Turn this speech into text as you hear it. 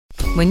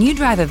When you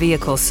drive a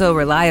vehicle so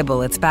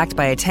reliable it's backed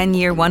by a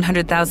 10-year,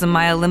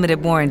 100,000-mile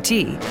limited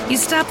warranty, you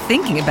stop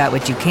thinking about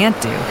what you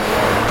can't do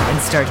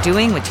and start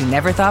doing what you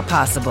never thought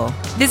possible.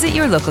 Visit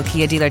your local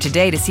Kia dealer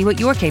today to see what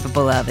you're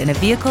capable of in a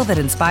vehicle that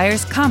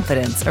inspires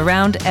confidence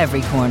around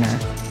every corner.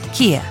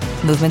 Kia,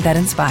 movement that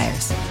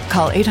inspires.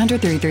 Call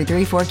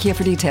 800-333-4KIA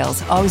for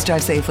details. Always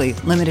drive safely.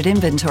 Limited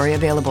inventory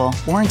available.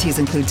 Warranties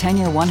include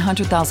 10-year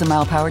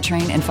 100,000-mile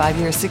powertrain and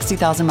 5-year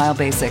 60,000-mile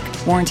basic.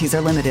 Warranties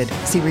are limited.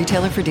 See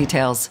retailer for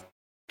details.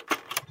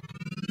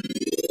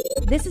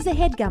 This is a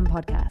HeadGum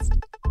podcast.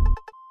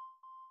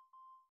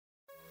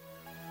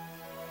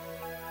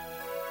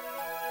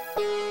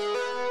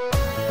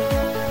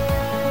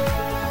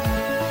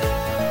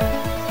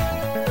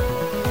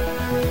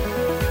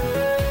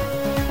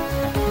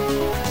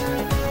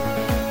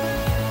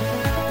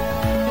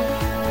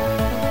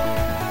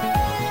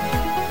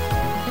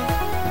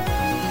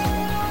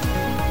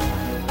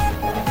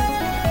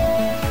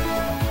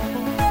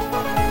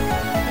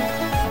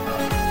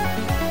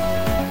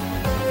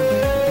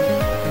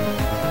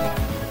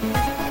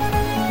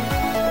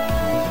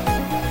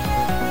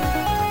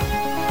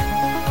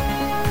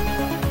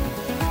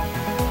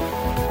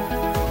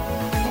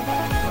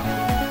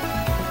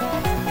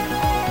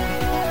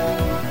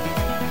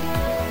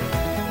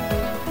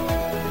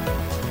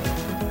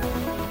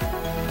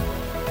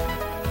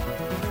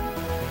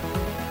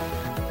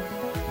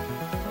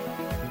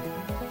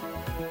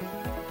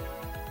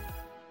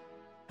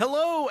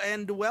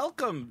 And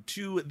welcome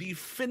to the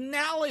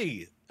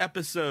finale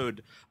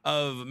episode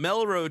of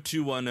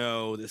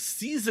MELR0210, the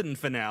season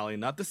finale,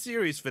 not the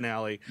series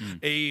finale,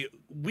 a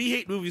We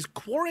Hate Movies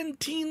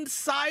quarantine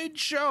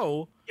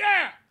sideshow,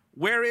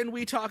 wherein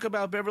we talk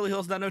about Beverly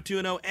Hills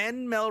 90210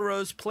 and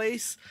Melrose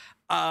Place.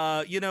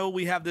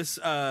 We have this,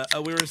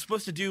 we were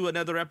supposed to do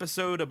another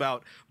episode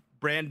about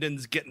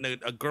Brandon's getting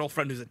a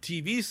girlfriend who's a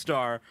TV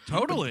star.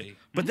 Totally.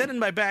 But then in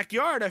my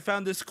backyard, I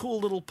found this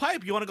cool little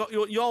pipe. You want to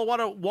go? You all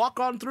want to walk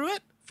on through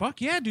it?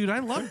 Fuck yeah, dude! I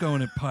love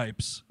going at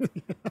pipes.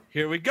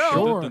 Here we go.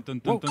 Sure. Dun, dun,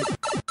 dun,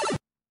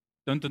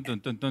 dun, dun, dun,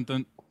 dun, dun,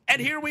 dun.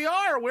 And here we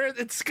are.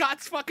 It's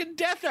Scott's fucking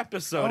death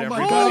episode. Oh my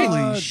everybody.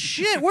 God. Holy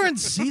shit! We're in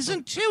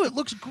season 2. It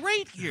looks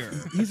great here.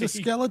 He's a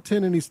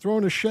skeleton and he's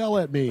throwing a shell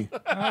at me.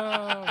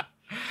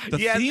 The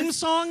Yeah, theme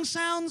song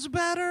sounds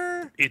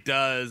better. It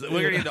does.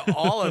 We're gonna get into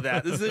all of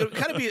that. This is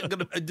definitely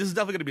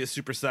gonna be a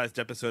supersized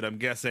episode, I'm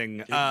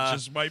guessing. It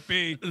just might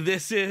be.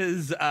 This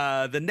is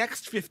the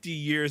next 50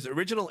 years.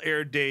 Original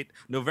air date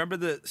November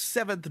the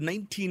 7th,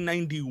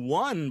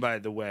 1991. By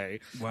the way,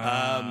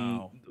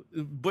 Wow.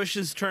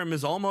 Bush's term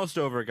is almost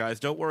over,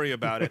 guys. Don't worry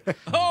about it.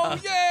 Oh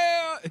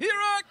yeah! Here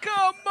I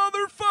come,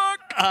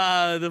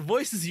 motherfucker! The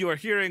voices you are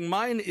hearing,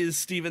 mine is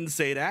Steven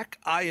Sadak.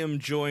 I am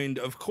joined,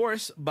 of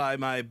course, by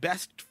my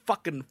best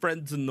fucking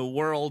friends in the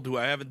world who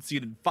I haven't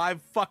seen in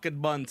 5 fucking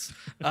months.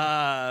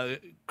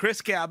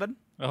 Chris Cabin.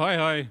 Hi,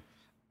 hi.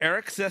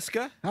 Eric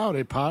Siska.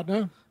 Howdy,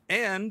 partner.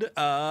 And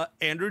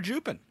Andrew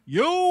Jupin.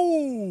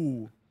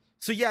 Yo!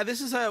 So yeah, this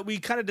is we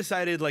kind of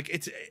decided I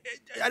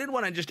didn't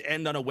want to just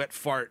end on a wet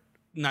fart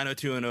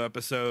 90210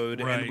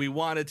 episode, Right. and we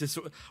wanted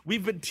to.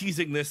 We've been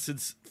teasing this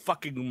since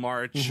fucking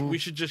March. We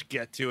should just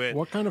get to it.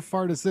 What kind of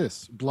fart is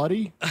this?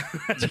 Bloody?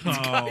 Kind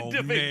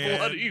of a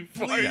bloody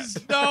fart. Please,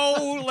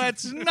 no,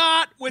 let's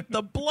not with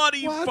the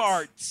bloody What?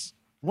 farts.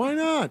 Why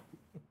not?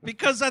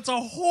 Because that's a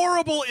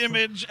horrible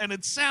image and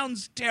it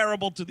sounds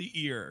terrible to the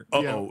ear.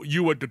 Uh-oh,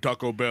 you went to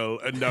Taco Bell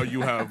and now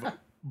you have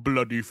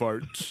bloody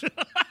farts.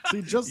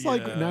 See, just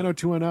like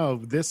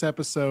 90210, this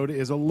episode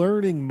is a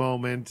learning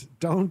moment.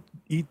 Don't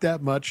eat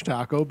that much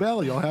Taco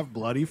Bell. You'll have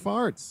bloody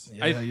farts.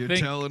 Yeah, I you're think-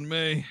 telling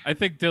me. I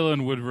think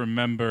Dylan would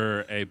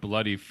remember a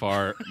bloody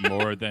fart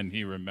more than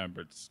he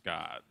remembered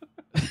Scott.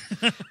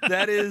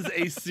 That is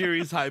a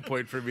series high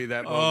point for me,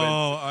 that moment.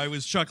 Oh, I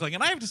was chuckling.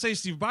 And I have to say,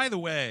 Steve, by the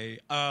way,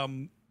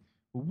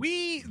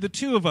 the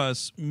two of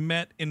us,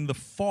 met in the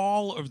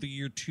fall of the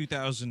year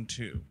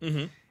 2002.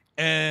 Mm-hmm.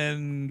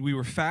 And we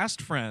were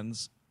fast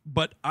friends.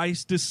 But I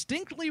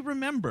distinctly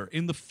remember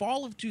in the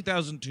fall of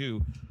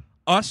 2002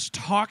 us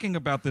talking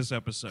about this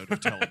episode of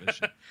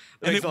television.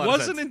 And makes it a lot of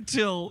wasn't sense.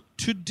 until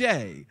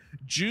today,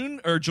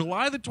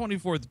 July the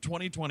 24th,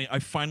 2020, I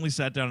finally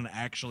sat down and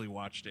actually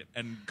watched it.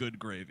 And good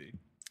gravy.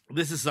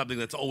 This is something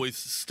that's always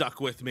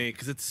stuck with me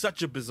because it's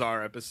such a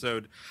bizarre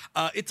episode.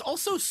 It's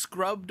also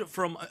scrubbed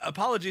from.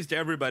 Apologies to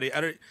everybody.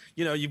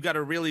 You've got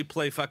to really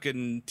play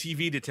fucking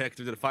TV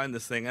detective to find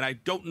this thing, and I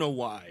don't know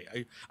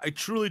why. I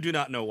truly do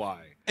not know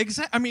why.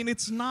 Exactly. I mean,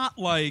 it's not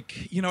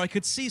like, I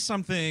could see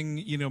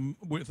something,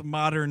 with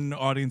modern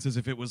audiences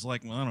if it was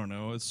like, well, I don't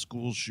know, a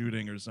school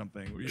shooting or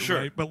something. Sure.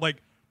 Right? But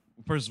like,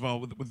 first of all,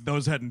 with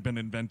those hadn't been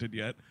invented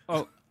yet.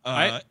 Oh,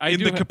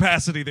 in the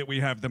capacity that we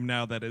have them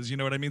now, that is, you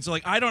know what I mean? So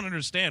like, I don't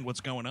understand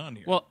what's going on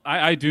here. Well,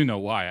 I do know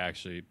why,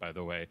 actually, by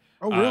the way.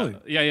 Oh, really?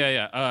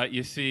 Yeah.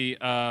 You see,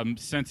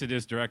 since it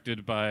is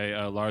directed by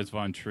Lars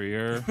von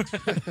Trier,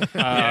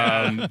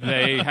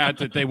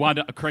 they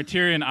wanted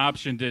Criterion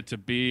optioned it to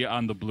be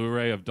on the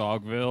Blu-ray of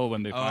Dogville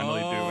when they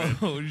finally do it.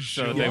 Oh,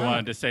 sure. So they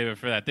wanted to save it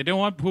for that. They didn't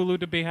want Hulu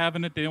to be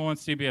having it. They didn't want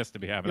CBS to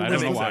be having it. I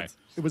don't know why.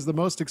 It was the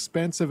most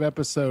expensive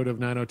episode of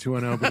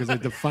 90210 because they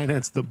had to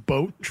finance the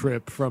boat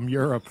trip from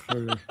Europe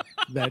for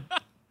that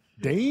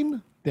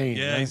Dane.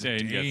 Yeah, right? he's a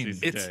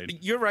Dane.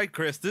 You're right,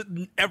 Chris.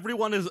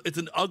 It's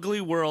an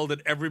ugly world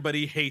and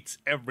everybody hates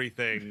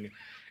everything.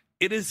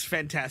 It is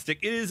fantastic.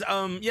 It is,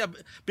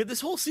 but this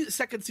whole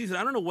second season,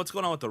 I don't know what's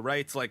going on with the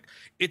rights. Like,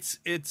 it's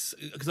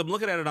because I'm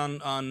looking at it on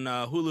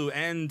Hulu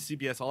and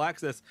CBS All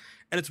Access,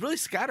 and it's really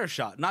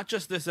scattershot. Not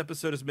just this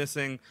episode is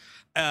missing.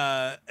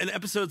 And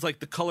episodes like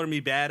the Color Me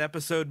Bad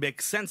episode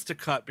makes sense to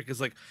cut because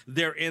like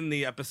they're in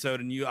the episode,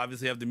 and you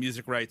obviously have the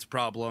music rights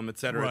problem, et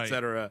cetera, et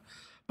cetera.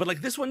 But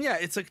like this one, yeah,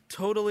 it's like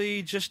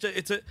totally just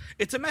it's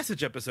a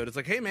message episode. It's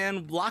like, hey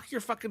man, lock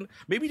your fucking,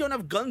 maybe you don't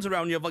have guns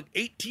around. You have like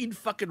 18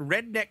 fucking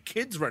redneck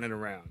kids running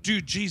around.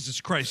 Dude, Jesus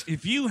Christ.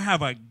 If you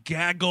have a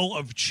gaggle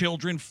of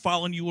children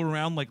following you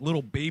around like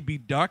little baby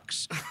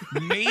ducks,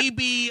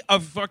 maybe a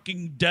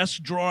fucking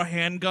desk drawer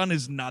handgun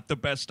is not the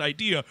best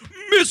idea.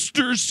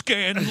 Mr.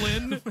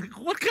 Scanlon. Like,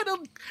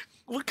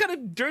 what kind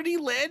of dirty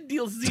land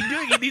deals is he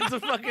doing?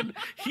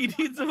 He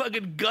needs a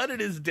fucking gun at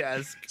his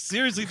desk.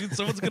 Seriously, dude,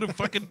 someone's gonna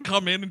fucking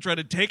come in and try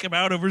to take him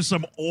out over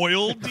some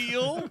oil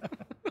deal?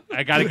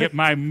 I gotta get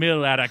my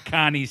mill out of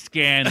Connie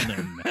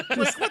Scanlon.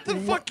 Like, what the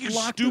fuck, you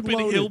Locked and stupid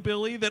loaded.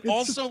 hillbilly that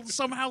also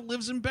somehow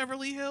lives in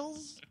Beverly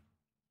Hills?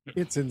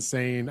 It's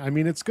insane. I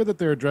mean, it's good that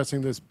they're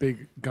addressing this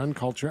big gun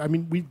culture. I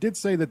mean, we did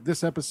say that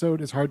this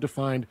episode is hard to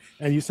find,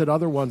 and you said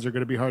other ones are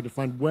going to be hard to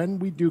find. When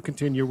we do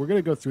continue, we're going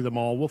to go through them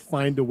all. We'll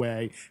find a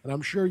way, and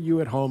I'm sure you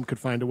at home could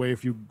find a way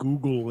if you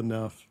Google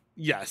enough.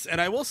 Yes,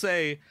 and I will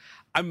say,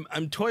 I'm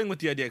toying with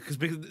the idea because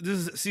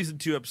this is season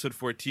 2, episode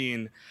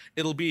 14.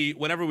 It'll be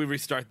whenever we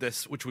restart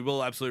this, which we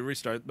will absolutely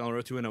restart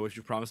MELR0210, which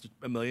you've promised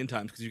a million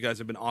times because you guys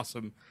have been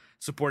awesome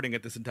supporting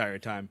it this entire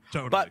time.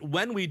 Totally. But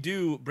when we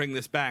do bring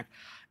this back,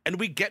 and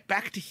we get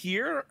back to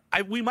here,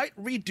 we might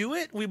redo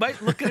it. We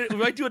might look at it. We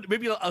might do it,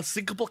 maybe a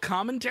syncopal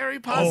commentary,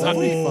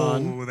 possibly.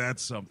 fun.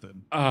 That's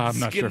something. I'm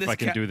not Skin sure if this I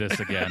can do this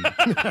again.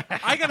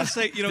 I gotta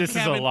say, This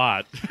Kevin, is a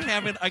lot.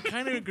 Kevin, I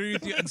kind of agree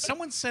with you. And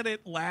someone said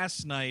it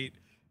last night.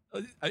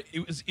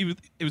 It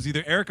was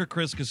either Eric or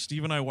Chris, because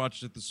Steve and I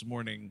watched it this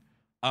morning.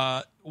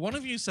 One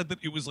of you said that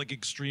it was like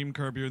extreme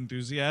Curb Your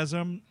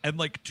Enthusiasm, and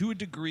like to a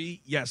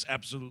degree, yes,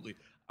 absolutely.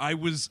 I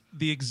was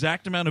the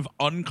exact amount of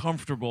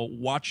uncomfortable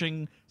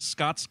watching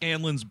Scott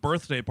Scanlon's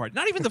birthday party.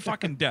 Not even the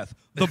fucking death.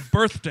 The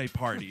birthday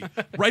party.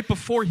 Right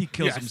before he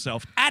kills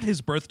himself. At his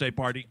birthday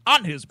party.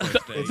 On his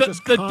birthday.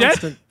 The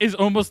death is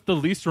almost the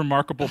least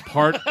remarkable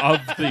part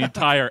of the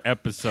entire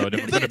episode,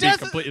 if we're going to be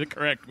completely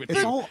correct with you.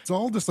 It's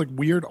all just like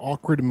weird,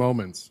 awkward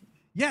moments.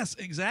 Yes,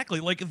 exactly.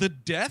 Like the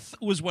death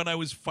was when I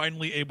was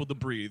finally able to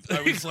breathe.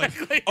 I was like,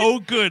 oh,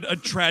 good, a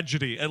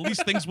tragedy. At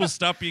least things will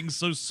stop being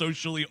so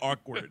socially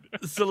awkward.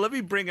 So let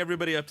me bring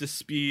everybody up to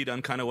speed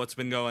on kind of what's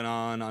been going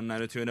on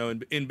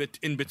 90210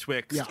 in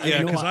betwixt.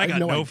 Yeah, because I got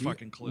no idea.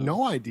 fucking clue.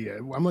 No idea.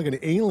 I'm like an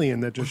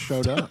alien that just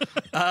showed up.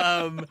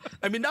 I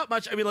mean, not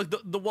much. I mean, like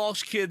the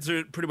Walsh kids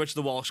are pretty much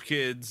the Walsh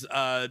kids.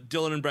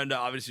 Dylan and Brenda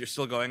obviously are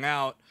still going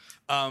out.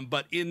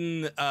 But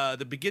in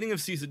the beginning of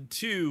season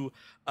 2,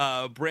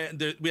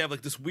 we have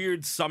like this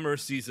weird summer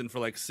season for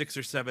like 6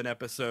 or 7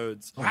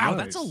 episodes. Wow, nice.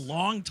 that's a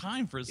long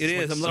time for It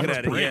is. I'm looking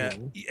at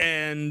it. Yeah.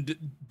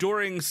 And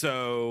during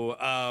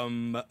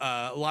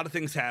a lot of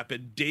things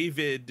happen.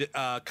 David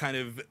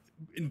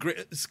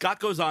Scott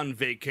goes on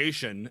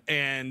vacation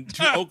and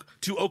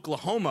to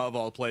Oklahoma of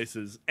all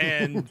places,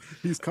 and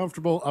He's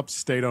comfortable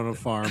upstate on a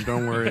farm.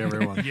 Don't worry,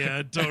 everyone.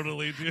 Yeah,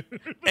 totally, dude.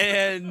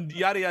 and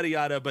yada yada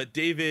yada. But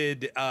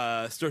David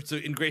starts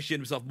to ingratiate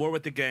himself more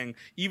with the gang,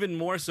 even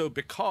more so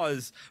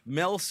because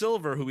Mel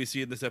Silver, who we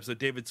see in this episode,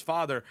 David's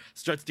father,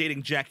 starts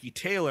dating Jackie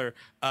Taylor,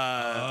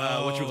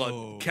 what you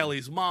call it,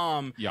 Kelly's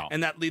mom,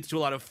 and that leads to a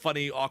lot of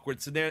funny, awkward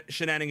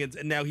shenanigans.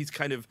 And now he's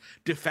kind of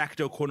de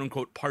facto, quote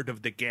unquote, part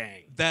of the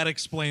gang. That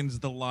explains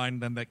the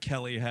line then that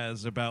Kelly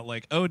has about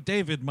like, oh,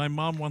 David, my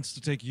mom wants to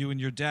take you and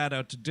your dad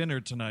out to dinner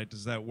tonight.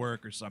 Does that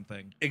work or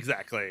something?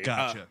 Exactly.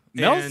 Gotcha.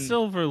 Mel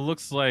Silver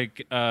looks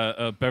like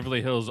a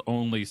Beverly Hills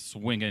only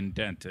swinging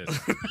dentist.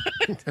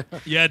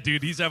 Yeah,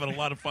 dude, he's having a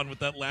lot of fun with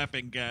that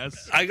laughing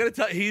gas. I gotta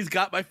tell you, he's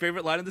got my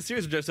favorite line in the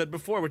series, which I've said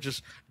before, which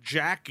is,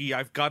 Jackie,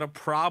 I've got a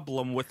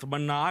problem with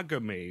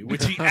monogamy,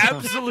 which he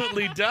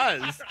absolutely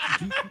does.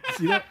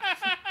 See that?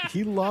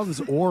 He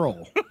loves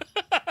oral.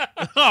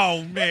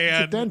 Oh, He's a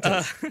man.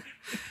 dentist.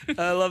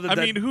 I love that.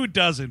 I mean, who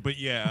doesn't? But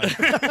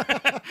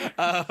yeah.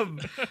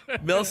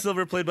 Mel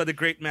Silver, played by the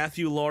great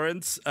Matthew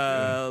Lawrence.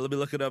 Let me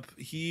look it up.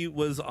 He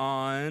was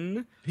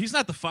on. He's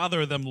not the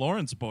father of them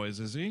Lawrence boys,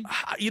 is he?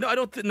 I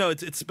don't know.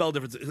 It's spelled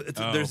different.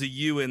 There's a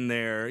U in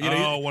there.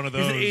 One of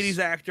those. He's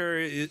an '80s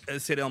actor.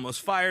 St. Elmo's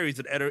Fire. He's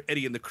an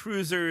Eddie and the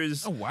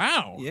Cruisers. Oh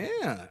wow.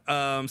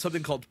 Yeah.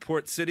 Something called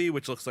Port City,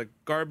 which looks like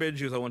garbage.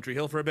 He was on One Tree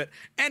Hill for a bit.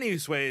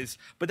 Anyways,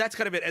 but that's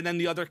kind of it. And then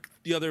the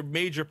other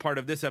major part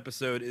of this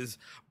episode is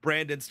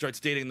Brandon starts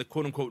dating the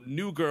quote unquote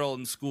new girl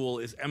in school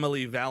is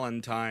Emily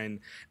Valentine.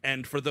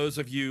 And for those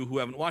of you who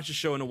haven't watched the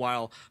show in a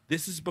while,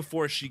 this is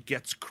before she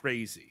gets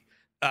crazy.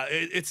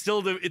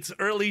 It's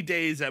early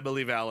days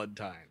Emily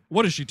Valentine.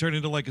 What does she turn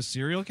into, like a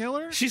serial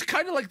killer? She's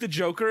kind of like the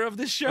Joker of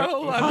this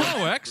show.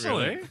 Oh,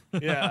 excellent.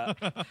 Really? Yeah.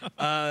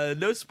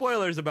 No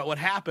spoilers about what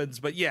happens,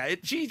 but yeah,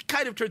 she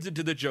kind of turns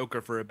into the Joker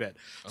for a bit.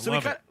 So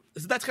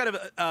that's kind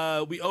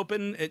of we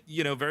open it,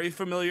 very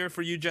familiar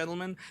for you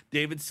gentlemen.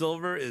 David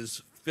Silver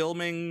is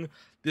filming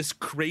this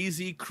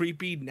crazy,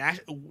 creepy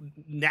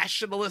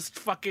nationalist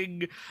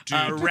fucking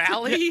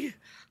rally.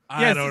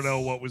 I don't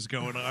know what was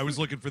going on. I was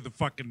looking for the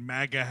fucking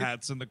MAGA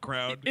hats in the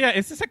crowd. Yeah,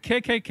 is this a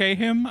KKK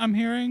hymn I'm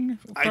hearing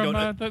I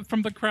don't know.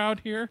 from the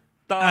crowd here?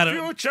 The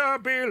future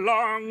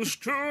belongs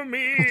to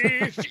me.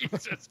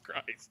 Jesus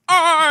Christ.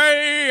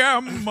 I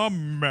am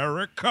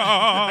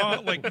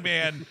America. Like,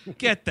 man,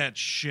 get that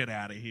shit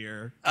out of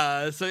here.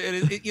 So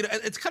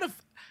it's kind of.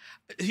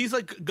 He's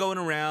like going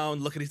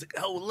around looking. He's like,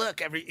 "Oh,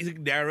 look!" He's like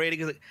narrating.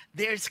 He's like,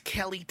 "There's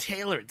Kelly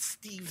Taylor and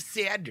Steve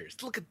Sanders.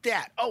 Look at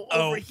that!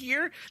 Over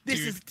here, this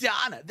is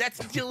Donna. That's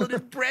Dylan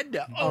and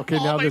Brenda. Oh, Okay,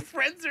 all now my this-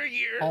 friends are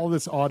here." All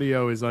this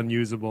audio is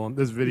unusable, and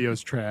this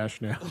video's trash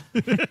now.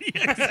 Yeah,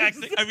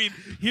 exactly. I mean,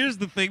 here's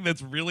the thing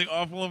that's really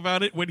awful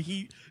about it. When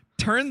he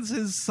turns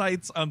his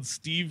sights on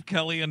Steve,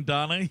 Kelly, and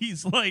Donna,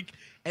 he's like,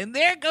 and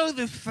there go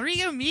the three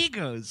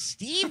amigos,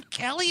 Steve,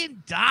 Kelly,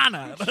 and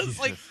Donna. And I was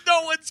like,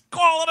 no one's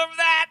calling him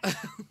that.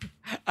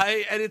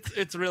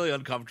 It's really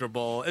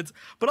uncomfortable.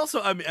 But also,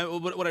 I mean,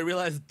 what I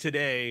realized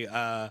today,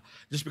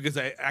 just because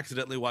I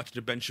accidentally watched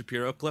a Ben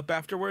Shapiro clip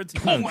afterwards.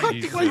 Oh my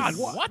God,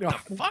 what the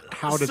fuck?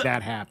 How did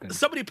that happen?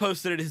 Somebody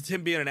posted it. It's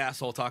him being an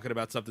asshole talking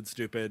about something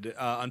stupid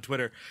on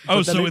Twitter.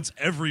 Oh, so it's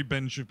every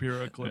Ben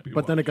Shapiro clip you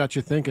But then watch. it got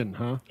you thinking,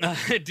 huh?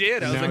 It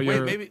did. I was Now like, wait,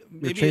 you're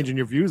maybe changing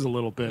your views a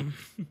little bit.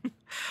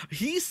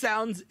 He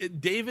sounds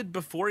David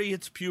before he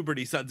hits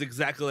puberty sounds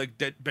exactly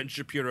like Ben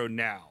Shapiro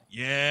now.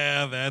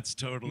 Yeah, that's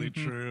totally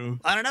true.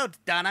 I don't know,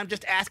 Donna. I'm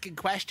just asking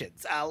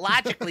questions.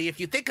 Logically, if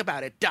you think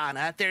about it,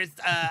 Donna, there's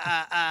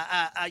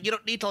you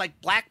don't need to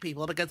like black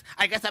people because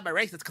I guess I'm a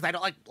racist because I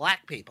don't like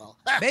black people.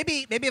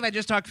 Maybe if I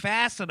just talk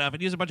fast enough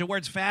and use a bunch of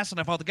words fast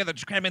enough all together,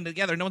 just cram them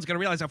together, no one's gonna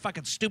realize how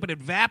fucking stupid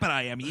and vapid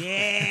I am.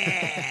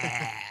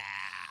 Yeah.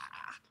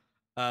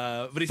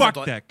 But he's Fuck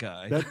not that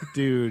guy. That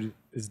dude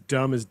is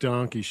dumb as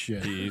donkey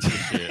shit. Piece of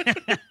shit.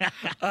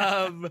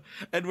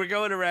 and we're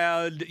going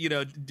around,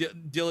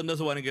 Dylan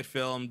doesn't want to get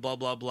filmed, blah,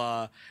 blah,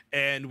 blah.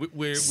 And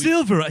we're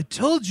Silver, I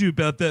told you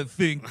about that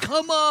thing.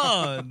 Come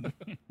on.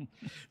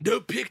 no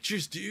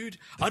pictures, dude.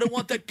 I don't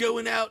want that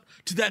going out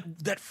to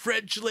that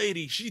French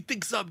lady. She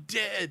thinks I'm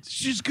dead.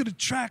 She's gonna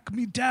track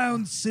me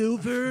down,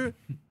 Silver.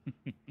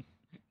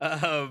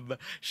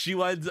 She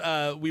was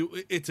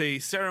it's a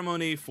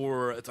ceremony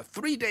it's a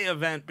 3-day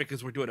event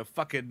because we're doing a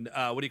fucking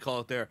what do you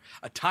call it there,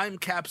 a time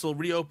capsule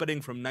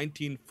reopening from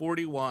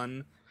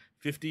 1941,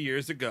 50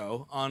 years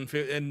ago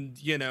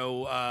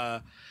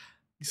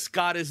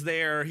Scott is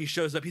there. He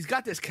shows up. He's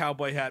got this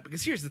cowboy hat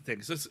because here's the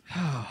thing. So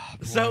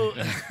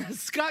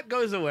Scott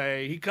goes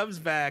away. He comes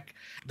back.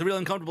 The real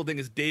uncomfortable thing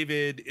is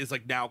David is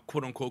like now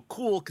quote unquote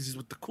cool because he's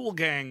with the cool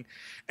gang,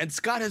 and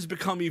Scott has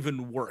become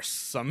even worse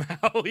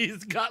somehow.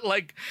 He's got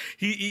like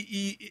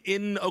he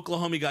in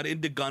Oklahoma he got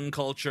into gun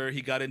culture.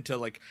 He got into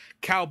like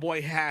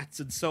cowboy hats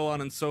and so on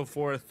and so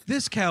forth.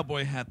 This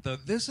cowboy hat, though,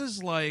 this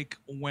is like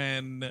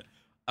when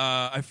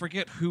I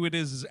forget who it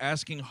is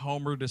asking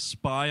Homer to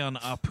spy on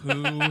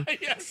Apu.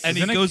 Yes. And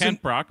Isn't he it goes Kent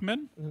in.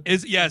 Brockman?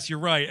 Yes, you're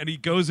right. And he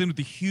goes in with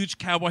the huge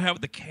cowboy hat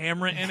with the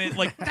camera in it.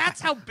 Like, that's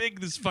how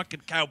big this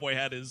fucking cowboy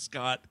hat is,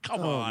 Scott.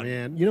 Come Oh on.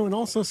 man, and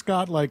also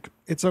Scott, like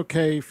it's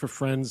okay for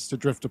friends to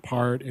drift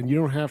apart, and you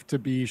don't have to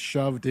be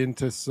shoved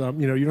into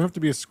some, you don't have to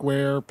be a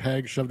square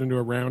peg shoved into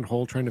a round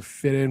hole trying to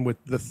fit in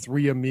with the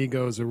three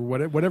amigos or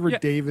whatever Yeah.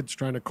 David's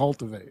trying to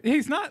cultivate.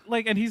 He's not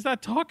and he's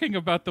not talking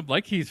about them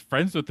like he's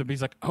friends with them.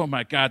 He's like, oh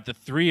my God, the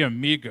three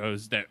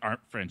amigos that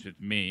aren't friends with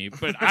me,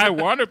 but I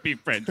want to be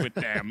friends with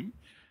them.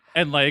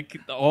 And like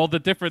all the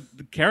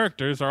different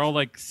characters are all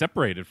like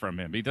separated from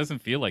him. He doesn't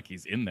feel like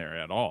he's in there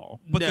at all.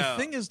 But No. the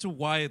thing as to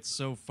why it's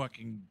so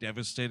fucking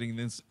devastating in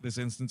this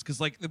instance,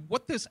 because like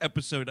what this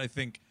episode I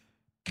think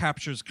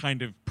captures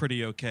kind of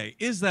pretty okay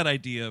is that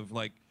idea of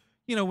like,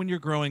 when you're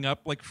growing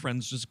up, like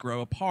friends just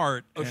grow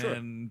apart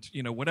and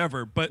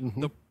whatever. But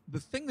the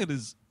thing that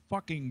is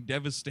fucking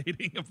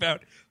devastating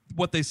about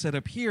what they set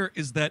up here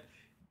is that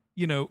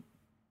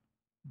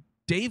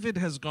David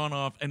has gone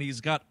off and he's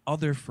got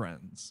other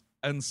friends,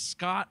 and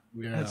Scott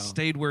has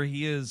stayed where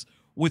he is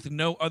with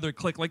no other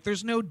clique. Like,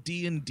 there's no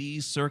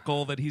D&D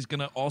circle that he's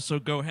gonna also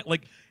go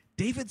like.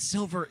 David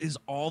Silver is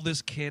all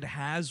this kid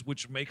has,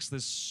 which makes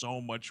this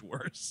so much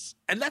worse.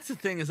 And that's the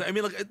thing is, I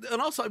mean, like,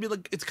 and also, I mean,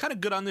 like, it's kind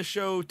of good on this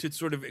show to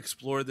sort of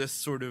explore this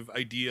sort of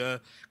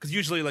idea, because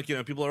usually, like, you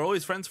know, people are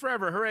always friends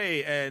forever,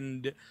 hooray,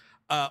 and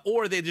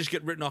or they just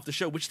get written off the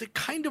show, which they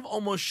kind of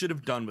almost should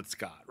have done with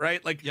Scott,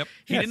 right? Like,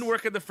 he didn't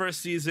work in the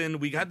first season.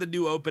 We got the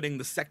new opening,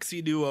 the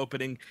sexy new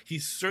opening.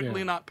 He's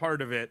certainly not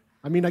part of it.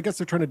 I mean, I guess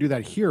they're trying to do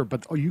that here,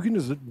 but you can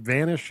just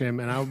vanish him,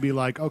 and I would be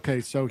like,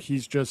 okay, so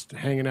he's just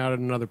hanging out at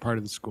another part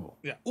of the school.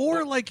 Yeah.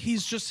 Or like he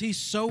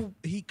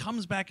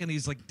comes back and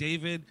he's like,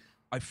 David,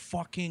 I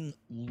fucking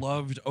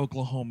loved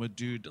Oklahoma,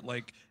 dude.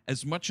 Like,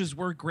 as much as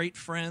we're great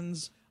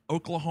friends,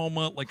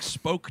 Oklahoma like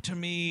spoke to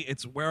me.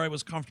 It's where I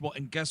was comfortable.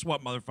 And guess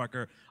what,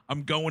 motherfucker?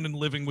 I'm going and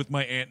living with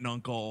my aunt and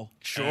uncle.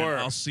 Sure.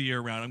 And I'll see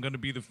you around. I'm going to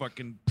be the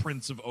fucking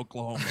Prince of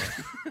Oklahoma.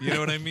 You know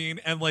what I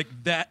mean? And like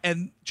that,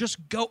 and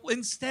just go.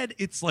 Instead,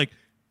 it's like,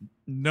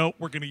 no,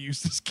 we're going to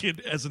use this kid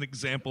as an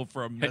example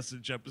for a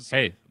message episode.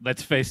 Hey,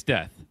 let's face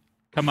death.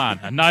 Come on,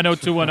 a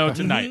 90210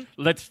 tonight.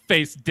 Let's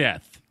face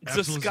death.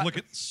 So Scott, look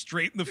it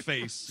straight in the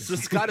face. So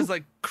Scott is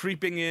like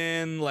creeping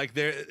in, like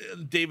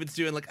David's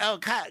doing like, oh,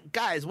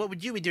 guys, what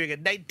would you be doing in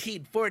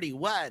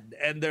 1941?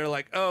 And they're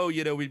like, oh,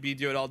 you know, we'd be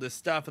doing all this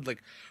stuff, and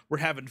like we're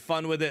having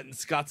fun with it. And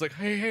Scott's like,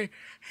 hey,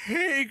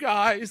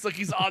 guys, like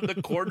he's on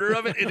the corner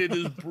of it, and it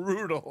is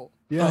brutal.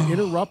 Yeah,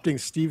 interrupting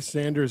Steve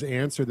Sanders'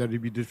 answer that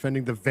he'd be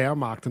defending the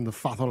Wehrmacht in the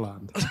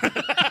Vaterland.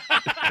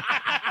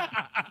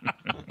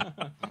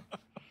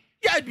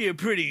 Yeah, I'd be a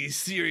pretty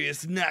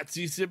serious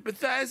Nazi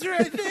sympathizer,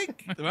 I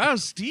think. Wow,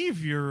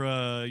 Steve,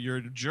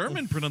 your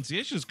German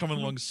pronunciation is coming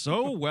along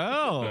so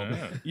well.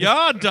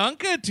 Yeah,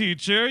 danke,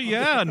 teacher.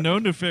 Yeah, no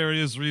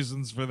nefarious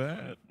reasons for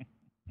that.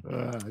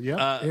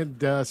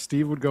 And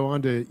Steve would go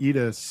on to eat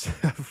a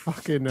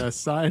fucking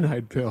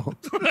cyanide pill.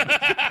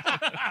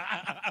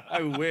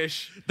 I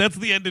wish. That's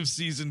the end of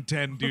season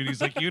 10, dude.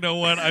 He's like, you know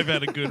what? I've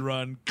had a good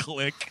run.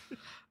 Click.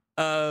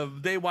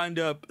 They wind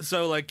up,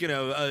 so like, you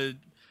know,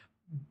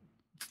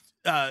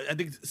 I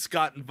think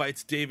Scott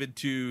invites David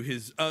to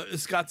his.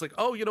 Scott's like,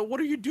 "Oh, you know, what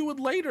are you doing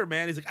later,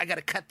 man?" He's like, "I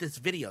gotta cut this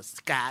video,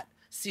 Scott.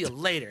 See you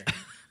later."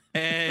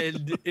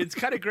 And it's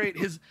kind of great.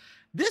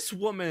 This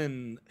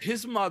woman,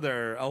 his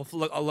mother. I'll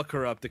look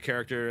her up. The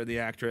character, the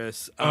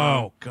actress.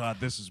 Oh God,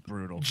 this is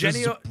brutal. This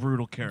is a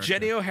brutal character.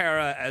 Jenny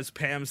O'Hara as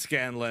Pam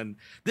Scanlon.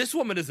 This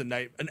woman is an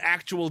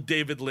actual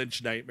David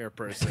Lynch nightmare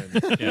person.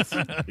 Yes.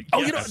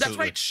 Oh, you know, that's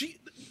right. She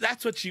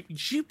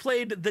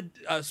played the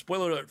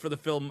spoiler alert for the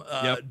film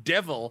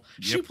Devil.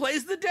 She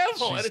plays the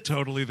devil. She's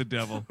totally the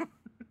devil.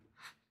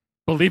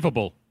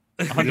 Believable.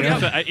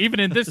 100%. Even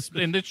in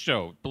this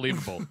show,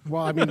 believable.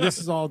 Well, I mean, this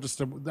is all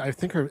just. I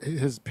think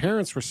his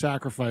parents were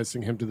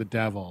sacrificing him to the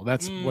devil.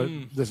 That's what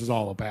this is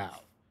all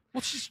about.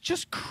 Well, she's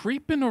just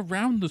creeping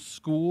around the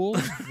school,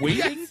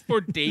 waiting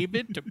for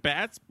David to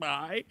pass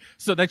by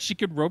so that she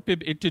could rope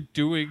him into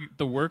doing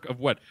the work of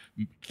what?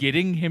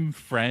 Getting him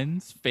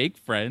friends, fake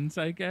friends,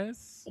 I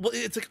guess. Well,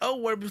 it's like, oh,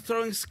 we're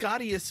throwing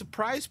Scotty a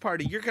surprise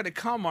party. You're going to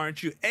come,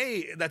 aren't you?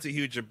 That's a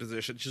huge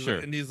imposition. Sure.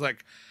 And he's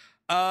like,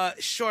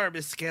 sure,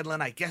 Miss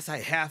Scanlon, I guess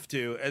I have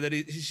to. And then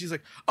she's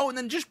like, oh, and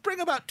then just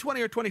bring about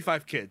 20 or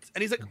 25 kids.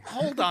 And he's like,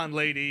 hold on,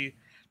 lady.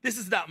 This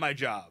is not my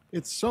job.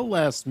 It's so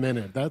last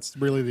minute. That's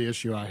really the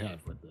issue I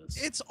have with this.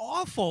 It's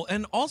awful.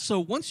 And also,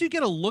 once you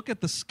get a look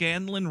at the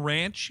Scanlon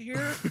Ranch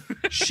here,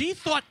 she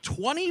thought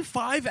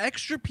 25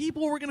 extra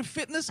people were going to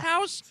fit in this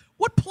house?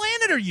 What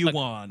planet are you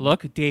on?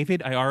 Look,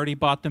 David, I already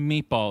bought the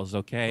meatballs,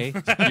 okay?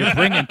 You're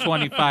bringing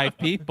 25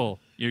 people.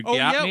 You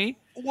got me?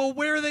 Well,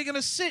 where are they going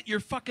to sit? Your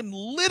fucking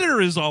litter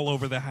is all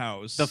over the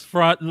house. The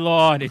front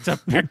lawn. It's a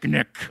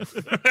picnic.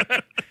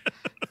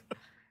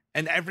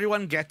 And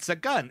everyone gets a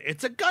gun.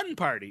 It's a gun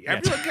party.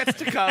 Everyone gets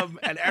to come,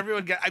 and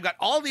I've got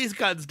all these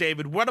guns,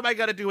 David. What am I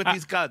going to do with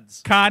these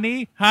guns?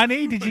 Connie,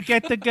 honey, did you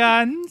get the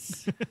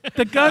guns?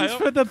 The guns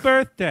for the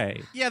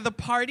birthday. Yeah, the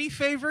party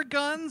favor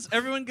guns.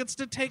 Everyone gets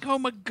to take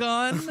home a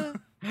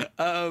gun.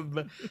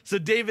 So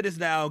David is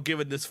now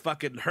given this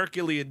fucking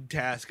Herculean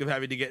task of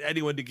having to get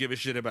anyone to give a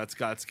shit about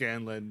Scott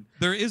Scanlon.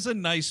 There is a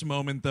nice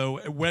moment though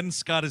when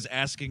Scott is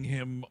asking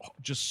him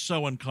just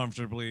so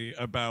uncomfortably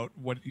about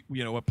what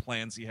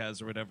plans he has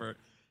or whatever.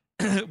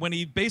 When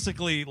he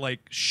basically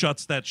like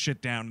shuts that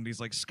shit down and he's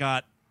like,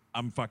 Scott,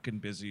 I'm fucking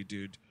busy,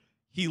 dude.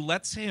 He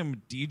lets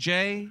him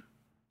DJ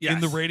in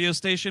the radio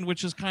station,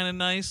 which is kind of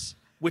nice.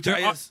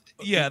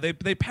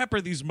 They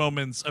pepper these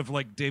moments of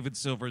like David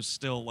Silver's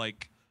still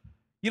like.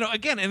 You know,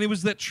 again, and it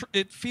was that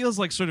it feels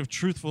like sort of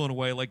truthful in a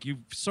way, like you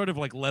sort of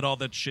like let all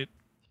that shit,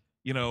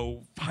 you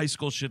know, high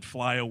school shit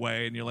fly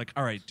away, and you're like,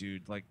 all right,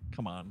 dude, like,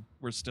 come on,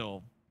 we're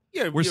still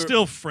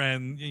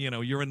friends. You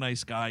know, you're a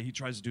nice guy. He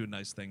tries to do a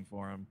nice thing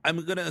for him.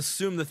 I'm gonna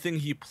assume the thing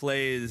he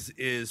plays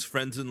is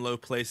 "Friends in Low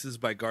Places"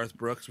 by Garth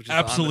Brooks, which is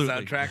absolutely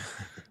on the soundtrack.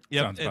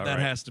 Yep, that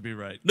has to be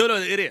right. No,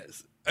 it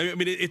is. I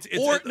mean, it's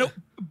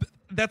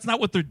that's not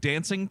what they're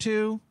dancing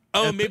to.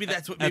 Oh, maybe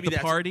that's what. Maybe at the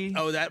that's party.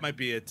 Oh, that might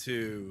be it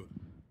too.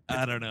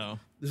 I don't know.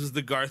 This is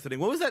the Garth thing.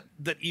 What was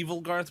that evil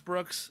Garth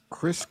Brooks?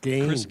 Chris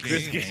Gaines.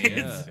 Chris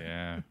Gaines.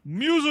 Yeah.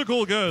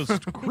 Musical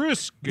guest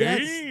Chris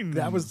Gaines.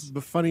 That was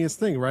the funniest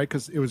thing, right?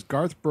 Because it was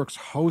Garth Brooks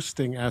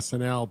hosting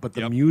SNL, but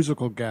the Yep.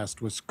 musical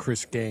guest was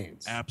Chris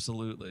Gaines.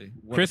 Absolutely.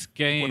 Chris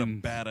Gaines. What a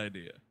bad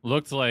idea.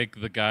 Looked like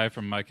the guy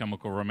from My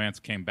Chemical Romance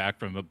came back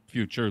from the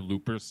future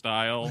Looper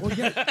style Well,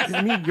 yeah,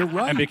 I mean, you're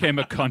right. and became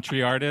a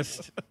country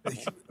artist.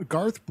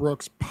 Garth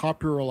Brooks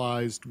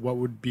popularized what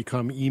would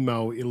become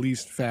emo, at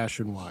least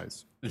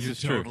fashion-wise. This You're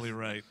is true. totally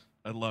right.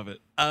 I love it.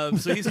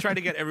 So he's trying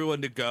to get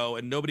everyone to go,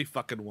 and nobody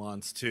fucking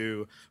wants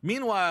to.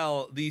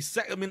 Meanwhile,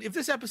 if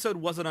this episode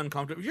wasn't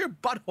uncomfortable, if your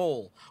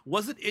butthole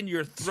wasn't in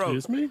your throat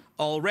Excuse me?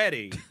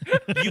 already,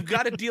 you've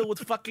got to deal with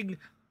fucking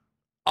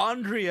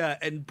Andrea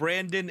and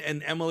Brandon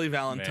and Emily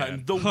Valentine,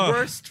 Man. the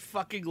worst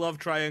fucking love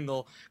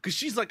triangle. Because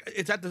she's like,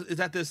 it's at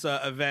this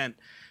event.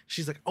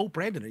 She's like, "Oh,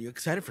 Brandon, are you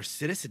excited for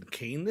Citizen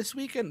Kane this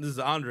weekend?" This is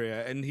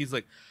Andrea, and he's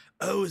like,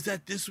 "Oh, is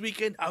that this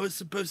weekend? I was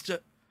supposed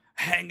to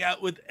hang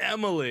out with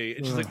Emily,"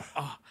 and she's like,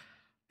 "Oh,"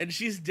 and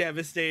she's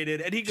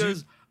devastated. And he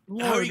goes,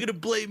 "How are you gonna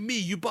blame me?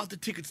 You bought the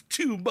tickets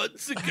 2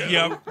 months ago."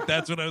 Yep,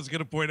 that's what I was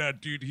gonna point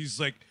out, dude. He's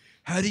like,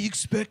 "How do you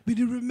expect me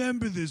to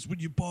remember this when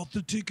you bought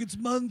the tickets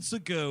months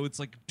ago?" It's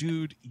like,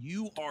 dude,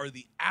 you are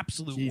the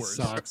absolute He worst.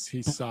 sucks.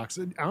 He sucks.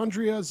 And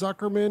Andrea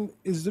Zuckerman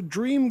is the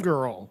dream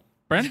girl.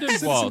 Brendan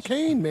Citizen Walsh.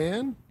 Kane,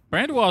 man.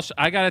 Brandon Walsh,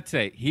 I gotta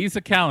say, he's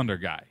a calendar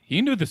guy.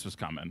 He knew this was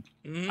coming.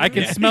 Mm-hmm. I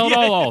can smell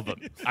all of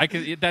them. I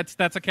can.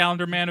 That's a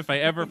calendar man if I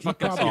ever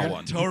fucking probably saw had-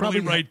 one. Totally Probably-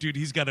 right, dude.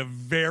 He's got a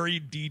very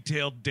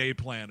detailed day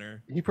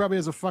planner. He probably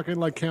has a fucking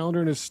like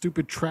calendar in his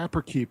stupid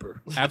trapper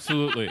keeper.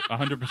 Absolutely,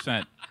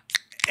 100%.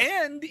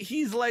 And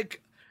he's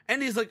like,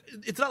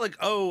 it's not like,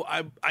 "Oh,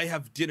 I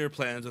have dinner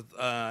plans with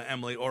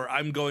Emily," or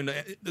 "I'm going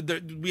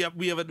to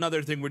we have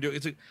another thing we're doing."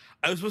 It's like,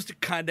 I was supposed to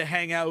kind of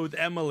hang out with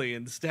Emily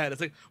instead.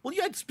 It's like, well,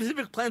 you had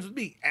specific plans with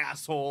me,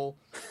 asshole.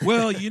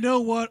 Well, you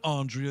know what,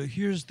 Andrea?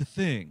 Here's the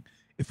thing.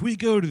 If we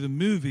go to the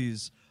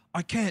movies,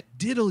 I can't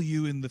diddle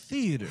you in the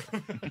theater.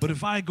 But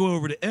if I go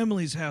over to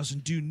Emily's house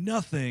and do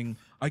nothing,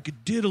 I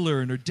could diddle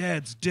her in her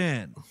dad's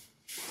den.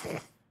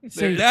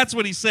 So that's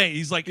what he's saying.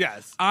 He's like,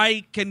 Yes.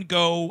 I can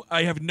go.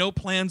 I have no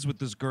plans with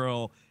this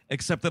girl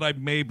except that I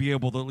may be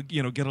able to,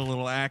 get a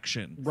little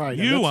action. Right, and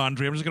You, that's-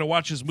 Andre, I'm just going to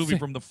watch this movie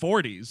from the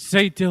 40s.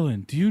 Say,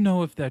 Dylan, do you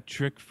know if that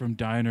trick from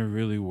Diner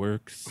really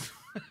works?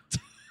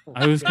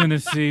 I was gonna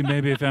see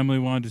maybe if Emily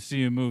wanted to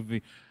see a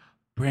movie.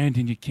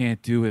 Brandon, you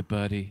can't do it,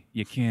 buddy.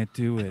 You can't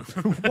do it.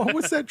 What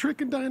was that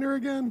trick in Diner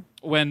again?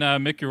 When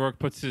Mickey Rourke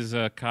puts his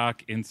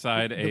cock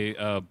inside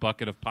a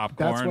bucket of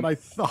popcorn. That's what I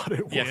thought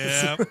it was.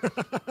 Yeah.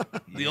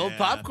 The old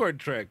popcorn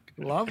trick.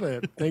 Love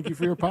it. Thank you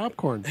for your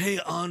popcorn. Hey,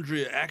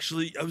 Andrea,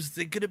 actually, I was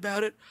thinking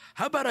about it.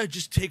 How about I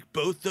just take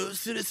both those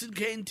Citizen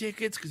Kane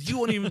tickets? Because you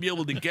won't even be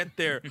able to get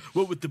there,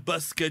 what with the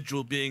bus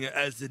schedule being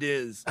as it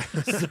is.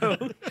 So,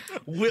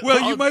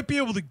 Well, you might be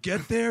able to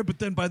get there, but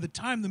then by the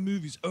time the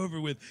movie's over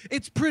with,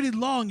 it's pretty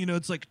long.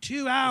 It's like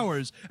 2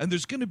 hours, and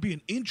there's going to be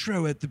an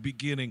intro at the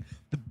beginning.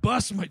 The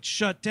bus might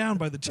shut down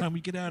by the time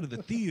we get out of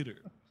the theater.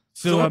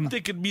 So I'm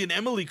thinking me and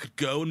Emily could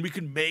go and we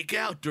can make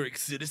out during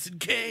Citizen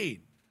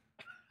Kane.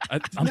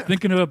 I'm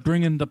thinking about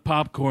bringing the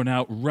popcorn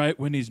out right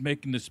when he's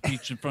making the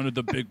speech in front of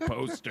the big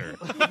poster.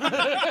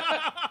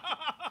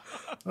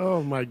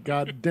 Oh my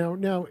God!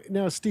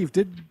 Now, Steve,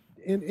 did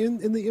in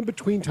the in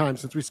between time,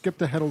 since we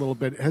skipped ahead a little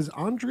bit, has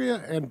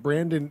Andrea and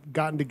Brandon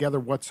gotten together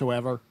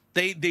whatsoever?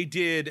 They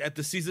did at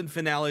the season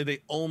finale. They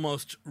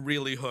almost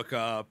really hook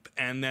up,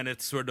 and then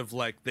it's sort of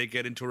like they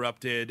get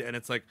interrupted, and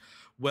it's like,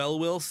 well,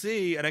 we'll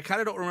see. And I kind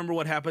of don't remember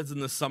what happens in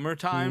the summer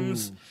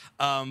times,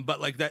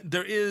 but like that,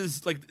 there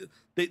is like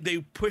they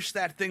push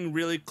that thing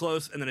really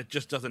close, and then it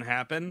just doesn't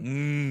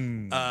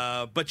happen.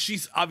 But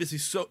she's obviously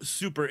so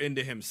super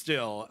into him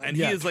still, and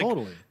Yeah, he is like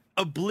totally.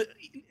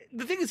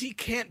 The thing is, he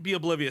can't be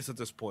oblivious at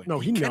this point. No,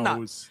 he cannot.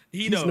 knows. He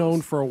He's knows.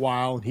 known for a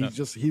while, and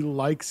he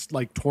likes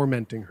like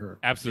tormenting her.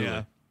 Absolutely.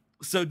 Yeah.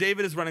 So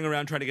David is running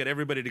around trying to get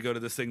everybody to go to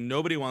this thing.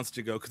 Nobody wants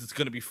to go because it's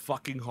going to be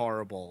fucking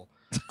horrible.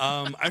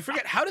 I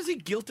forget, how does he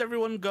guilt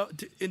everyone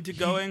into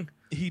going?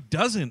 He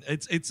doesn't.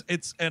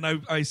 It's and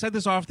I said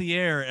this off the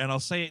air, and I'll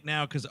say it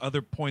now because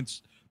other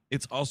points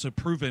it's also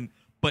proven.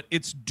 But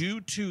it's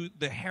due to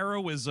the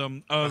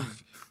heroism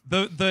of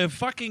the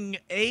fucking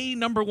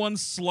number one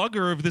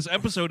slugger of this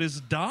episode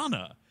is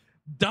Donna.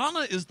 Donna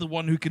is the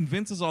one who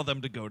convinces all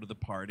them to go to the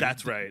party.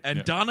 That's right.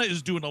 And Donna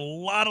is doing a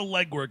lot of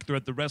legwork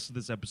throughout the rest of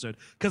this episode.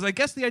 Because I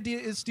guess the idea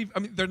is, Steve, I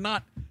mean, they're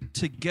not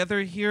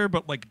together here,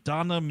 but like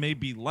Donna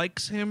maybe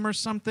likes him or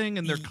something,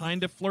 and they're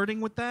kind of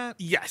flirting with that.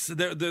 Yes,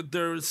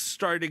 they're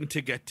starting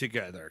to get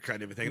together,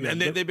 kind of a thing, and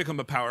they become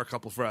a power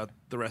couple throughout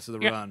the rest of the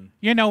run.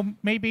 You know,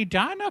 maybe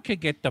Donna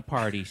could get the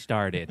party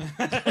started.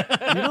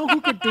 You know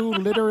who could do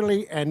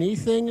literally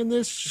anything in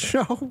this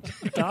show?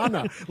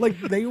 Donna. Like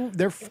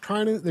they're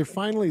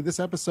finally,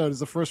 this episode is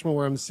the first one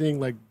where I'm seeing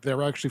like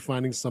they're actually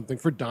finding something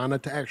for Donna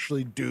to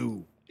actually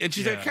do. And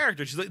she's a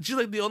character. She's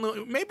like the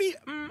only. Maybe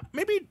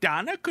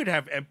Donna could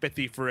have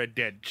empathy for a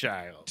dead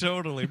child.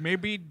 Totally.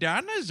 Maybe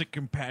Donna's a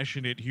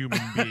compassionate human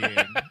being.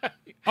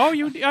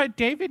 Oh,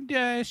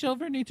 David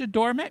Silver needs a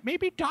doormat.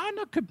 Maybe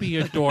Donna could be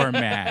a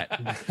doormat.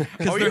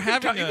 Or they're you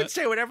having can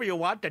say whatever you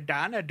want to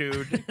Donna,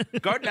 dude.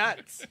 Go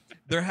nuts.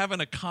 They're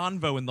having a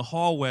convo in the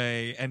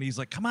hallway, and he's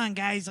like, "Come on,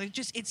 guys! Like,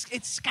 it's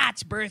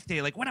Scott's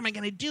birthday. Like, what am I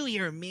gonna do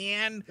here,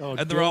 man?" Oh,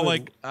 and they're all Dylan.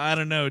 like, "I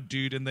don't know,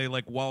 dude." And they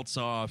like waltz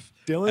off.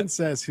 Dylan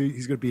says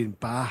he's going to be in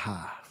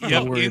Baja. Yep,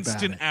 Don't worry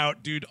instant about it.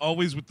 out, dude.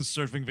 Always with the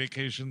surfing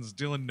vacations.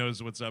 Dylan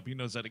knows what's up. He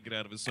knows how to get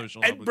out of his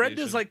social And obligation.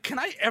 Brenda's like, "Can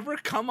I ever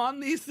come on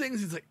these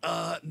things?" He's like,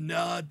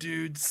 nah,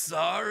 dude,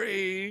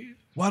 sorry."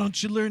 "Why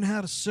don't you learn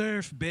how to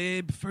surf,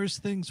 babe?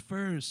 First things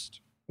first."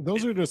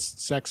 Those are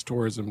just sex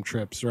tourism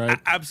trips, right?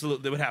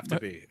 Absolutely, would have to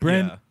be.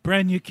 Yeah.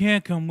 Bren, you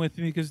can't come with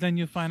me because then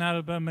you'll find out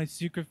about my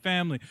secret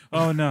family.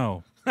 Oh,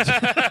 no.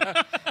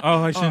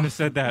 Oh, I shouldn't have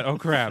said that. Oh,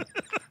 crap.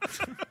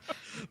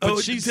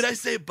 Oh, she's- did I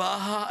say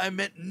Baja? I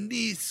meant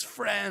Nice,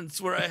 France,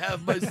 where I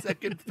have my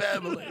second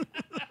family.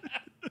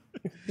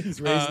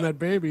 He's raising that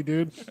baby,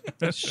 dude.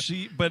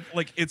 But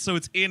like it's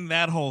in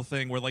that whole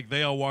thing where like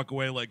they all walk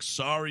away like,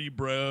 "Sorry,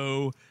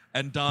 bro,"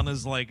 and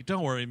Donna's like,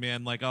 "Don't worry,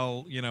 man. Like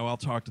I'll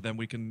talk to them.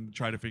 We can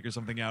try to figure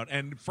something out."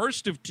 And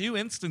first of two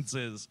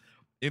instances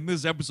in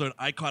this episode,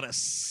 I caught a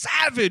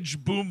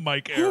savage boom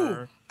mic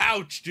error.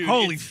 Ouch, dude.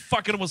 Holy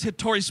fuck! It almost hit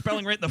Tori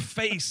Spelling right in the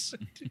face.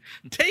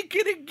 Take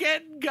it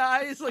again,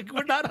 guys. Like,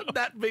 we're not on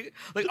that big.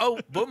 Like, oh,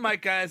 boom,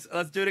 mic, guys.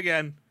 Let's do it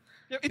again.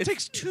 It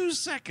takes 2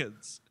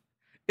 seconds.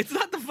 It's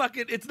not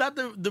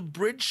the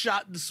bridge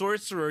shot and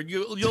sorcerer.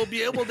 You'll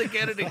be able to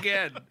get it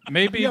again.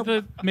 Maybe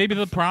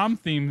the prom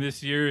theme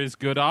this year is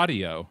good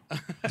audio.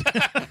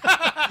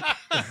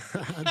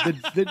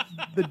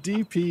 The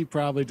DP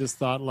probably just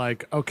thought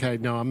like, okay,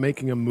 no, I'm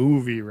making a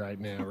movie right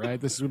now, right?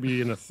 This would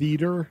be in a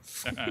theater.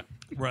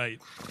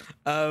 Right.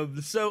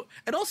 So,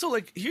 and also,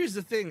 like, here's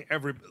the thing: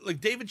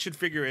 David should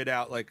figure it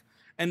out. Like,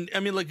 and I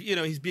mean, like,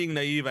 he's being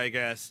naive, I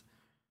guess.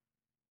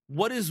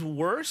 What is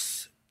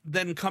worse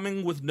than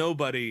coming with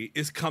nobody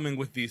is coming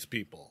with these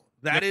people.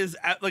 That is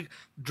like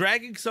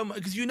dragging someone,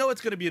 because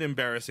it's going to be an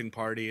embarrassing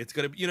party. It's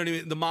going to, you know what I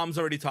mean? The mom's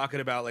already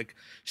talking about like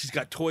she's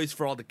got toys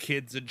for all the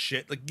kids and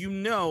shit. Like,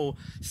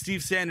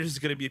 Steve Sanders is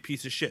going to be a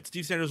piece of shit.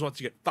 Steve Sanders wants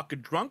to get fucking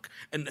drunk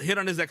and hit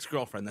on his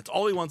ex-girlfriend. That's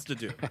all he wants to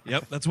do.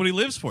 Yep, that's what he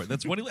lives for.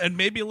 That's what and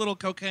maybe a little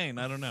cocaine.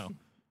 I don't know,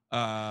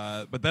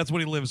 but that's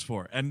what he lives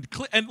for. And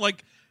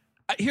like,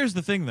 here's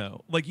the thing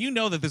though. Like,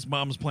 that this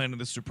mom's planning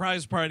this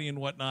surprise party and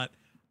whatnot.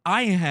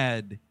 I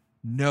had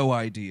no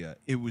idea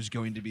it was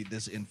going to be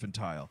this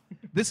infantile.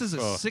 This is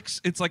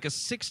it's like a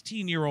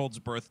 16-year-old's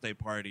birthday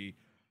party.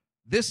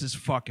 This is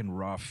fucking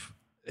rough.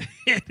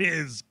 It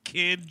is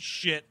kid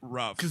shit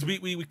rough. Because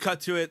we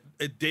cut to it.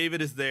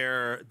 David is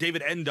there.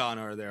 David and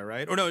Donna are there,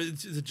 right? Or no,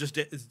 is it just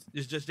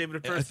David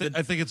at first?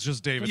 I think it's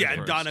just David. Yeah, at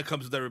and first. Donna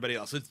comes with everybody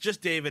else. So it's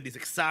just David. He's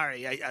like,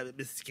 "Sorry,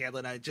 Mrs.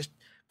 Scanlon, I just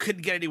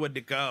couldn't get anyone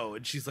to go."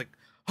 And she's like,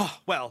 "Oh,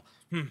 well,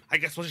 I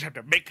guess we'll just have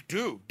to make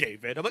do,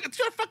 David." I'm like, "It's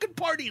your fucking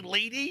party,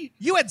 lady."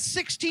 You had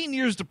 16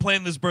 years to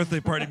plan this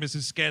birthday party,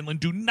 Mrs. Scanlon.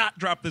 Do not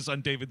drop this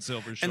on David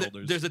Silver's shoulders.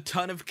 And there's a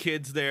ton of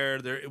kids there.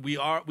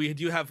 We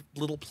do have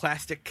little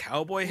plastic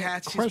cowboy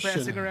hats she's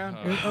passing around.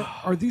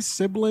 Are these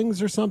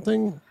siblings or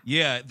something?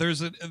 Yeah,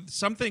 there's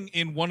something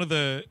in one of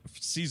the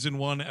season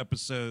 1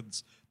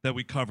 episodes that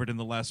we covered in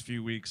the last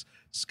few weeks.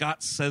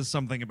 Scott says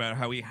something about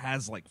how he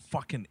has like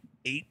fucking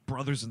 8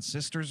 brothers and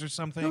sisters or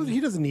something. No,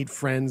 he doesn't need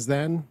friends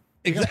then.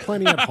 He has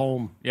plenty at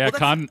home. Yeah,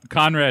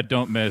 Conrad,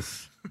 don't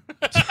miss.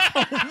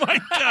 Oh my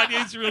God,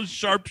 he's a real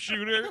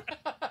sharpshooter.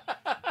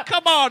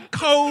 Come on,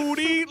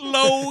 Cody,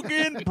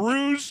 Logan,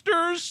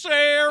 Brewster,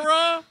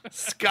 Sarah,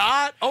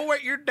 Scott. Oh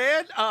wait, you're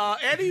dead.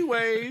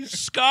 Anyways,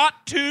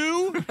 Scott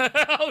too.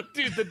 Oh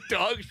dude, the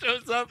dog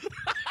shows up.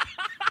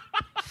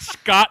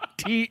 Scott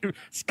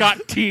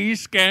T.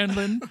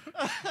 Scanlon.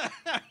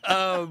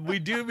 We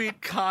do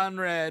meet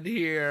Conrad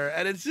here,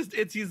 and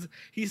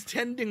he's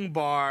tending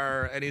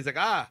bar, and he's like,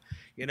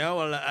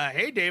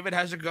 hey David,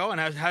 how's it going?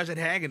 How's it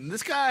hanging? And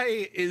this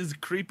guy is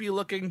creepy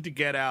looking to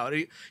get out.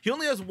 He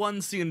only has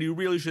one scene. He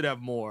really should have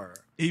more.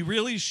 He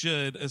really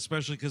should,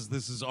 especially because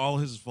this is all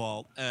his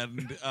fault.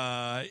 And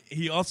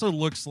he also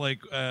looks like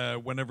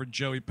whenever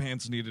Joey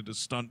Pants needed a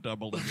stunt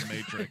double in The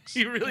Matrix.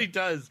 He really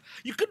does.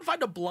 You couldn't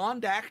find a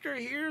blonde actor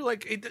here.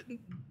 Like,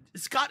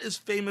 Scott is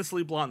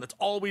famously blonde. That's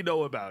all we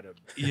know about him.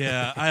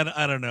 Yeah,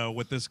 I don't know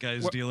what this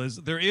guy's deal is.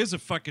 There is a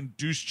fucking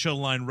douche chill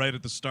line right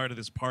at the start of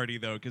this party,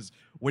 though, because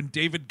when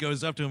David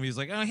goes up to him, he's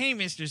like, "Oh, hey,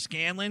 Mr.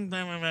 Scanlon."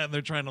 Blah, blah, blah. And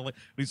they're trying to.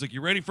 He's like,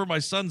 "You ready for my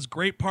son's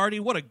great party?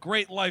 What a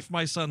great life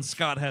my son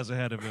Scott has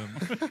ahead of him."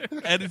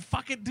 And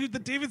fucking dude, the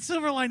David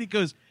Silver line, he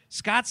goes,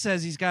 "Scott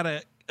says he's got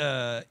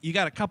you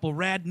got a couple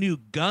rad new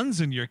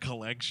guns in your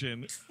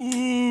collection."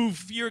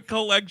 Oof, your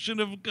collection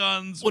of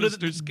guns,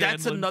 Mr. Scanlon.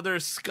 That's another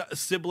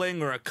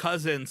sibling or a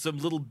cousin. Some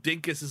little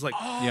dinkus is like,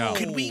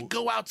 "Can we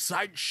go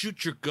outside and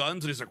shoot your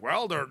guns?" And he's like,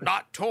 "Well, they're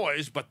not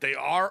toys, but they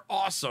are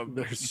awesome."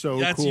 They're so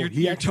That's, cool.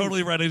 You're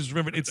totally right. I just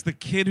remembered. It's the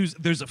kid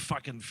there's a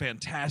fucking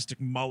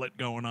fantastic mullet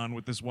going on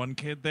with this one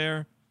kid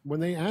there. When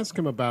they ask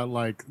him about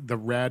like the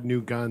rad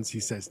new guns,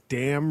 he says,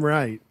 "Damn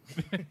right."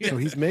 So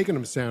he's making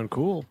them sound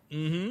cool.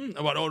 Mm-hmm.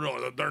 About, oh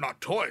no, they're not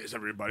toys,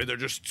 everybody. They're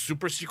just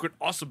super secret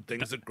awesome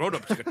things that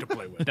grown-ups get to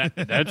play with.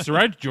 That's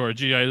right,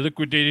 Georgie. I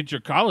liquidated your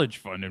college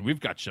fund, and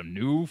we've got some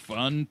new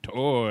fun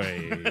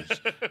toys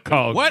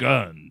called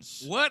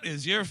guns. What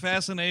is your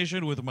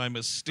fascination with my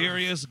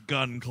mysterious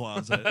gun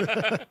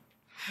closet?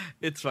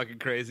 It's fucking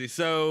crazy.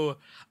 So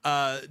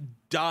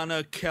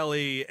Donna,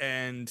 Kelly,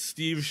 and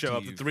Steve show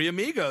up. The three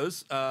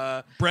amigos.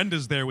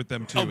 Brenda's there with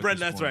them too. Oh,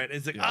 Brenda, that's right.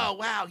 It's like, oh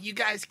wow, you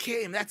guys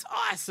came. That's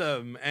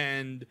awesome.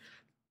 And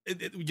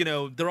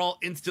they're all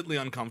instantly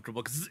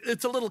uncomfortable because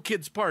it's a little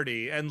kid's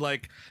party, and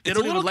like they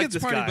don't even like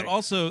this guy. But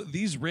also,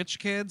 these rich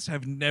kids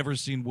have never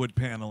seen wood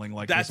paneling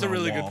like that's this. That's a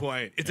really good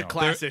point. It's a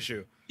class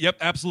issue. Yep,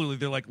 absolutely.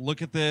 They're like,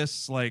 look at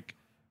this, like.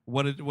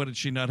 What did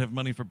she not have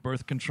money for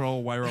birth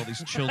control? Why are all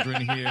these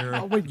children here?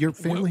 Oh wait, your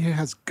family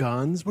has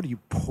guns? What are you,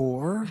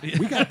 poor?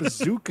 We got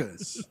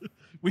bazookas.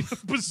 We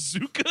have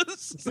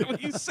bazookas? Is that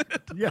what you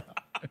said? Yeah.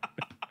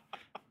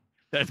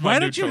 Why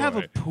don't you have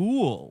a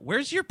pool?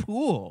 Where's your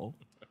pool?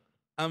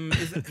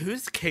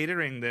 Who's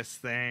catering this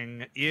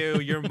thing? Ew,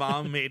 your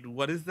mom made,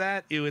 what is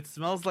that? Ew, it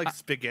smells like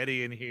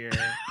spaghetti in here.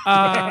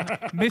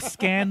 Miss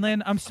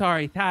Scanlon, I'm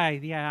sorry. Hi,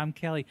 yeah, I'm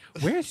Kelly.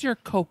 Where's your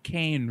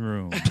cocaine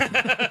room?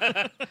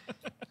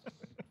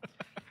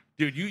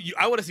 Dude,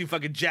 I want to see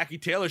fucking Jackie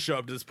Taylor show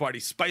up to this party,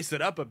 spice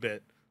it up a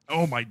bit.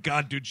 Oh my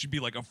God, dude, she'd be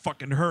like a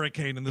fucking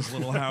hurricane in this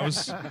little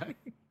house.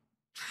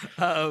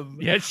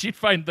 Yeah, she'd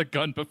find the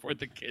gun before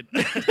the kid.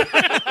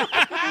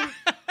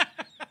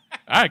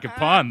 I could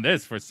pawn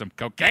this for some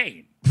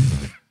cocaine.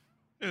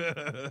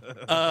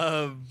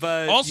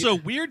 But also,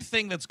 weird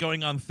thing that's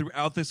going on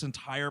throughout this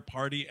entire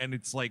party, and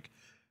it's like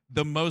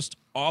the most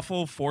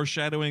awful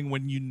foreshadowing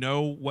when you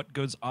know what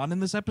goes on in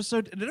this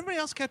episode. Did anybody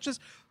else catch this?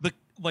 The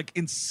like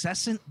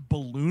incessant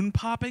balloon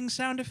popping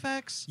sound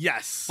effects.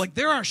 Yes, like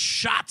there are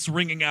shots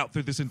ringing out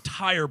through this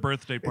entire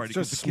birthday party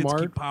because the kids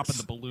keep popping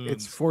the balloons.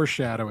 It's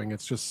foreshadowing.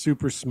 It's just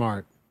super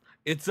smart.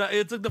 It's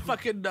like the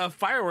fucking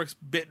fireworks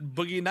bit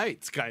Boogie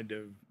Nights kind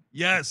of.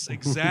 Yes,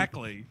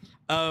 exactly.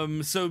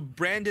 So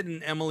Brandon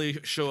and Emily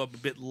show up a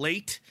bit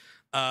late,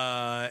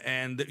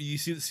 and you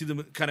see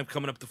them kind of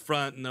coming up the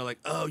front, and they're like,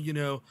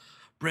 "Oh,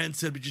 Brand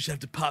said we just have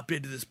to pop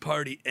into this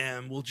party,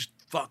 and we'll just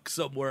fuck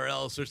somewhere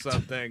else or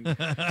something."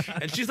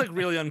 And she's like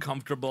really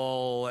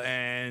uncomfortable,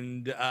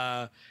 and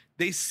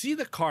they see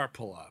the car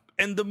pull up,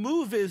 and the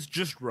move is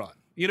just run.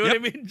 You know what I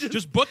mean?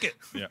 Just book it.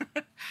 Yeah.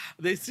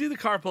 They see the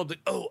car pull up, like,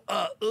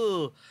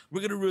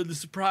 we're gonna ruin the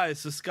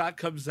surprise. So Scott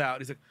comes out.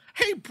 He's like,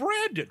 "Hey,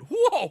 Brandon,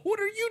 whoa, what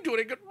are you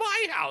doing at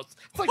my house?"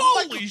 It's like,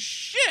 holy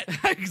shit!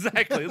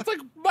 Exactly. It's like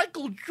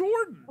Michael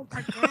Jordan. Oh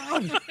my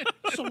God,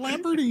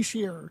 celebrities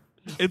here.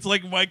 It's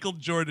like Michael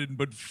Jordan,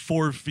 but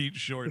 4 feet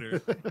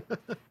shorter.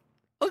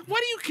 Like, why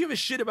do you give a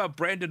shit about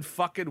Brandon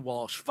fucking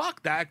Walsh?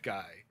 Fuck that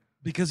guy.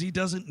 Because he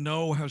doesn't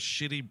know how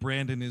shitty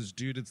Brandon is,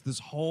 dude. It's this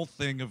whole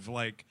thing of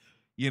like,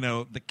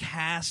 the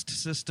caste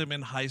system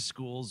in high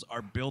schools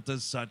are built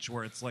as such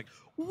where it's like,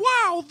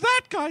 wow,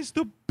 that guy's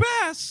the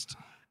best.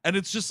 And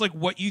it's just like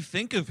what you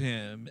think of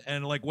him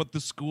and like what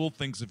the school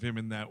thinks of him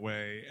in that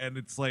way. And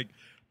it's like,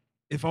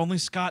 if only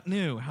Scott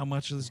knew how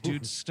much this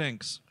dude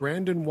stinks.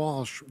 Brandon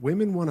Walsh,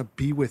 women want to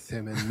be with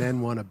him and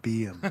men want to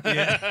be him.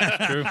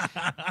 Yeah, true.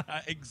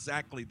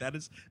 Exactly. That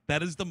is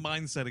the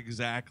mindset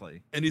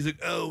exactly. And he's like,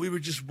 "Oh, we were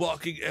just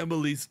walking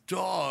Emily's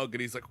dog,"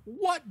 and he's like,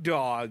 "What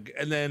dog?"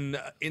 And then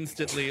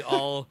instantly,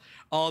 all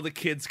the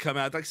kids come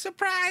out like,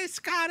 "Surprise,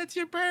 Scott! It's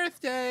your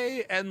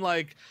birthday!" And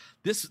like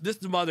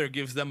this mother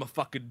gives them a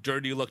fucking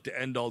dirty look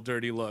to end all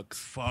dirty looks.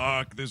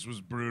 Fuck, this was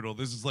brutal.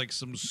 This is like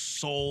some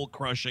soul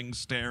crushing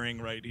staring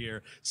right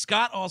here.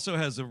 Scott also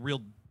has a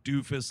real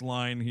doofus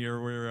line here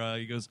where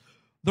he goes,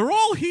 "They're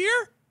all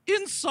here."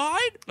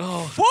 Inside?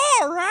 Oh.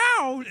 Far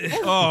out!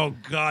 Oh,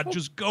 God,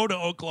 just go to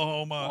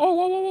Oklahoma.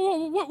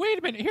 Oh, whoa, wait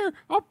a minute. Here,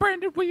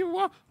 Brandon,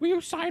 will you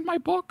sign my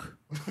book?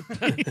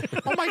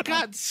 Oh, my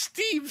God,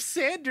 Steve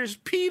Sanders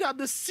peed on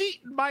the seat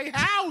in my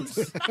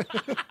house.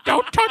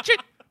 Don't touch it.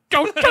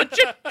 Don't touch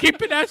it.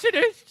 Keep it as it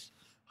is.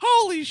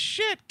 Holy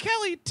shit,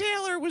 Kelly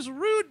Taylor was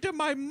rude to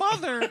my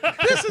mother.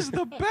 This is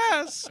the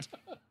best.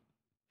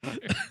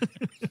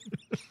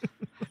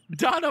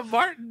 Donna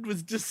Martin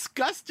was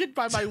disgusted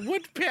by my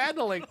wood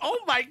paneling. Oh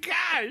my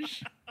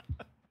gosh.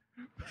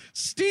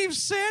 Steve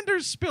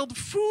Sanders spilled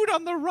food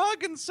on the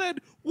rug and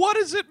said, "What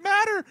does it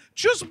matter?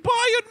 Just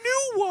buy a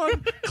new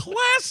one."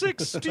 Classic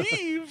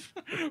Steve.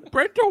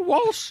 Brenda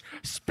Walsh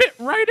spit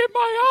right in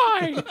my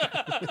eye.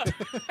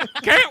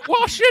 Can't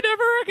wash it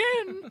ever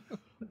again.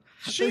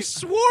 She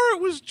swore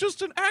it was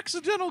just an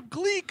accidental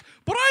gleek,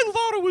 but I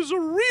thought it was a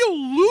real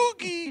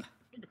loogie.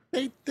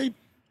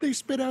 They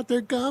spit out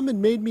their gum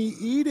and made me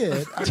eat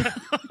it.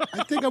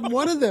 I think I'm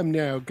one of them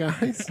now,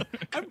 guys.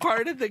 I'm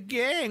part of the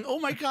gang. Oh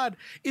my God.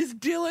 Is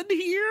Dylan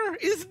here?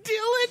 Is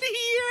Dylan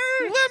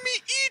here? Let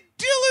me eat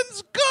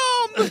Dylan's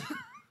gum.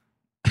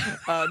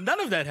 None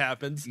of that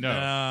happens.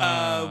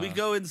 No. We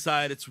go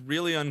inside. It's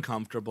really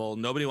uncomfortable.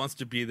 Nobody wants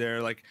to be there.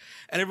 And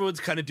everyone's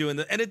kind of doing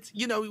that. And it's,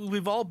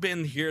 we've all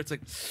been here. It's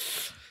like,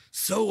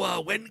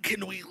 so when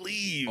can we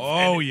leave?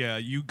 Oh, yeah.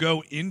 You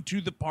go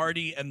into the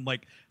party and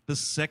the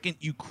second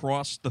you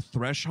cross the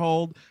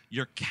threshold,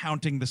 you're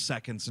counting the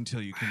seconds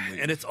until you can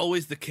leave. And it's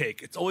always the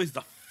cake. It's always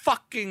the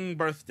fucking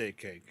birthday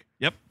cake.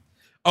 Yep.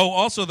 Oh,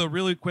 also, though,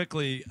 really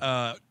quickly,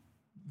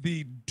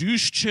 the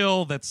douche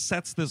chill that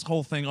sets this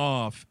whole thing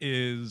off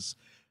is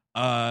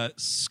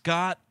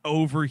Scott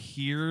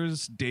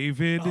overhears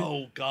David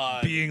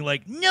being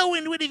like, no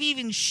one would have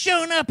even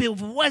shown up if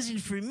it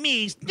wasn't for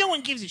me. No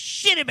one gives a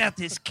shit about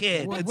this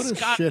kid. What and a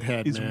Scott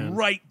shithead, is man.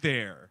 right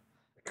there.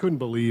 Couldn't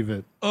believe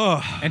it.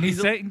 Ugh. And he's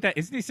saying that,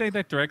 isn't he saying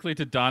that directly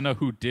to Donna,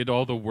 who did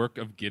all the work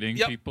of getting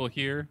people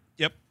here?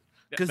 Yep.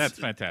 That's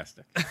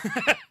fantastic.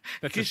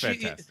 That's just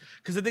fantastic.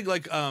 Because I think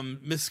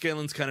Miss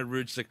Scanlon's kind of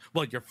rude. She's like,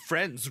 well, your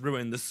friends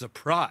ruined the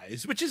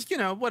surprise, which is,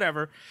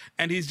 whatever.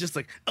 And he's just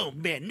like, oh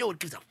man, no one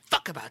gives a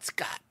fuck about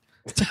Scott.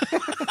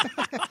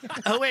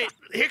 Oh wait,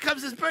 here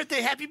comes his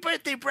birthday. Happy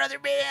birthday, brother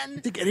man.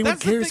 Think anyone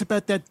cares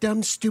about that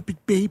dumb, stupid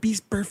baby's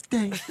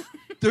birthday?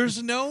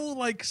 There's no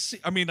I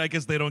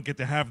guess they don't get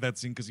to have that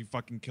scene because he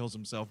fucking kills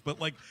himself. But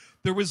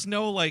there was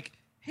no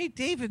hey,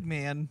 David,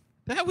 man,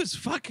 that was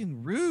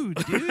fucking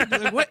rude,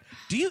 dude. What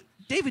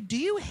David? Do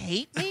you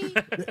hate me?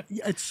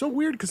 Yeah, it's so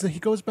weird because he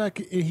goes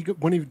back.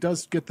 When he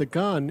does get the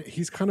gun,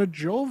 he's kind of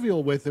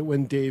jovial with it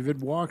when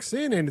David walks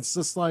in, and it's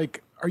just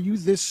like, are you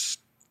this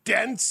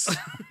dense?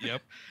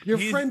 Yep. Your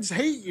friends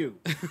hate you.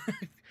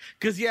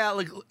 Because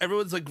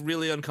everyone's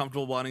really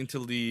uncomfortable wanting to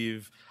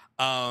leave.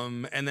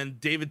 And then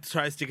David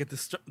tries to get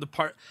the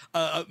part.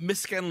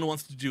 Miss Scanlon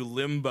wants to do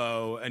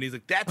limbo, and he's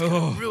like, "That's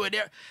gonna ruin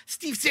it."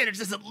 Steve Sanders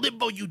doesn't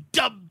limbo, you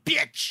dumb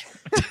bitch.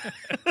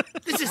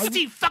 This is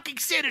Steve fucking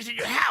Sanders in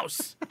your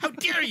house. How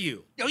dare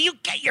you? Yo, you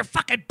get your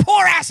fucking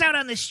poor ass out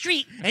on the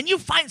street and you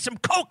find some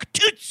coke,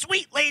 toot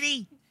sweet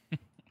lady.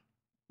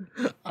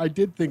 I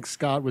did think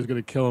Scott was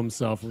going to kill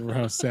himself over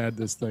how sad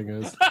this thing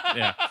is.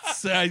 Yeah.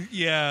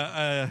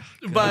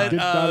 But I did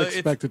not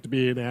expect it to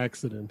be an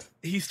accident.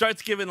 He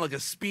starts giving a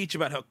speech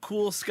about how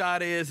cool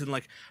Scott is,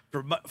 and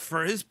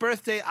for his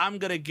birthday, I'm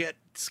gonna get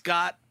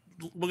Scott.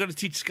 We're gonna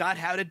teach Scott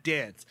how to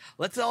dance.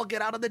 Let's all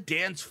get out on the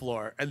dance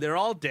floor, and they're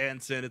all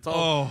dancing. It's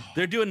all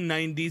they're doing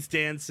 90s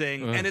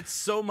dancing, and it's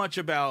so much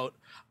about,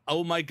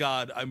 oh my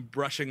God, I'm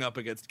brushing up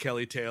against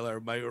Kelly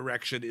Taylor. My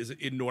erection is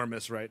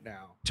enormous right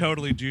now.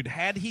 Totally, dude.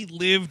 Had he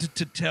lived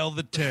to tell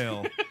the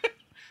tale,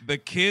 the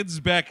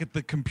kids back at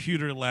the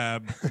computer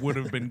lab would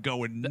have been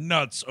going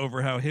nuts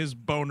over how his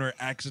boner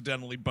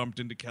accidentally bumped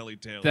into Kelly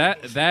Taylor.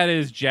 That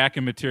is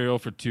jacking material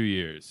for 2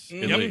 years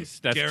at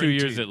least. That's Guaranteed.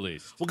 2 years at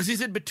least. Well, because he's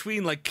in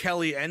between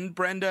Kelly and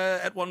Brenda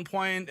at one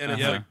point, and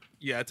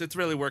it's it's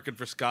really working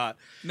for Scott.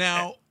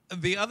 Now,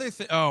 the other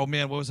thing, oh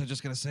man, what was I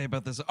just going to say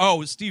about this?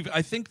 Oh, Steve,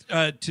 I think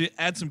to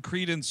add some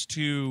credence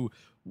to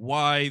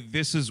why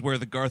this is where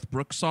the Garth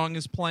Brooks song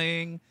is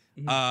playing,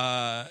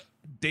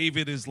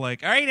 David is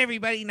like, all right,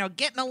 everybody, now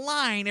get in a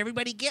line.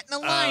 Everybody get in a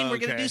line. We're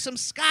going to okay. do some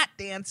Scott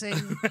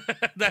dancing.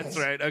 That's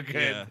right.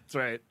 Okay, Yeah. that's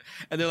right.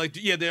 And they're like,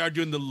 they are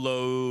doing the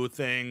low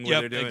thing.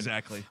 Where they're doing,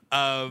 exactly.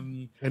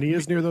 And he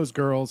is near those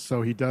girls,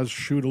 so he does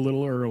shoot a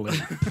little early.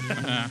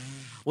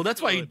 Well,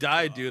 that's why he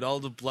died, dude. All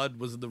the blood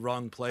was in the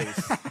wrong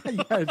place.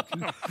 Yeah,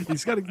 you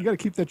got to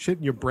keep that shit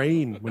in your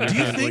brain when Do you're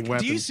you handling think?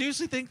 weapons. Do you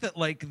seriously think that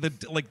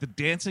the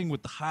dancing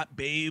with the hot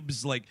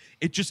babes,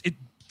 it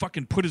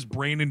fucking put his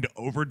brain into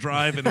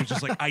overdrive, and it was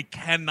just like, I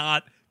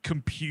cannot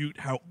compute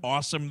how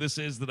awesome this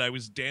is that I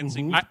was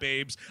dancing with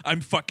babes. I'm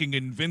fucking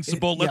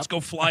invincible. Let's go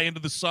fly into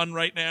the sun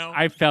right now.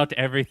 I felt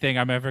everything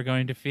I'm ever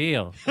going to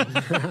feel.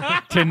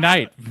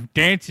 Tonight,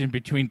 dancing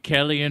between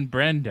Kelly and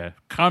Brenda.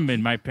 Cum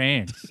in my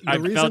pants. I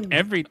felt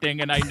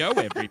everything and I know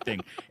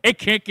everything. It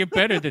can't get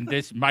better than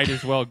this. Might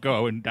as well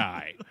go and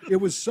die. It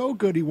was so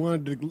good he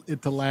wanted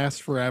it to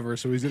last forever,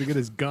 so he's going to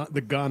get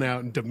the gun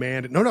out and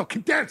demand it. No,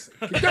 keep dancing.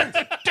 Keep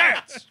dancing.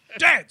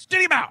 Dance,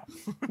 diddy bow.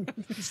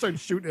 He started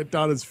shooting at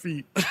Donna's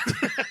feet.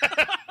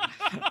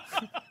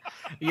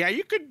 Yeah,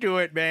 you can do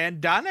it,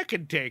 man. Donna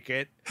can take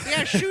it.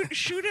 Yeah,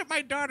 shoot at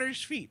my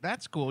daughter's feet.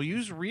 That's cool.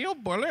 Use real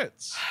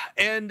bullets.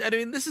 And I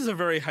mean, this is a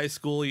very high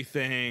school-y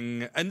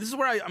thing. And this is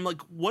where I'm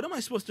like, what am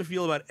I supposed to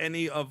feel about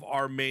any of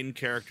our main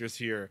characters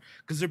here?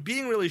 Because they're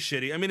being really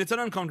shitty. I mean, it's an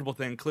uncomfortable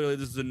thing. Clearly,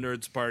 this is a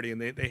nerds party,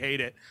 and they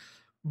hate it.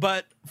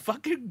 But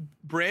fucking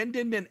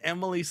Brandon and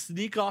Emily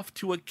sneak off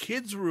to a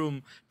kid's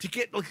room to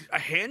get a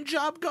hand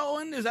job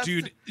going? Is that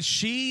Dude,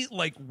 she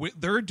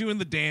they're doing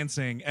the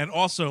dancing, and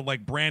also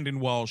Brandon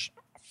Walsh,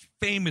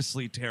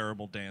 famously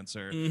terrible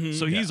dancer.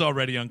 So he's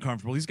already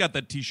uncomfortable. He's got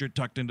that t-shirt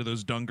tucked into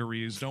those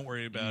dungarees. Don't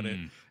worry about it.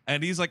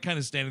 And he's kind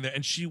of standing there,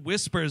 and she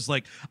whispers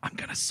I'm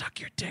gonna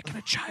suck your dick in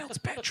a child's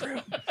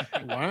bedroom.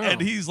 Wow.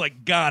 And he's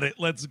like, got it,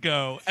 let's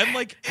go. And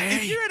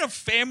if you're at a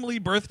family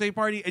birthday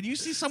party and you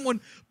see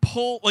someone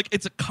pull,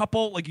 it's a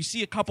couple, you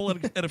see a couple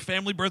at a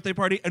family birthday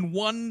party, and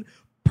one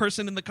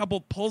person in the couple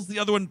pulls the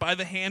other one by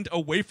the hand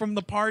away from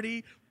the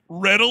party,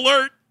 Red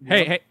alert.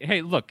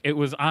 Hey! Look, it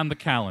was on the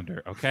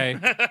calendar. Okay,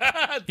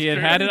 he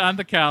had it on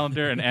the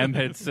calendar, and M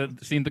had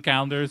seen the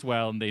calendar as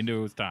well, and they knew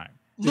it was time.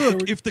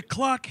 Look, if the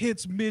clock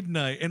hits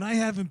midnight and I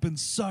haven't been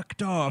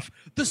sucked off,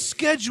 the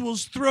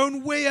schedule's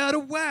thrown way out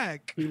of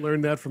whack. He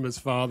learned that from his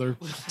father.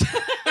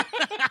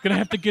 Gonna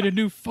have to get a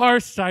new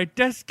Far Side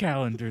desk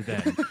calendar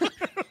then.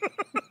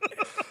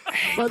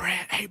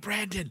 Hey,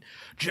 Brandon,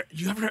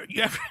 you ever?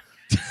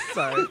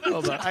 Sorry,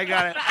 hold on. I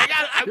got it.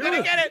 I'm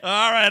gonna get it.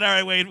 All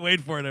right.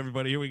 Wait for it,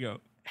 everybody. Here we go.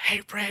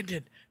 Hey,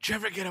 Brandon, did you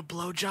ever get a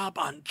blowjob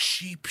on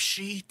cheap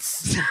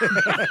sheets?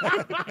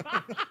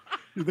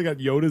 They got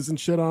Yodas and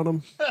shit on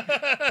them.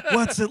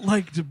 What's it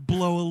like to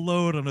blow a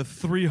load on a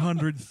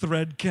 300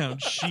 thread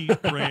count sheet,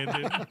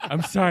 Brandon?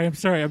 I'm sorry.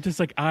 I'm just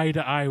like eye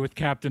to eye with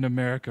Captain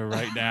America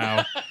right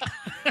now.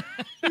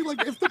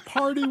 Like, if the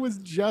party was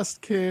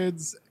just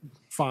kids,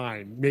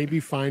 fine. Maybe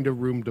find a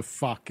room to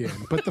fuck in.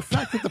 But the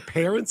fact that the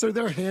parents are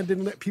there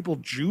handing people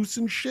juice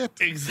and shit.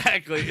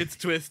 Exactly. It's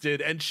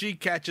twisted. And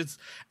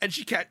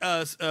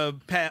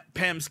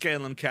Pam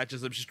Scanlon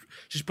catches them.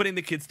 She's putting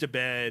the kids to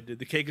bed.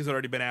 The cake has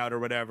already been out or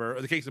whatever,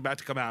 or the cake's about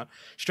to come out.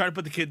 She's trying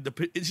to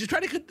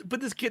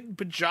put this kid in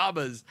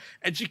pajamas,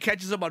 and she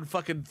catches him on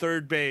fucking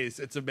third base.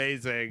 It's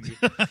amazing.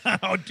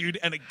 Oh, dude.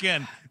 And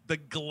again, the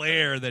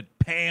glare that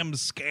Pam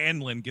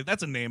Scanlon gives.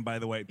 That's a name, by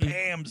the way.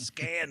 Pam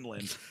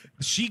Scanlon.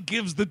 She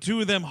gives the two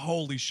of them,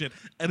 holy shit.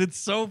 And it's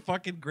so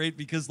fucking great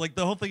because, like,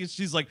 the whole thing is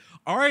she's like,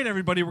 all right,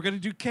 everybody, we're going to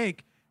do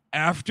cake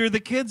after the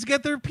kids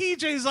get their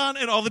PJs on.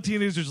 And all the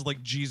teenagers are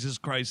like, Jesus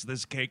Christ,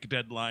 this cake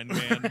deadline,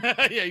 man.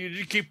 Yeah, you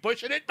just keep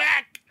pushing it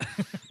back.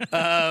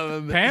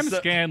 Pam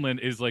Scanlon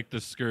is like the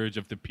scourge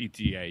of the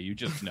PTA. You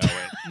just know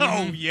it.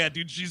 Oh, yeah,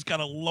 dude. She's got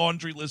a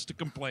laundry list of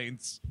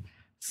complaints.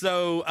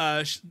 So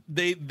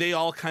they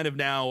all kind of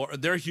now,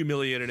 they're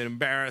humiliated and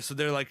embarrassed. So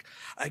they're like,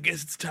 I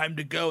guess it's time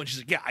to go. And she's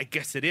like, yeah, I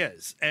guess it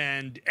is.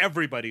 And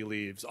everybody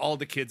leaves, all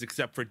the kids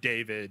except for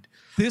David.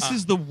 This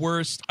is the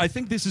worst. I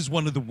think this is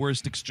one of the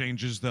worst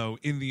exchanges, though,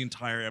 in the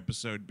entire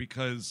episode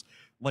because,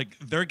 like,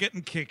 they're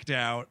getting kicked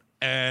out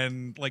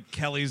and, like,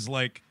 Kelly's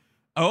like,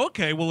 oh,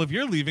 okay, well, if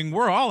you're leaving,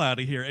 we're all out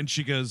of here. And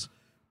she goes,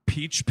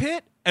 Peach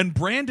Pit? And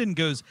Brandon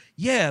goes,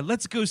 yeah,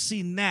 let's go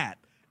see Nat.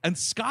 And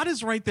Scott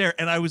is right there,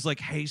 and I was like,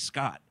 hey,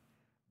 Scott,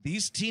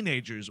 these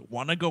teenagers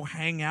want to go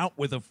hang out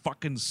with a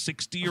fucking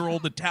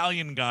 60-year-old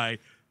Italian guy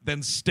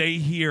than stay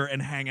here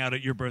and hang out at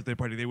your birthday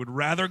party. They would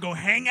rather go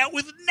hang out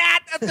with Nat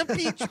at the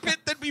Peach Pit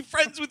than be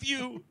friends with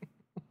you.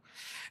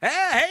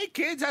 Hey,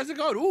 kids, how's it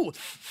going? Ooh,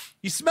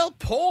 you smell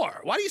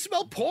poor. Why do you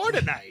smell poor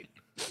tonight?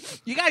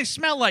 You guys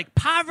smell like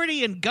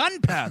poverty and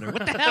gunpowder.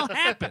 What the hell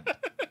happened?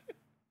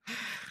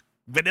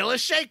 Vanilla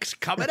shakes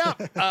coming up.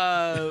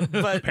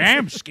 But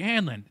Pam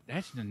Scanlon.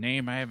 That's the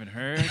name I haven't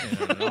heard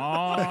in a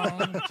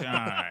long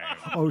time.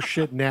 Oh,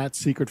 shit, Nat's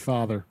secret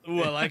father.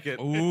 Ooh, I like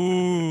it.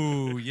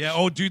 Ooh, yeah.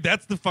 Oh, dude,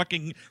 that's the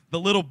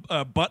little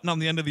button on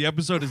the end of the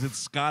episode is it's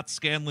Scott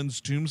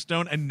Scanlon's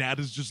tombstone, and Nat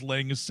is just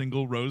laying a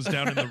single rose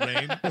down in the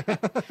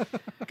rain.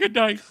 Good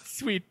night,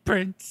 sweet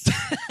prince.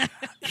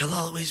 You'll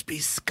always be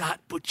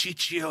Scott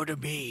Buciccio to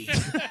me.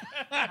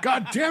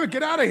 God damn it,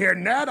 get out of here,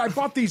 Nat. I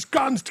bought these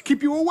guns to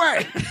keep you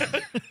away.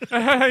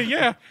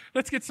 Yeah,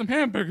 let's get some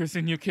hamburgers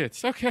in you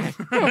kids. Okay.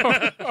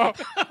 Oh.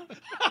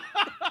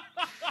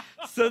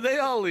 So they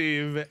all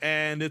leave,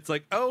 and it's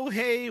like, oh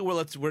hey,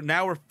 we're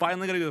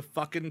finally gonna do the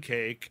fucking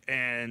cake,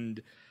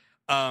 and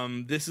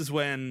this is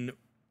when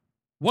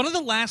One of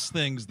the last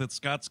things that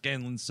Scott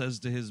Scanlon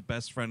says to his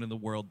best friend in the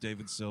world,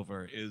 David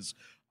Silver, is,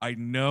 I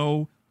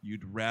know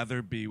you'd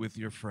rather be with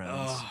your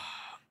friends.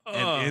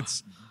 And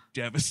it's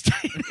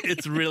devastating.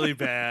 It's really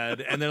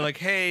bad. And they're like,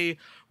 hey,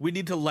 we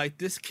need to light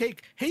this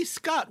cake. Hey,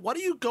 Scott, why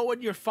don't you go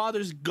in your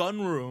father's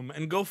gun room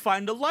and go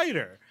find a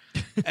lighter?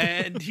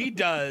 And he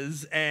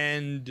does,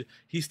 and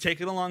he's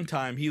taken a long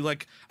time.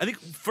 I think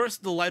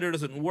first the lighter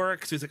doesn't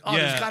work, so he's like,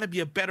 there's got to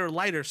be a better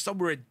lighter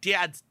somewhere in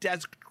Dad's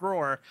desk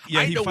drawer.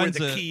 Yeah, I know where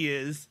the key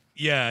is.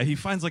 Yeah, he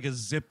finds like a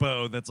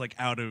Zippo that's like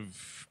out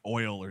of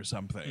oil or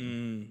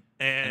something.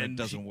 And it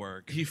doesn't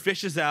work. He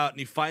fishes out and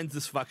he finds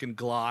this fucking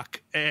Glock,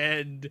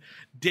 and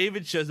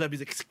David shows up. He's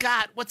like,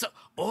 Scott, what's up?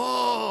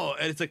 Oh,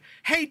 and it's like,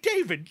 hey,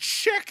 David,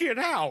 check it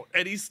out.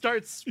 And he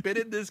starts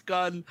spinning this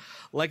gun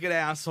like an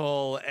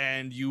asshole,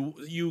 and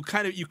you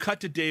cut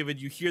to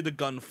David, you hear the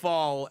gun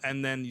fall,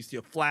 and then you see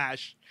a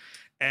flash,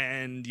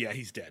 and yeah,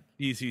 he's dead.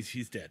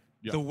 He's dead.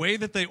 The way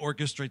that they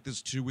orchestrate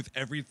this too, with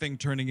everything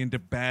turning into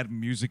bad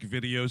music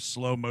videos,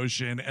 slow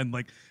motion, and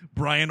like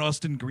Brian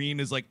Austin Green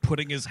is like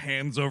putting his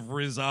hands over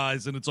his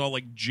eyes, and it's all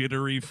like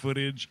jittery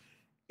footage.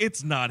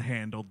 It's not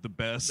handled the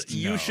best.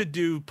 You should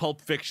do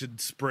Pulp Fiction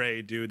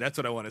spray, dude. That's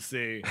what I want to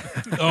see.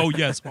 Oh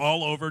yes,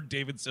 all over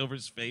David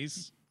Silver's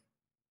face.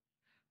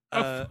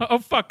 Oh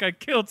fuck! I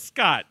killed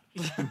Scott.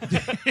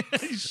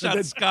 He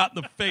shot Scott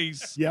in the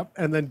face. Yep,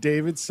 and then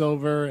David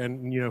Silver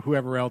and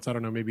whoever else, I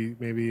don't know,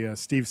 maybe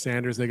Steve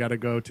Sanders. They got to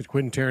go to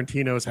Quentin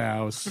Tarantino's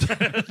house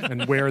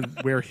and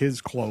wear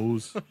his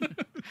clothes.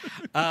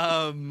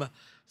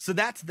 So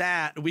that's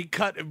that. We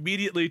cut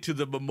immediately to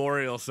the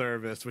memorial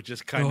service, which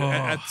is kind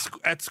of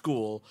at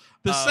school.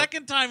 The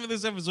second time in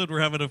this episode, we're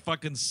having a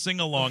fucking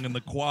sing-along in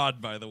the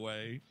quad, by the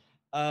way.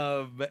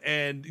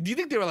 And do you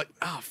think they were like,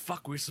 oh,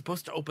 fuck, we were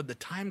supposed to open the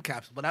time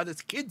capsule, but now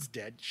this kid's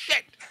dead.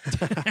 Shit.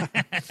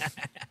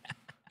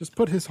 Just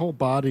put his whole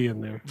body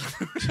in there.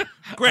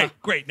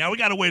 Great. Now we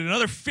got to wait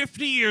another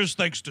 50 years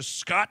thanks to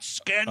Scott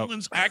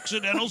Scanlon's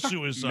accidental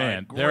suicide.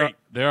 Man, Great.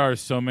 there are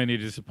so many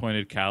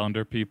disappointed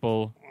calendar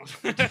people.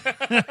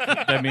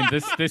 I mean,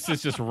 this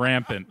is just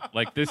rampant.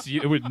 Like this,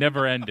 it would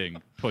never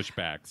ending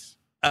pushbacks.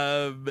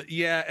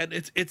 Yeah, and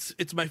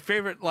it's my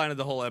favorite line of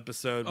the whole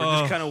episode. We're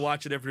just kind of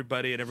watching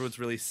everybody, and everyone's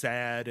really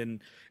sad,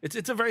 and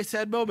it's a very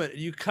sad moment.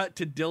 You cut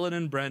to Dylan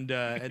and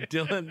Brenda, and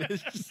Dylan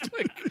is just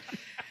like,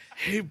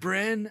 "Hey,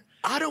 Bren,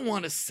 I don't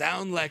want to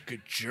sound like a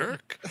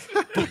jerk,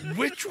 but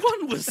which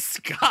one was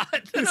Scott?"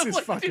 And This I'm is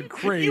like, fucking dude,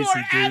 crazy, You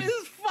are at dude.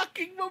 his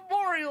fucking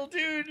memorial,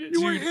 dude.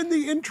 You were in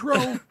the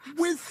intro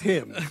with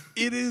him.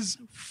 It is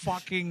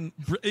fucking.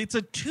 It's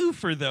a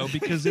twofer though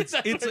because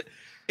it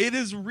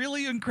is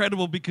really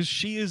incredible because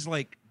she is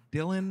like,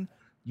 Dylan,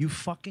 you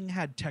fucking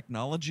had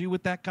technology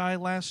with that guy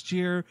last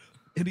year.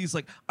 And he's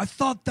like, I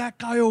thought that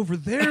guy over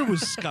there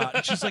was Scott.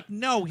 And she's like,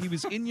 no, he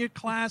was in your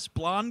class,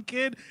 blonde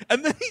kid.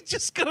 And then he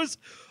just goes,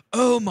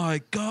 oh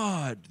my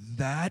God,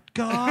 that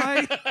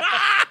guy?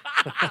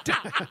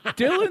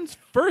 Dylan's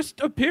first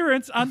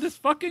appearance on this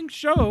fucking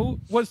show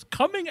was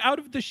coming out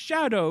of the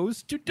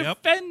shadows to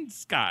defend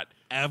Scott.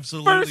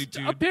 Absolutely, First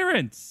dude.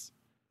 appearance.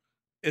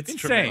 It's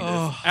Insane.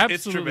 tremendous. Absolutely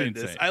It's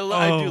tremendous. insane.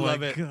 I do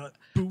love it. God.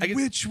 But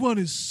which one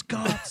is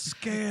Scott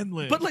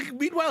Scanlon? But like,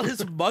 meanwhile,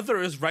 his mother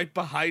is right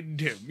behind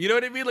him. You know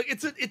what I mean? Like,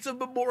 it's a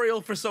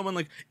memorial for someone.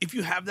 Like, if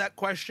you have that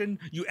question,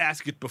 you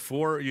ask it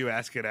before, or you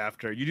ask it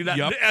after. You do not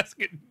ask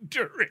it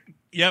during.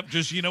 Yep,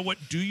 just, you know what,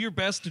 do your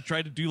best to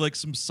try to do like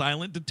some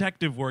silent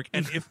detective work,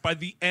 and if by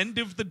the end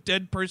of the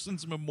dead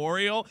person's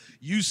memorial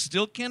you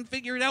still can't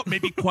figure it out,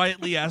 maybe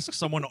quietly ask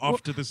someone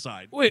off to the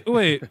side.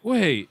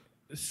 Wait.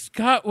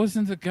 Scott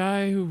wasn't the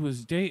guy who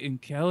was dating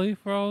Kelly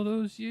for all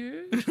those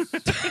years?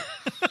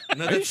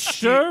 No, Are you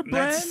sure,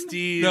 That's Bren?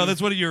 Steve. No, that's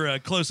one of your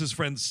closest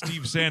friends,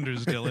 Steve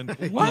Sanders, Dylan.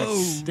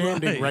 He's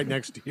standing right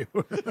next to you.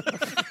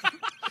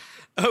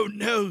 Oh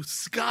no,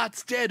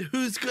 Scott's dead.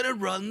 Who's gonna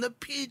run the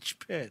peach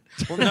pit?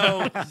 Well,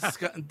 no,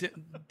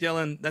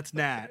 Dylan, that's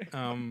Nat.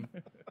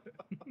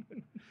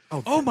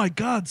 Oh my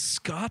God,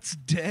 Scott's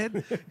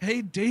dead?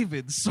 Hey,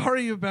 David,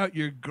 sorry about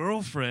your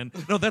girlfriend.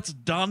 No, that's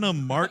Donna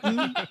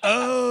Martin.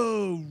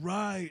 Oh,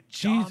 right,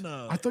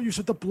 Donna. I thought you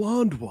said the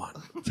blonde one.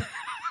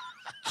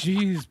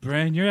 Jeez,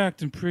 Bran, you're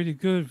acting pretty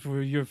good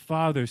for your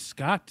father,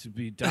 Scott, to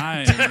be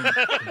dying.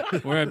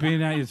 We're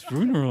being at his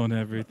funeral and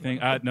everything.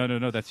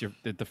 No, that's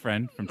the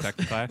friend from tech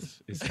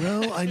class.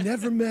 Well, I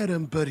never met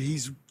him, but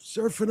he's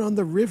surfing on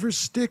the river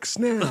Styx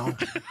now.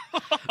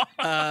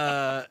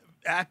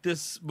 At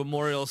this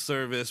memorial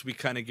service, we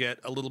kind of get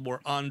a little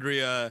more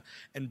Andrea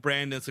and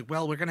Brandon. It's like,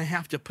 well, we're going to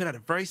have to put out a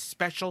very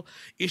special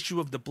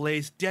issue of The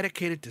Blaze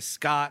dedicated to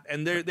Scott.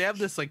 And they have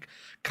this like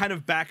kind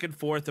of back and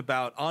forth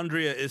about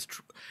Andrea is,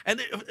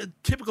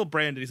 typical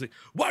Brandon. He's like,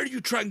 why are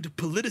you trying to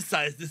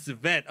politicize this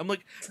event? I'm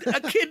like,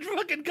 a kid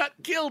fucking got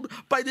killed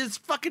by this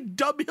fucking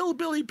dumb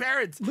hillbilly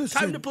parents.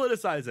 Listen, time to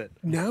politicize it.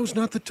 Now's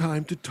not the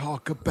time to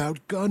talk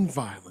about gun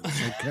violence,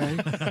 okay?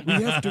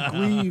 We have to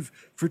grieve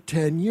for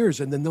 10 years,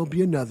 and then there'll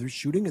be another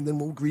shooting, and then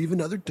we'll grieve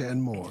another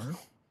 10 more.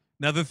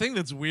 Now, the thing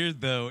that's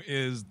weird, though,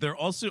 is they're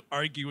also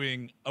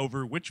arguing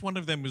over which one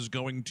of them is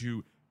going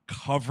to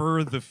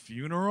cover the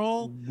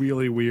funeral.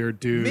 Really weird,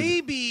 dude.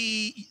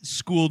 Maybe,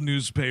 school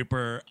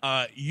newspaper,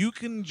 you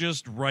can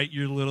just write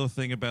your little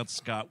thing about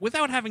Scott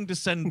without having to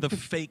send the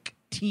fake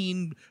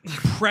teen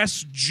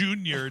press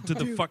junior to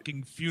the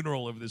fucking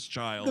funeral of this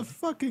child. The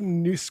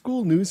fucking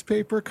school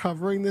newspaper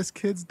covering this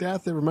kid's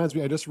death. It reminds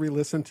me, I just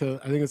re-listened to,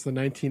 I think it's the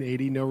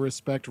 1980 No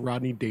Respect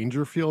Rodney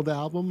Dangerfield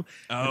album.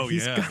 Oh,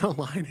 He's got a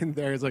line in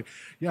there. It's like,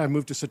 yeah, I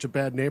moved to such a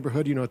bad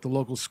neighborhood. You know, at the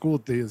local school,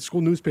 the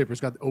school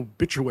newspaper's got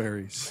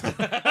obituaries.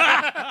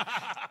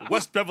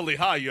 West Beverly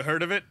High, you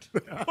heard of it?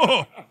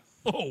 Oh,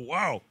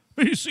 wow.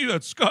 You see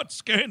that Scott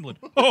Scanlon?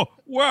 Oh,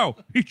 wow.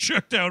 He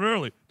checked out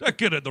early. That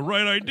kid had the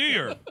right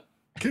idea.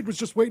 Kid was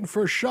just waiting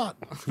for a shot.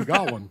 He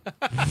got one.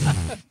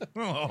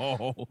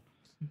 Oh.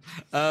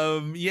 So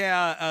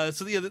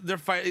they're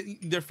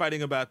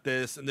fighting about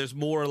this, and there's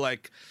more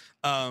like,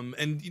 and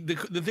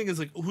the thing is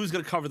like, who's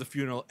gonna cover the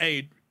funeral?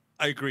 I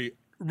agree.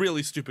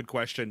 Really stupid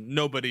question.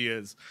 Nobody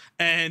is.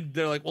 And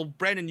they're like, well,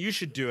 Brandon, you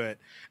should do it.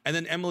 And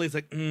then Emily's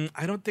like,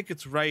 I don't think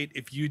it's right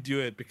if you do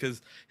it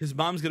because his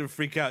mom's going to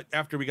freak out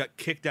after we got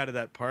kicked out of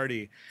that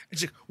party. And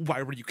she's like,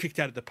 why were you kicked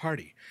out of the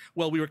party?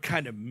 Well, we were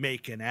kind of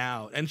making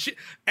out. And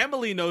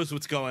Emily knows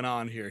what's going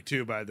on here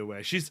too, by the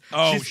way. She's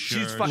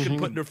fucking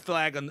putting her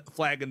flag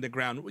in the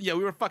ground. Yeah,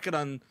 we were fucking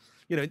on,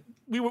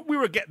 we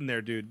were getting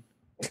there, dude.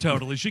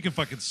 Totally. She can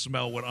fucking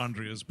smell what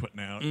Andrea's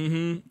putting out.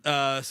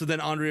 Mm-hmm. So then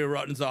Andrea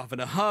runs off in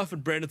a huff,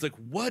 and Brandon's like,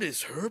 what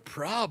is her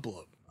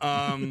problem?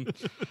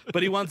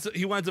 But he winds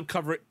up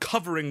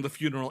covering the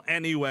funeral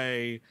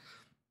anyway.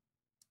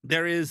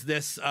 there is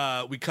this.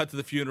 We cut to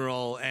the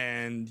funeral,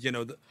 and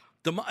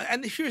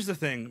and here's the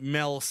thing,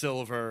 Mel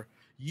Silver.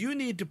 You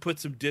need to put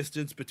some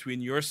distance between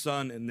your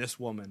son and this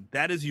woman.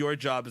 That is your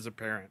job as a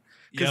parent.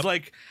 Because,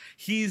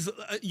 he's,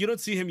 you don't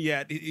see him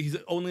yet. He's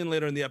only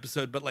later in the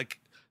episode, but,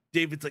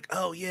 David's like,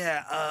 oh,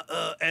 yeah,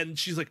 and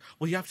she's like,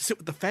 well, you have to sit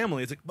with the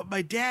family. It's like, but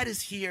my dad is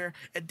here,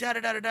 and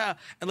da-da-da-da-da.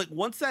 And,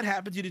 once that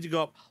happens, you need to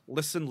go up,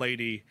 listen,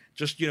 lady,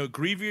 just,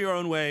 grieve your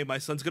own way. My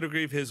son's going to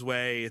grieve his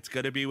way. It's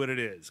going to be what it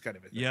is, kind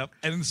of a thing. Yep.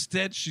 And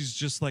instead, she's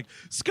just like,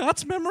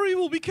 Scott's memory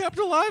will be kept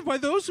alive by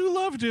those who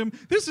loved him.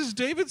 This is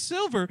David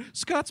Silver,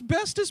 Scott's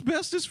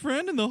bestest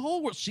friend in the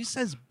whole world. She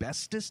says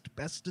bestest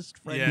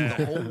friend in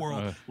the whole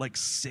world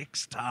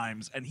 6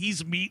 times. And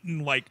he's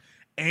meeting,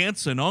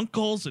 aunts and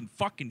uncles and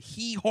fucking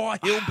hee-haw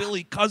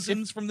hillbilly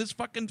cousins from this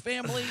fucking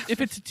family. If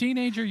it's a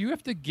teenager, you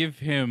have to give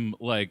him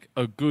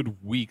a good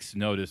week's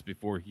notice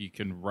before he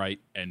can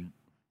write and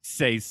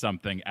say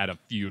something at a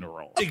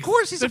funeral. Of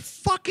course, he's a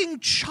fucking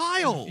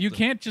child. You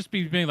can't just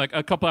be being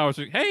a couple hours,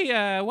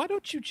 hey, why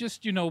don't you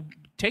just,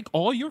 take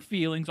all your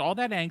feelings, all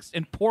that angst,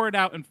 and pour it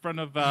out in front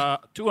of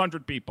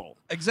 200 people.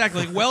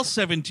 Exactly. Well,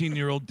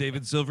 17-year-old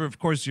David Silver, of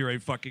course you're a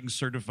fucking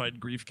certified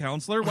grief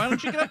counselor. Why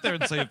don't you get up there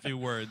and say a few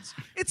words?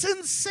 It's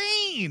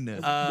insane.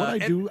 What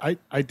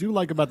I do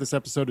like about this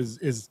episode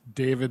is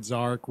David's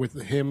arc with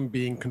him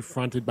being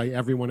confronted by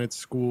everyone at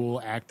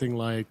school, acting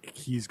like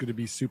he's going to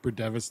be super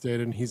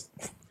devastated, and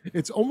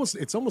it's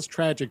almost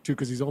tragic too,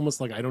 because he's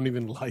almost like, I don't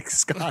even like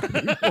Scott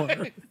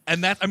anymore.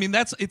 And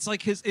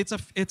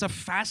it's a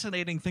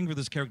fascinating thing for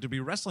this character to be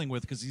wrestling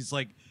with, because he's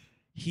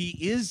he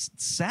is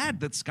sad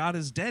that Scott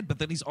is dead, but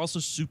then he's also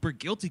super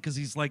guilty because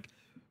he's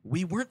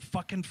we weren't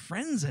fucking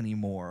friends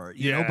anymore,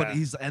 you know. But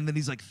he's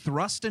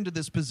thrust into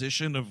this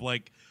position of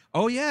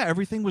oh yeah,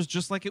 everything was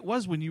just like it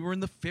was when you were in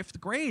the 5th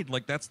grade.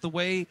 That's the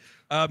way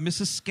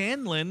Mrs.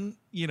 Scanlon,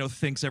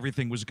 thinks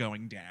everything was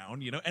going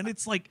down, and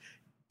it's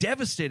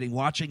devastating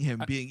watching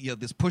him being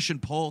this push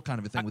and pull kind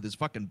of a thing with his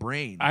fucking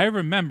brain. I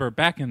remember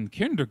back in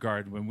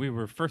kindergarten when we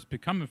were first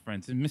becoming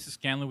friends, and Mrs.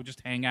 Scanlon would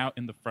just hang out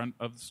in the front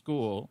of the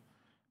school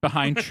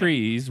behind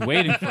trees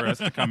waiting for us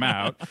to come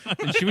out,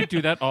 and she would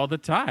do that all the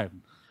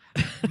time.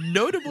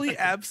 Notably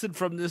absent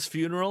from this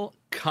funeral,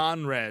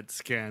 Conrad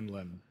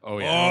Scanlon. Oh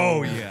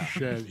yeah.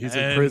 Shit, he's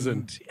in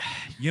prison.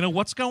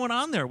 What's going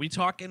on there? Are we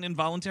talking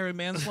involuntary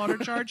manslaughter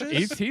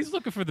charges? He's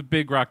looking for the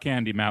Big Rock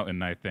Candy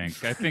Mountain, I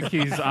think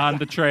he's on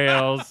the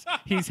trails.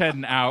 He's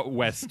heading out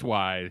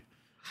westwide.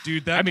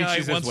 Dude, that guy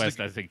she's wants as west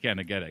to... as he can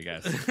get, I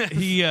guess.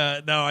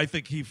 I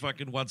think he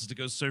fucking wants to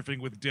go surfing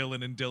with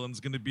Dylan, and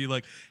Dylan's going to be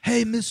like,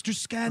 hey, Mr.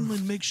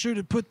 Scanlon, make sure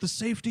to put the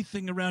safety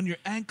thing around your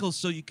ankle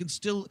so you can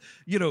still,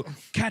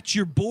 catch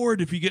your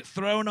board if you get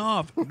thrown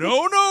off.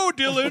 No,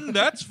 Dylan,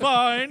 that's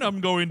fine.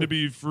 I'm going to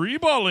be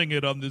freeballing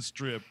it on this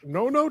trip.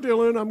 No,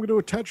 Dylan, I'm going to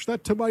attach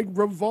that to my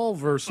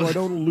revolver so I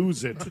don't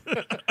lose it.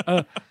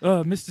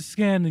 Mr.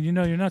 Scanlon,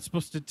 you're not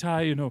supposed to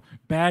tie,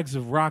 bags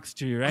of rocks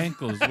to your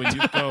ankles when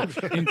you go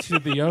into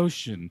the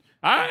ocean.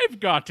 I've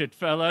got it,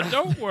 fella.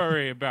 Don't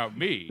worry about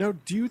me. Now,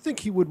 do you think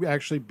he would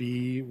actually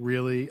be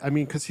really...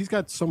 because he's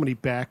got so many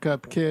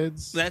backup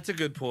kids. That's a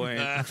good point.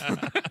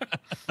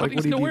 But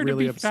he's nowhere to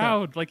be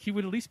found. He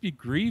would at least be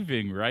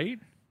grieving, right?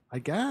 I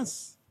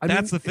guess.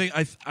 That's the thing.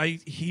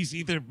 He's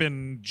either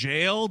been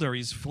jailed or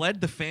he's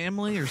fled the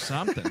family or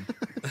something.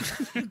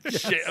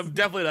 I'm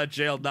definitely not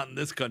jailed. Not in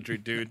this country,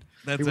 dude.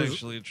 That's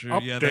actually true.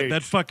 Yeah,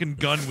 that fucking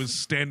gun was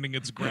standing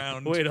its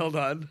ground. Wait, hold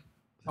on.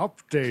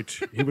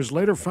 Update. He was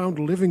later found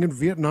living in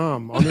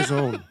Vietnam on his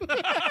own.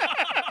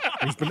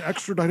 He's been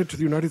extradited to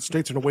the United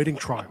States and awaiting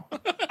trial.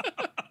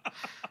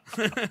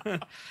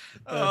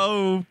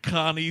 Oh,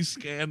 Connie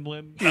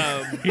Scanlon.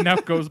 He now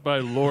goes by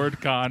Lord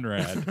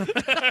Conrad.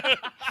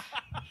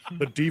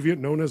 The deviant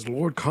known as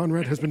Lord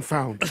Conrad has been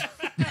found.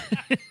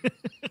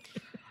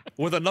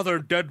 With another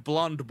dead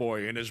blonde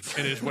boy in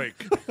his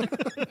wake.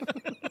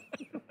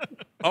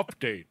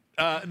 Update.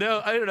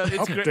 No, I don't know.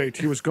 It's Update. great.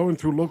 He was going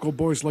through local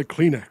boys like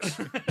Kleenex.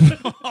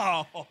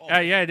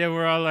 Yeah, they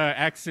were all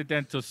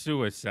accidental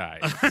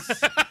suicides.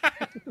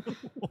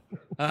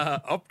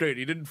 Update.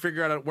 He didn't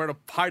figure out where to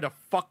hide a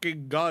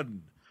fucking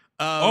gun.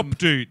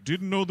 Update.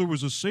 Didn't know there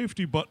was a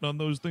safety button on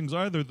those things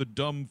either, the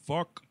dumb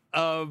fuck.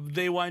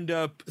 They wind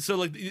up,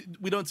 so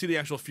we don't see the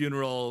actual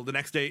funeral. The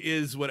next day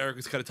is what Eric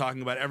was kind of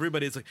talking about.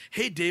 Everybody's like,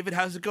 hey, David,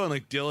 how's it going?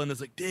 Dylan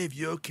is like, Dave,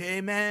 you okay,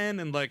 man?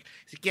 And he's like,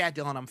 yeah,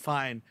 Dylan, I'm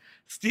fine.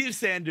 Steve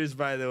Sanders,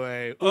 by the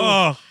way.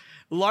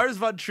 Lars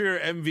von Trier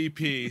MVP.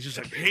 He's just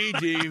like, hey,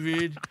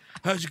 David,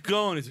 how's it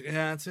going? He's like,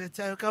 yeah, it's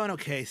going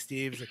okay,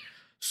 Steve. He's like,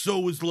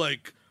 so is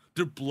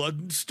there blood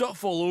and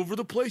stuff all over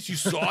the place. You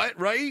saw it,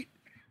 right?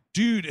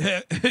 Dude,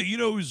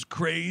 it was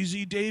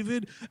crazy,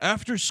 David.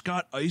 After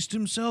Scott iced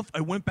himself,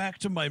 I went back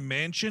to my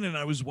mansion and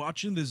I was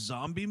watching this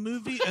zombie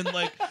movie. And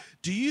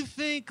do you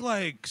think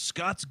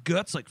Scott's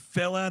guts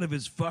fell out of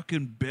his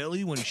fucking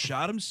belly when he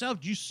shot himself?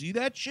 Did you see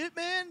that shit,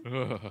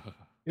 man?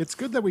 It's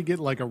good that we get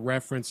a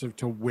reference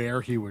to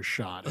where he was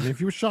shot. And if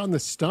he was shot in the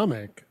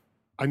stomach,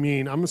 I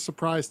mean, I'm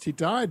surprised he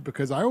died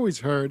because I always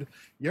heard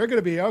you're going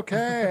to be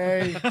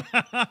okay.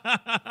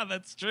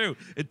 That's true.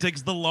 It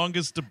takes the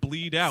longest to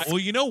bleed out. Well,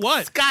 you know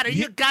what? Scott, are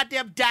you a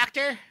goddamn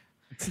doctor?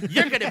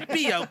 You're gonna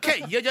be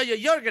okay.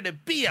 You're gonna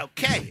be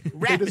okay.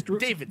 Rapid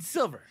David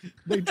Silver.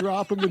 They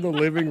drop him in the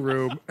living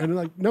room and they're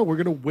like, no, we're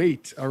going to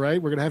wait. All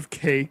right. We're going to have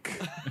cake.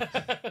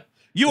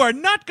 You are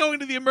not going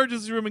to the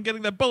emergency room and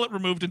getting that bullet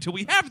removed until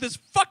we have this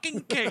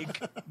fucking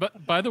cake.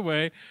 But by the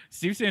way,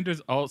 Steve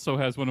Sanders also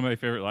has one of my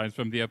favorite lines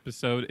from the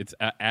episode. It's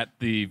at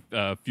the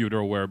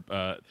funeral where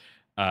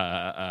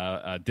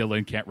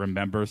Dylan can't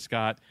remember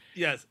Scott.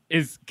 Yes.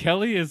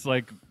 Kelly is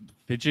like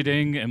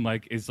fidgeting and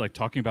like is like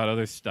talking about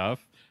other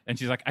stuff. And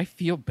she's like, I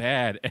feel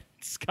bad. And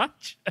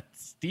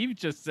Steve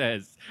just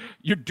says,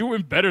 you're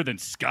doing better than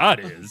Scott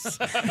is.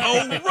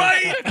 Oh,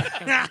 right.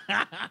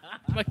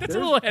 I'm like, that's a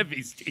little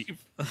heavy,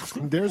 Steve.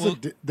 There's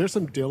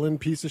some Dylan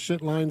piece of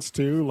shit lines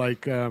too.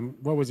 Like,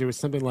 what was it? It was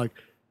something like,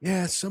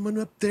 yeah, someone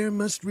up there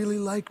must really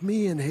like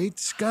me and hate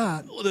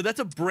Scott. Well, that's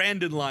a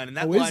Brandon line, and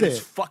that Oh, is line is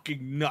it?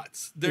 fucking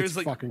nuts. There's It's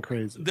like fucking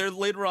crazy. There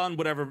later on,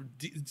 whatever.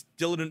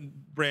 Dylan and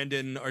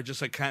Brandon are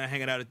just like kind of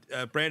hanging out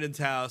at Brandon's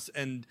house,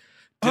 and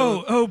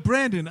Dylan, Oh,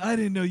 Brandon, I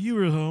didn't know you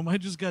were home. I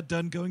just got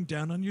done going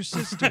down on your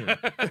sister.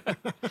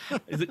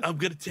 he's like, I'm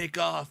gonna take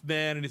off,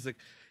 man, and he's like,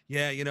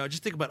 yeah,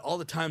 just think about all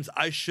the times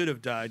I should have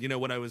died.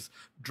 When I was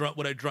drunk,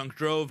 when I drunk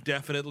drove,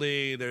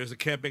 definitely. There's a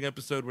camping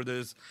episode where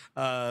there's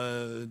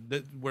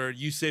where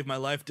you saved my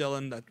life,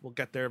 Dylan. That we'll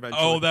get there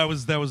eventually. Oh, that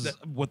was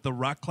what the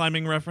rock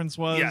climbing reference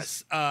was?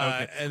 Yes.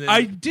 Okay. And then,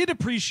 I did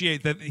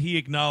appreciate that he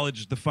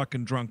acknowledged the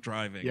fucking drunk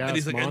driving. Yeah. and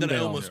he's like, and then I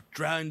Mondale. almost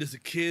drowned as a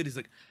kid. He's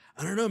like,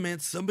 I don't know, man.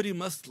 Somebody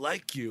must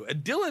like you.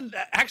 And Dylan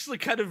actually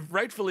kind of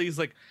rightfully, he's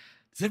like,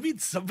 does that mean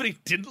somebody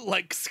didn't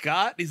like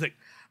Scott? He's like,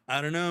 I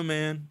don't know,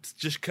 man. It's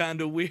just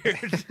kind of weird.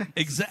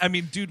 I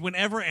mean, dude,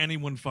 whenever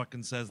anyone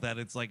fucking says that,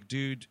 it's like,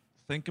 dude,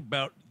 think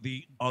about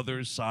the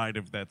other side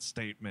of that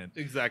statement.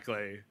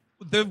 Exactly.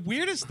 The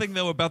weirdest thing,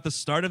 though, about the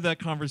start of that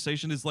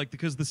conversation is like,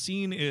 because the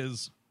scene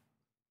is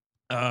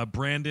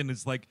Brandon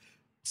is like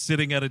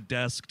sitting at a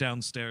desk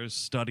downstairs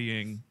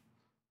studying.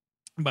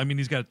 I mean,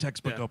 he's got a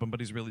textbook open, but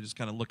he's really just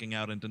kind of looking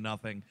out into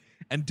nothing.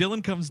 And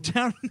Dylan comes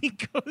down and he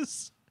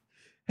goes,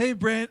 hey,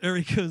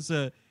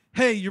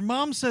 hey, your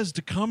mom says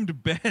to come to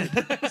bed.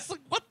 It's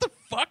like, what the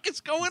fuck is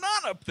going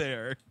on up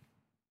there?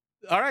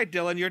 All right,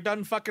 Dylan, you're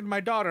done fucking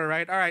my daughter,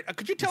 right? All right.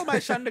 Could you tell my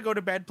son to go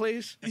to bed,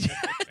 please? Yeah,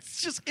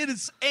 it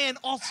is. And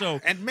also,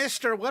 And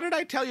mister, what did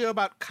I tell you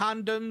about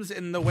condoms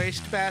in the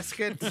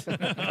wastebasket?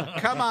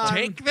 Come on.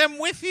 take them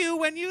with you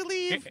when you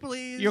leave,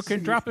 please. You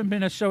can drop him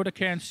in a soda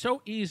can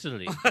so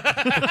easily.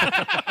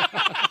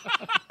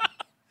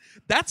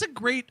 That's a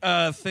great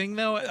thing,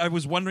 though. I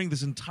was wondering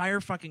this entire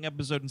fucking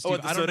episode, and Steve, Oh,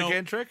 the I don't soda know.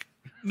 can trick?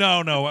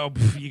 No,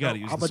 you got to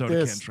use How the about soda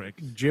this? can trick.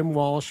 Jim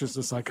Walsh is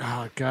just like,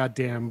 oh,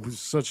 goddamn, it was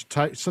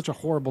such a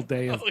horrible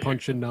day of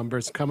punching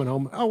numbers. Coming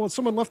home, oh, well,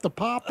 someone left the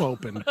pop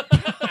open.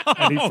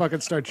 And he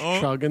fucking starts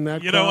chugging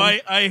that. You know, cum.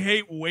 I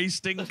hate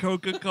wasting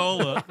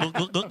Coca-Cola.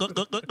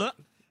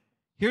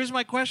 Here's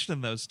my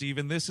question, though,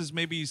 Steven. This is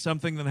maybe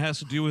something that has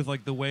to do with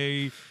like the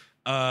way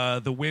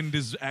the wind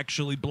is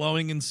actually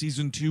blowing in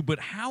season 2. But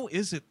how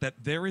is it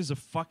that there is a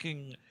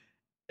fucking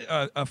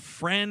a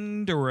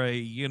friend or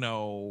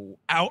a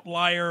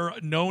outlier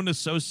known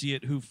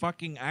associate who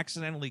fucking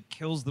accidentally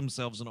kills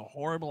themselves in a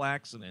horrible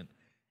accident,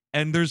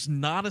 and there's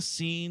not a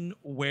scene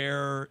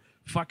where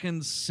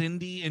fucking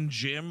Cindy and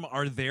Jim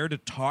are there to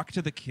talk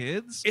to the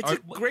kids? It's a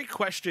great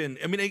question.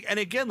 I mean, and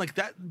again, like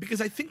that, because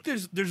I think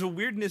there's a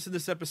weirdness in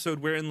this episode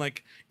wherein,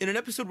 like, in an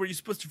episode where you're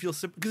supposed to feel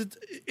because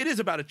it is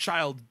about a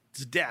child's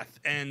death,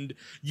 and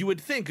you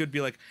would think it would be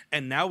like,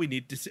 and now we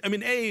need to see. I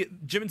mean,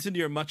 Jim and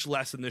Cindy are much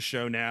less in the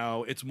show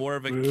now. It's more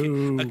of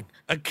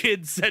a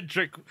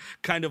kid-centric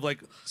kind of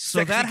like. So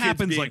sexy that kids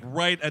happens being- like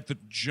right at the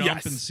jump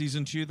Yes. in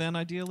season 2. Then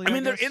ideally, I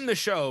mean, they're guess? in the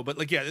show, but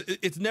like, yeah,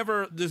 it's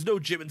never. There's no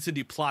Jim and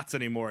Cindy plots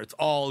anymore. It's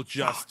all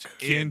just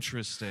kids.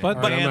 Interesting.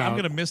 But- Man, I'm I'm out.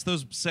 gonna miss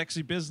those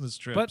sexy business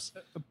trips.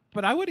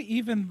 But I would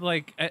even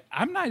like.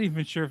 I'm not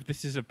even sure if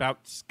this is about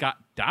Scott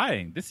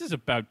dying. This is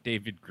about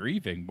David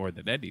grieving more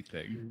than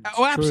anything.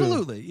 Oh,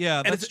 absolutely. Yeah,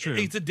 And that's true.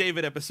 It's a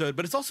David episode,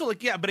 but it's also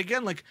like, yeah, but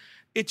again, like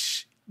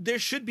there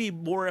should be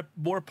more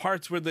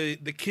parts where the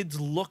kids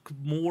look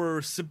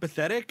more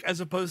sympathetic as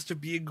opposed to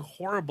being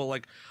horrible.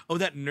 Like, oh,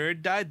 that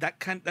nerd died.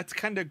 That's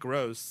kind of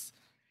gross.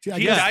 See, I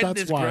He guess died in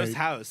that's this why. gross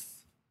house.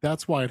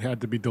 That's why it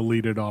had to be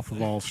deleted off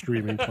of all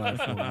streaming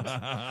platforms.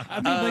 I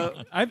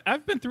mean, like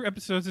I've been through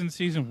episodes in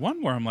season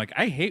 1 where I'm like,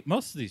 I hate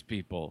most of these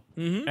people,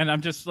 and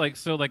I'm just like,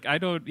 so like I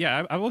don't.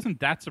 Yeah, I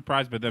wasn't that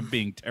surprised by them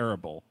being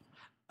terrible.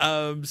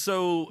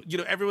 So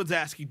everyone's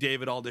asking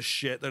David all this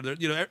shit.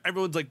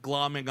 Everyone's like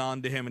glomming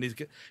on to him, and he's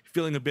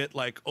feeling a bit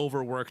like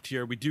overworked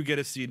here. We do get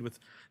a scene with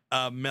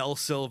Mel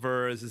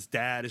Silver as his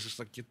dad. Is just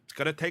like, it's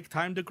gonna take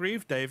time to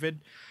grieve, David.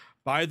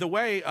 By the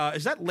way,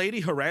 is that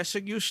lady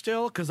harassing you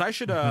still? Because I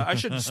should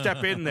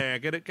step in there,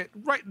 get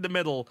right in the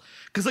middle.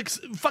 Because like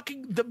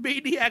fucking the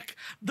maniac,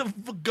 the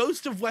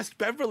ghost of West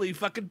Beverly,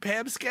 fucking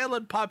Pam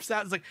Scanlon pops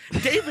out. It's like,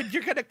 David,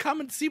 you're gonna come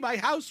and see my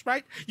house,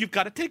 right? You've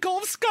got to take all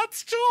of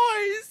Scott's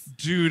toys,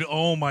 Dude,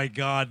 oh my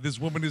God, this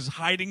woman is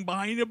hiding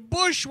behind a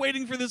bush,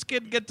 waiting for this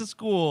kid to get to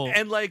school.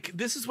 and like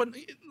this is when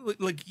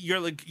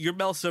you're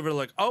Mel Silver,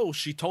 like, oh,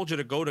 she told you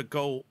to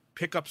go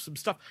pick up some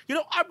stuff.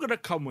 I'm gonna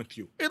come with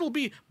you. It'll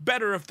be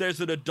better if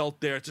there's an adult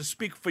there to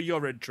speak for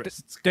your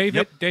interests.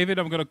 David,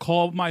 I'm going to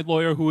call my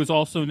lawyer, who is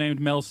also named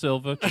Mel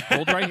Silva. Just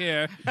hold right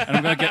here, and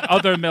I'm going to get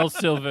other Mel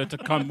Silva to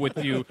come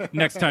with you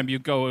next time you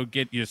go and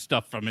get your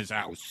stuff from his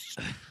house.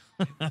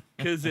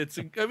 Because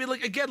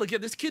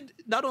this kid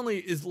not only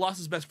is lost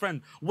his best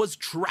friend, was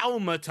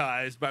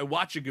traumatized by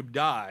watching him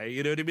die.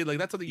 You know what I mean? Like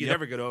that's something you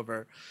never get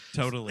over.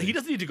 Totally. He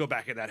doesn't need to go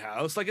back in that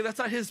house. Like that's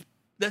not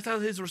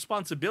his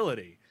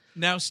responsibility.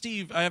 Now,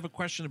 Steve, I have a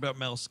question about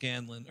Mel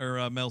Scanlon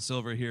or Mel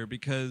Silver here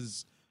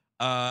because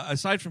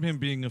aside from him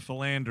being a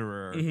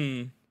philanderer,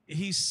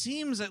 he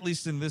seems, at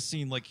least in this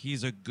scene, like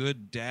he's a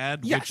good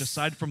dad. Yes. Which,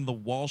 aside from the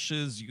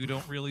Walshes, you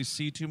don't really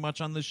see too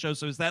much on this show.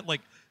 So, is that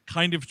like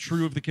kind of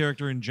true of the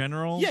character in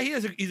general? Yeah,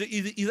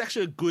 he's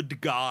actually a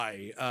good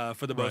guy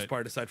for the most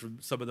part, aside from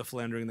some of the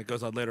philandering that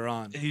goes on later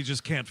on. He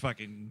just can't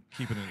fucking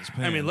keep it in his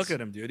pants. I mean, look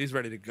at him, dude. He's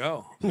ready to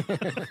go.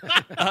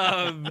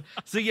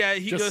 So yeah,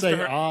 he Just goes say, to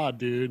her.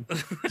 dude.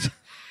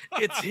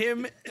 It's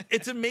him.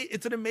 It's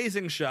an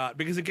amazing shot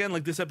because again,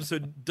 like this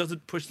episode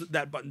doesn't push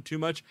that button too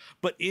much.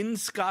 But in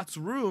Scott's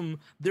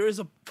room, there is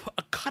a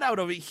cutout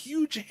of a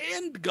huge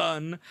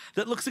handgun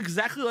that looks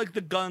exactly like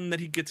the gun that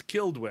he gets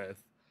killed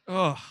with.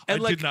 Oh,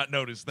 And, I like, did not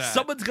notice that.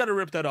 Someone's got to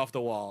rip that off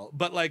the wall.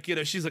 But like,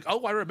 she's like,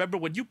 oh, I remember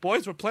when you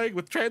boys were playing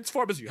with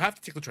Transformers. You have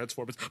to take the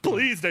Transformers.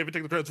 Please, David,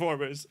 take the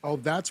Transformers. Oh,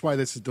 that's why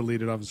this is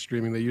deleted off of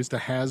streaming. They used a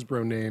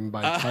Hasbro name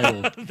by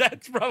title.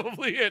 That's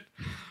probably it.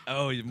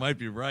 Oh, you might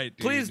be right,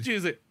 dude. Please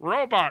choose it.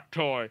 Robot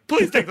toy.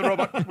 Please take the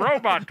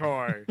robot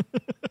toy.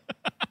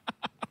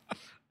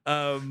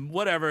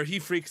 Whatever. He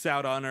freaks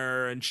out on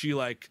her, and she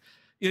like,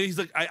 he's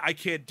like, I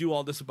can't do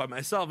all this by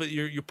myself.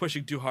 You're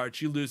pushing too hard.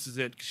 She loses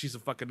it because she's a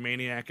fucking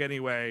maniac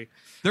anyway.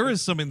 There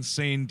is some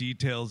insane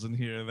details in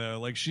here, though.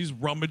 Like, she's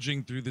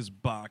rummaging through this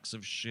box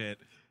of shit,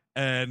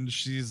 and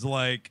she's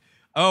like,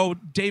 oh,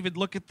 David,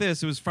 look at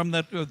this. It was from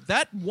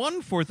that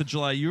one 4th of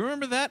July. You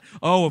remember that?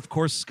 Oh, of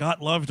course,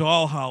 Scott loved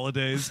all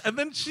holidays. And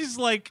then she's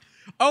like,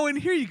 oh, and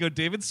here you go,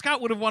 David.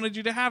 Scott would have wanted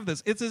you to have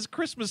this. It's his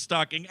Christmas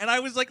stocking. And I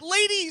was like,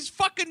 lady, he's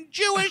fucking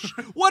Jewish.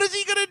 What is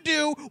he going to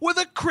do with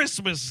a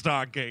Christmas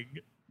stocking?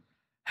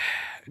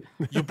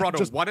 You brought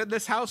a what in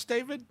this house,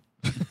 David?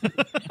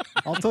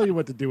 I'll tell you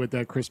what to do with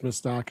that Christmas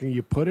stocking.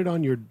 You put it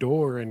on your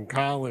door in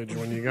college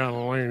when you got to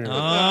learn it.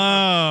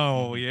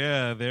 Oh,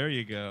 yeah, there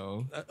you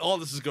go. All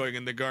this is going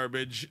in the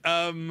garbage.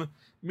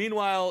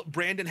 Meanwhile,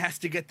 Brandon has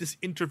to get this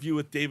interview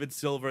with David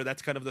Silver.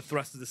 That's kind of the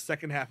thrust of the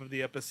second half of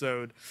the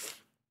episode.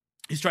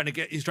 He's trying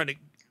to,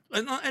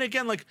 and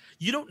again, like,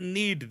 you don't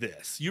need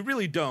this. You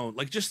really don't.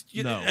 Like, just,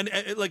 No. And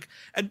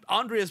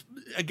Andrea's,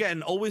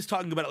 again, always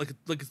talking about it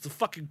like it's the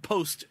fucking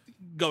Post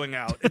going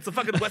out. It's the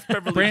fucking West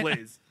Beverly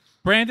Blaze.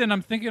 Brandon,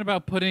 I'm thinking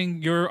about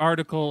putting your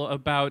article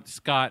about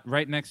Scott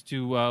right next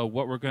to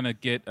what we're going to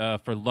get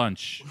for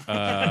lunch for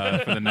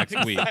the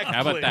next week.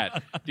 How about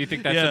that? Do you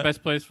think that's the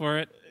best place for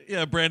it?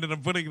 Yeah, Brandon,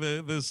 I'm putting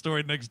the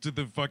story next to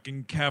the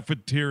fucking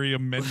cafeteria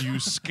menu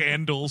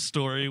scandal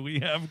story we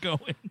have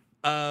going.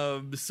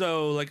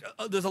 So like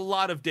there's a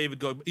lot of David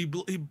going. He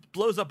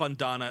blows up on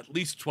Donna at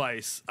least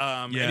twice.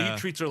 And he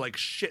treats her like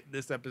shit in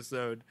this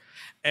episode.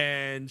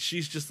 And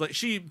she's just like,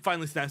 she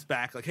finally snaps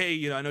back like,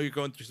 hey, I know you're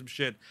going through some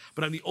shit,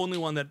 but I'm the only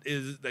one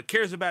that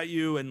cares about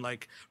you, and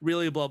like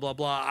really blah blah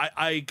blah.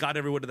 I got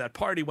everyone to that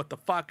party. What the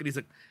fuck? And he's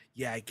like,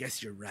 yeah, I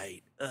guess you're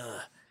right.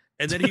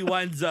 And then he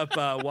winds up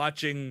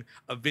watching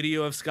a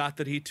video of Scott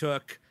that he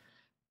took,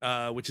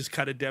 which is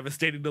kind of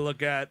devastating to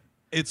look at.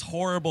 It's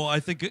horrible. I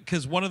think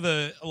because one of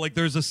the, like,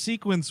 there's a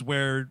sequence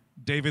where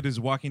David is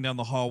walking down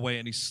the hallway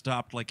and he's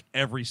stopped like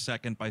every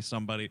second by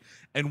somebody.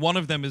 And one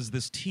of them is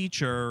this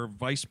teacher,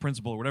 vice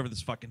principal, or whatever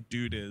this fucking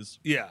dude is.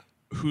 Yeah.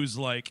 Who's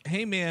like,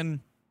 hey,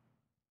 man,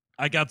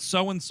 I got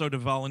so-and-so to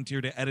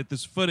volunteer to edit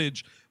this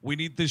footage. We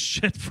need this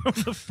shit from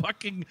the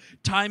fucking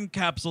time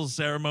capsule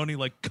ceremony,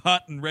 like,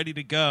 cut and ready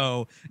to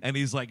go. And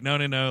he's like, no,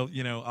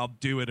 I'll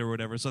do it or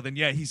whatever. So then,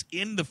 yeah, he's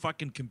in the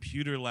fucking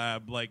computer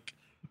lab, like,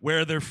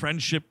 where their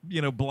friendship,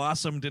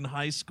 blossomed in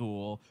high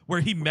school,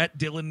 where he met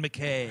Dylan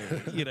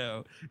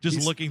McKay,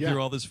 just looking through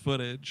all this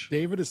footage.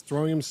 David is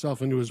throwing himself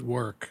into his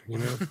work,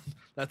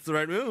 That's the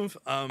right move.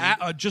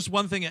 Just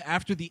one thing,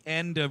 after the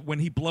end of when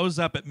he blows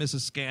up at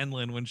Mrs.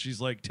 Scanlon, when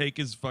she's like, take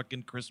his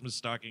fucking Christmas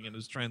stocking and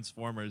his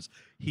Transformers,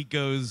 he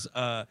goes,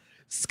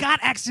 Scott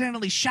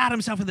accidentally shot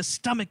himself in the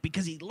stomach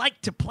because he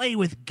liked to play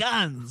with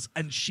guns.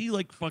 And she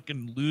like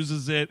fucking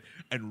loses it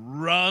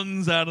and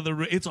runs out of the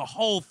room. It's a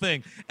whole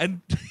thing.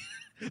 And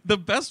The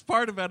best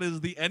part about it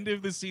is the end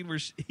of the scene where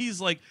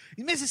he's like,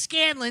 Mrs.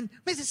 Scanlon,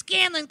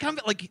 come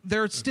back. Like,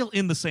 they're still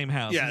in the same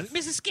house. Yes.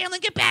 Like, Mrs. Scanlon,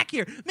 get back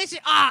here.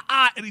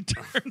 And he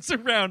turns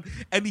around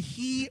and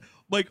he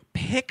like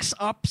picks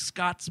up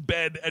Scott's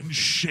bed and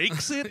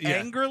shakes it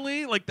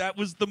angrily. Like, that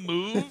was the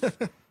move.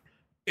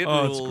 It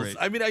rules. It's great.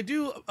 I mean, I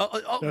do.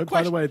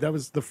 By the way, that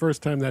was the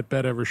first time that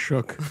bed ever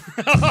shook.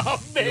 Oh, You know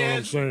what man.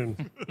 I'm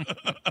saying?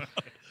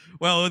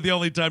 Well, the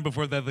only time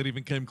before that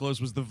even came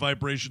close was the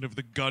vibration of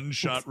the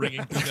gunshot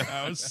ringing through the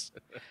house.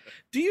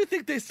 Do you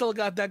think they still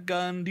got that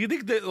gun? Do you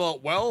think that, oh,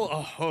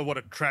 what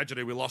a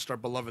tragedy. We lost our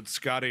beloved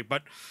Scotty,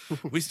 but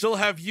we still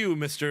have you,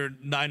 Mr.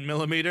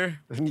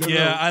 9mm.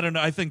 Yeah, I don't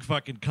know. I think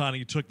fucking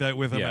Connie took that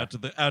with him Yeah.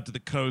 out to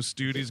the coast,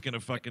 dude. He's going to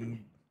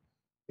fucking...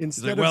 He's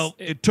Instead like, of well,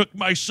 it took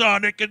my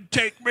Sonic and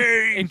take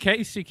me. In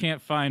case he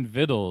can't find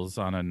victuals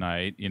on a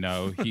night,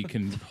 he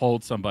can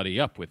hold somebody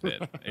up with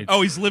it.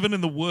 He's living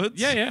in the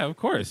woods? Yeah, of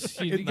course.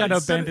 You got to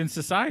abandon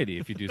society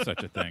if you do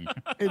such a thing.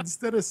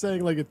 instead of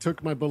saying like it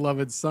took my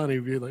beloved son,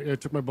 he'd be like, it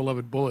took my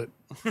beloved bullet.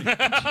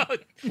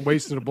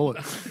 Wasted a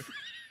bullet.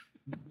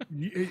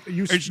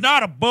 It's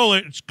not a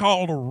bullet. It's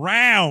called a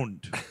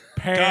round.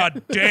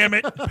 God damn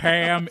it.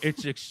 Pam,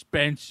 it's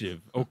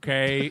expensive,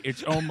 okay?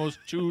 It's almost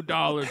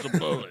 $2 a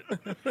bullet.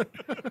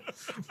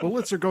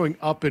 Bullets are going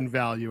up in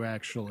value,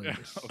 actually.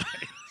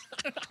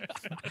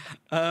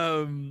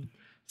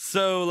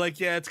 So,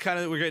 like, yeah, it's kind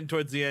of, we're getting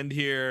towards the end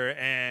here,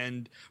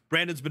 and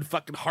Brandon's been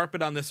fucking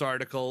harping on this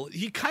article.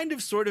 He kind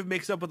of sort of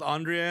makes up with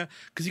Andrea,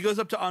 because he goes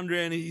up to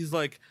Andrea and he's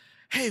like,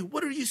 hey,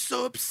 what are you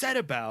so upset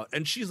about?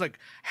 And she's like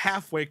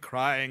halfway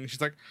crying.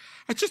 She's like,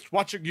 I'm just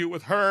watching you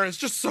with her. It's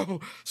just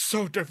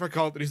so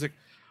difficult. And he's like,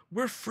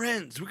 we're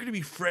friends. We're going to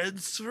be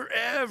friends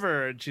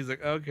forever. And she's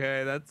like,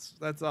 okay,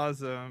 that's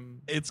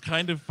awesome. It's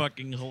kind of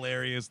fucking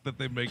hilarious that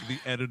they make the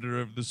editor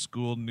of the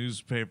school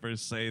newspaper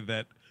say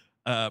that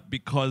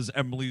because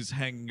Emily's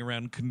hanging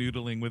around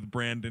canoodling with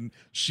Brandon,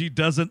 she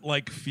doesn't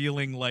like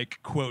feeling like,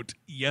 quote,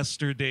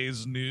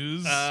 yesterday's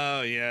news.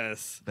 Oh,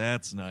 yes.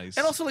 That's nice.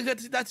 And also, like,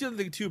 that's the other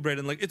thing, too,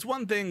 Brandon. Like, it's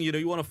one thing,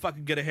 you want to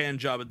fucking get a hand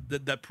job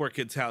at that poor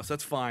kid's house.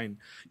 That's fine.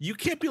 You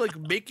can't be, like,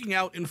 making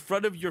out in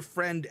front of your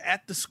friend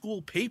at the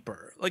school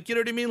paper. Like, you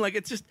know what I mean? Like,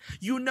 it's just,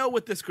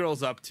 what this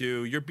girl's up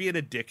to. You're being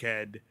a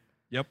dickhead.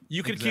 Yep.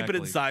 You can keep it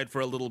inside for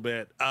a little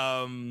bit.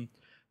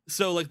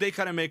 So, like, they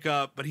kind of make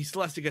up, but he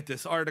still has to get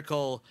this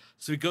article.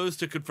 So he goes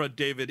to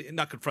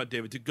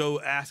to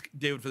go ask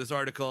David for this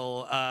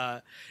article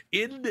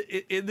in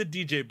the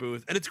DJ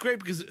booth. And it's great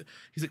because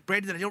he's like,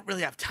 Brandon, I don't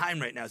really have time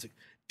right now. He's like,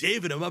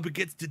 David, I'm up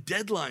against the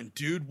deadline,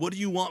 dude. What do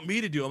you want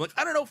me to do? I'm like,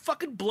 I don't know.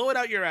 Fucking blow it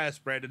out your ass,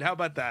 Brandon. How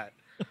about that?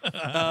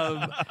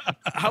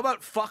 How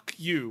about fuck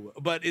you?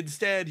 But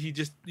instead,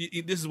 this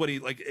is what he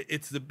like.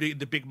 It's the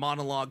big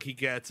monologue he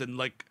gets, and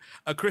like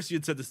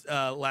Christian said this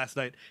last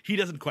night, he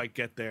doesn't quite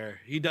get there.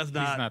 He does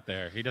not. He's not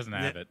there. He doesn't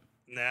have it.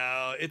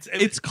 No,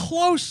 it's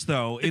close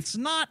though. It's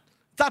not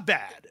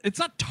bad. It's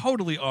not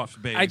totally off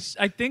base.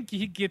 I think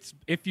he gets,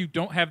 if you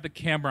don't have the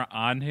camera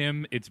on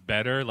him, it's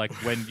better. Like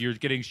when you're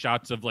getting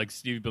shots of like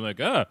Steve being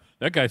like, oh,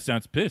 that guy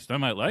sounds pissed. I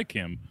might like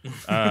him.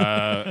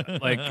 And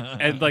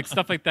like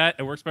stuff like that,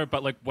 it works better.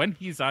 But like when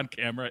he's on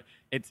camera,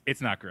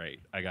 it's not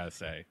great, I gotta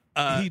say.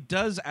 He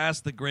does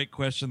ask the great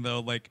question though,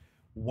 like,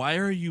 why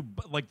are you,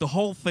 like the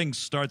whole thing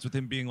starts with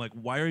him being like,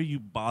 why are you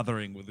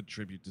bothering with a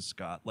tribute to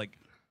Scott? Like,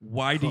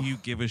 why do you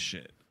give a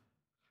shit?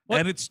 What?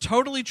 And it's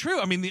totally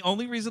true. I mean, the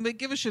only reason they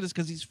give a shit is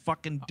because he's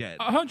fucking dead.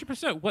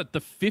 100%. What, the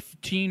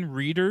 15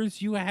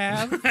 readers you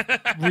have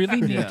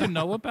really need to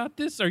know about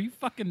this? Are you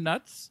fucking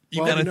nuts?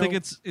 I think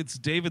it's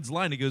David's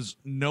line. He goes,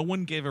 no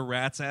one gave a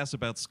rat's ass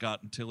about Scott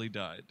until he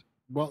died.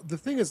 Well, the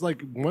thing is,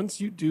 like, once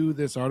you do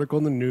this article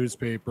in the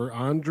newspaper,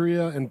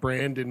 Andrea and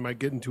Brandon might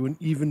get into an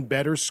even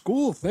better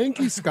school. Thank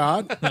you,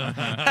 Scott.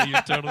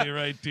 You're totally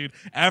right, dude.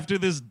 After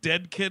this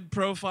dead kid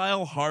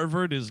profile,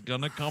 Harvard is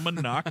gonna come a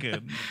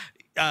knocking.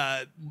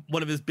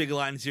 One of his big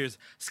lines here is,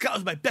 Scott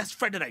was my best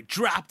friend and I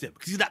dropped him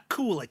because he's not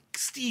cool like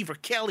Steve or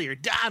Kelly or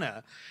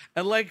Donna.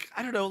 And like,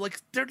 I don't know,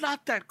 like they're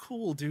not that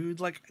cool, dude.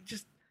 Like,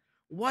 just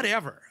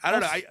whatever. I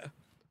don't know.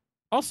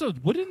 Also,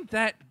 wouldn't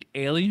that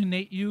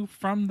alienate you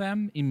from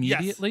them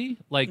immediately? Yes.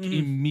 Like,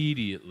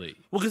 immediately.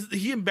 Well, because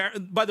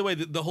by the way,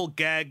 the whole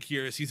gag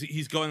here is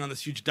he's going on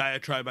this huge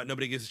diatribe about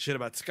nobody gives a shit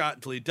about Scott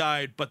until he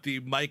died, but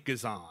the mic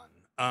is on.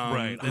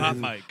 Right,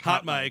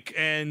 hot mic.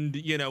 And,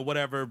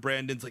 whatever,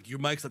 Brandon's like, your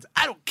mic's on.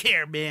 I don't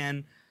care,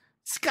 man.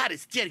 Scott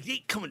is dead. He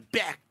ain't coming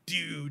back,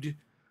 dude.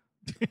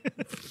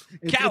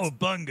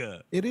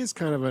 Cowabunga. It is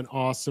kind of an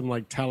awesome,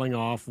 like, telling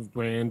off of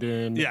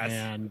Brandon. Yes.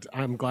 And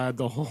I'm glad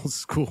the whole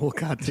school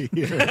got to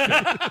hear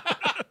it.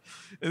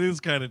 It is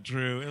kind of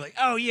true. Like,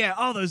 oh yeah,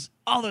 all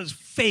those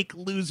fake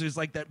losers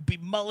like that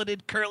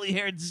bemulleted,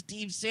 curly-haired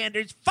Steve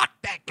Sanders. Fuck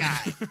that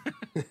guy.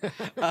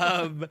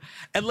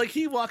 And like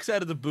he walks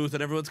out of the booth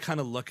and everyone's kind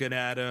of looking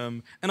at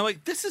him, and I'm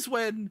like, this is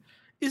when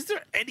is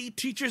there any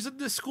teachers in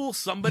this school?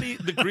 Somebody,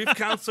 the grief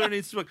counselor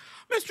needs to be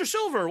like, Mr.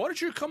 Silver, why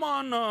don't you come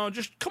on,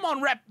 just come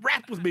on,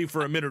 rap with me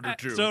for a minute or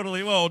two.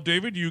 Totally. Well,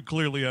 David, you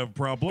clearly have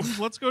problems.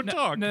 Let's go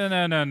talk.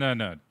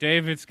 No.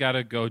 David's got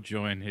to go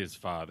join his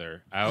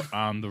father out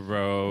on the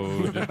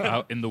road,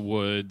 out in the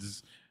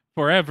woods.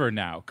 Forever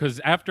now,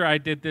 because after I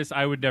did this,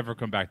 I would never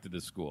come back to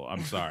this school.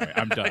 I'm sorry,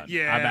 I'm done.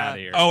 Yeah. I'm out of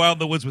here. Oh, out in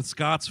the woods with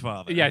Scott's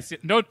father. Yes,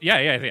 no,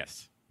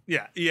 yes.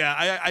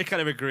 Yeah, I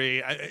kind of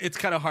agree. It's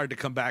kind of hard to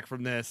come back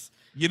from this.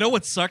 You know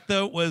what sucked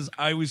though was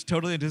I was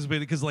totally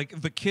anticipating because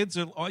like the kids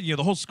are,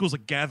 the whole school's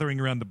like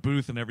gathering around the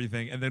booth and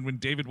everything, and then when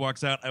David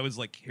walks out, I was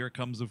like, here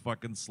comes a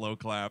fucking slow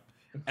clap.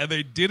 And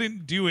they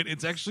didn't do it.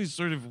 It's actually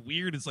sort of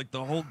weird. It's like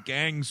the whole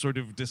gang sort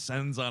of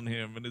descends on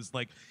him and is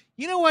like,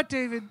 you know what,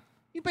 David?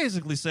 You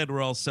basically said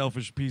we're all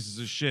selfish pieces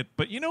of shit,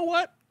 but you know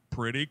what?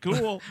 Pretty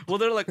cool. Well,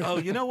 they're like, oh,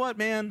 you know what,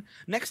 man?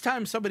 Next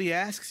time somebody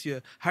asks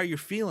you how you're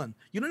feeling,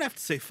 you don't have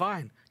to say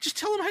fine. Just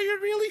tell them how you're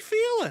really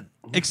feeling.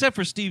 Except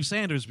for Steve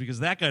Sanders, because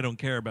that guy don't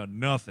care about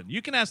nothing.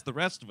 You can ask the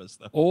rest of us,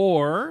 though.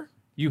 Or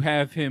you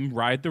have him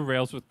ride the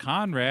rails with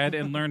Conrad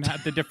and learn how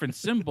the different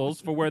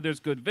symbols for where there's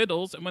good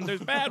vittles and when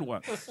there's bad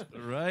ones.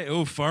 Right.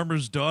 Oh,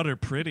 farmer's daughter,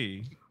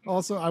 pretty.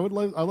 Also, I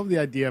love the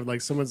idea of like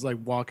someone's like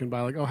walking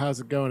by, like, oh, how's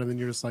it going? And then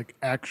you're just like,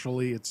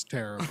 actually, it's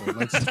terrible.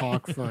 Let's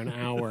talk for an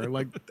hour.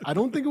 Like, I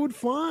don't think it would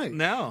fly.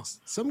 No.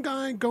 Some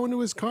guy going to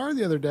his car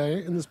the other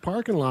day in this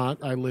parking lot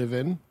I live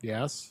in.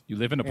 Yes. You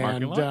live in a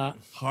parking lot?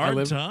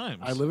 Hard times.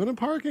 I live in a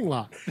parking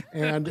lot.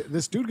 And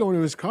this dude going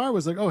to his car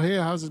was like, oh, hey,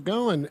 how's it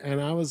going? And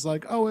I was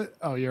like, oh,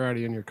 you're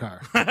already in your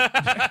car.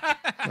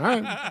 All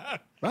right.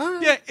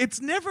 Bye. Yeah,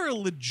 it's never a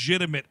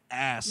legitimate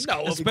ask,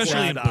 No,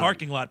 especially in exactly.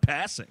 parking lot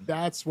passing.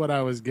 That's what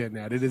I was getting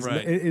at. It is.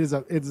 Right. It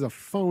is a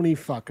phony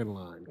fucking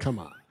line. Come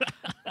on.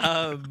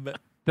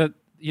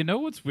 You know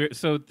what's weird?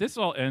 So this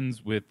all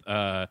ends with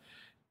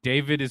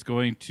David is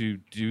going to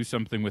do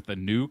something with a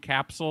new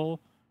capsule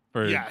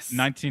for Yes.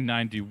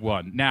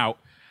 1991. Now,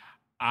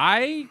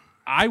 I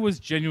was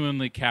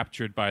genuinely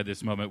captured by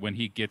this moment when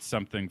he gets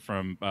something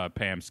from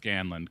Pam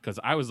Scanlon, because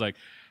I was like,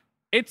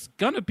 it's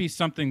gonna be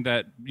something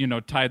that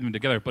tied them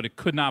together, but it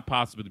could not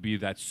possibly be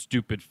that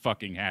stupid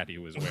fucking hat he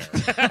was wearing.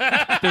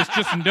 There's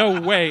just no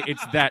way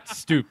it's that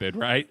stupid,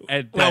 right?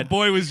 And Well,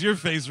 boy, was your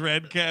face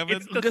red, Kevin.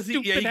 It's the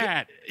stupid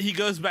hat. He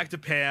goes back to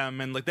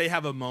Pam, and like they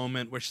have a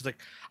moment where she's like,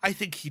 I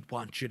think he'd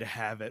want you to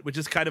have it, which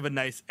is kind of a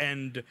nice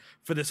end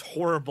for this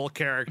horrible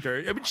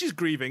character. I mean, she's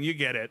grieving, you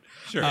get it.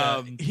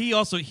 Sure.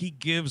 He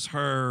gives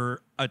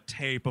her a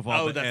tape of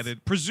all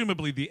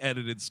presumably the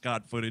edited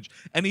Scott footage,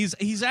 and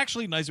he's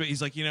actually nice.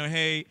 He's like,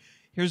 hey,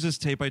 here's this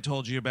tape I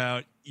told you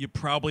about. You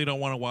probably don't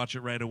want to watch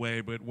it right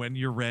away, but when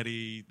you're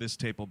ready, this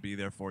tape will be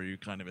there for you,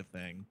 kind of a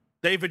thing.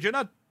 David,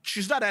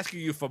 she's not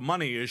asking you for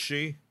money, is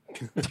she?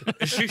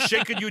 Is she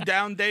shaking you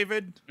down,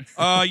 David?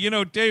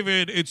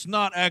 David, it's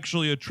not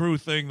actually a true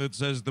thing that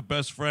says the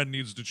best friend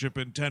needs to chip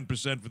in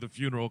 10% for the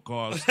funeral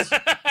costs.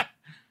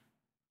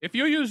 If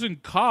you're using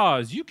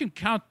cars, you can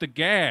count the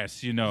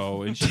gas,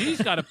 and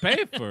she's got to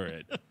pay for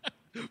it.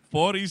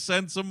 40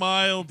 cents a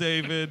mile,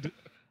 David.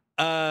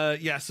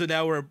 So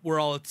now we're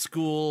all at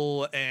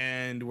school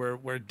and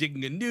we're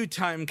digging a new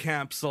time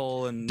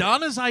capsule, and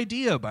Donna's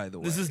idea, by the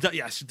way. this is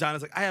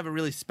Donna's like, I have a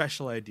really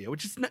special idea,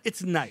 which is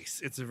it's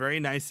nice. It's a very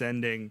nice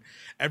ending.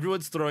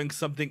 Everyone's throwing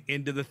something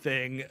into the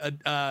thing.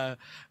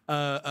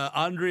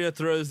 Andrea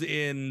throws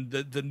in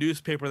the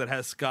newspaper that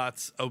has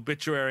Scott's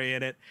obituary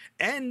in it,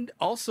 and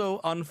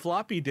also on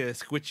floppy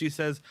disk, which she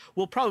says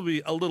will probably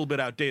be a little bit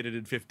outdated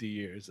in 50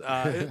 years.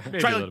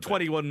 Try like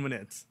 21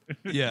 minutes.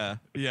 Yeah.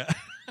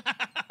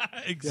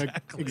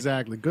 Exactly. Yeah,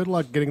 exactly. Good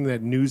luck getting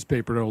that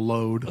newspaper to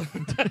load.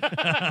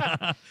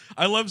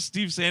 I love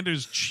Steve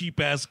Sanders'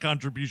 cheap-ass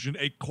contribution,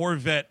 a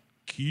Corvette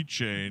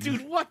keychain.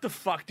 Dude, what the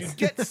fuck, dude?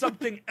 Get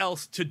something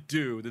else to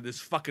do than this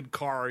fucking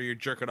car you're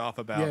jerking off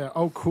about. Yeah.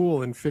 Oh,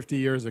 cool. In 50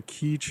 years, a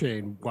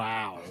keychain.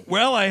 Wow.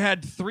 Well, I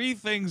had three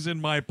things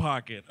in my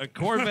pocket: a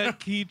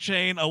Corvette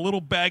keychain, a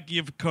little baggie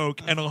of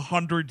Coke, and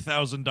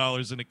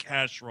 $100,000 in a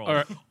cash roll.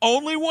 Right.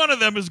 Only one of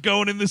them is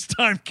going in this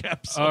time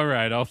capsule. All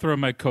right, I'll throw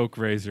my Coke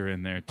razor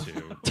in there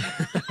too.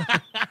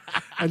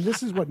 And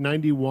this is what,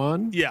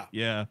 91? Yeah.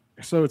 Yeah.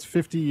 So it's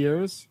 50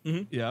 years.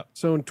 Yeah.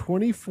 So in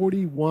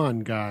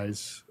 2041,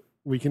 guys,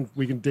 we can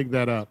dig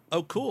that up.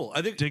 Oh, cool.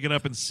 I think Dig it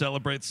up and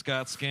celebrate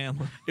Scott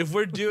Scanlon. if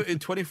we're due in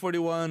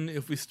 2041,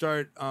 if we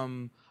start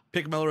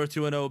pick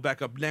MELR0210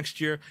 back up next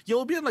year,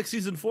 you'll be in like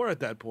season 4 at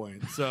that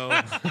point. So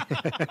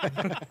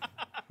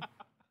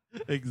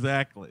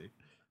Exactly.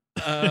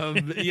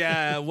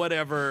 yeah,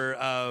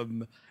 whatever.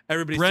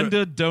 Everybody.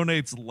 Brenda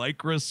donates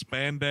Lycra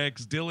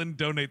spandex. Dylan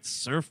donates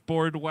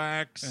surfboard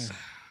wax.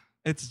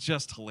 It's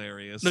just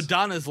hilarious. No,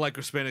 Donna's like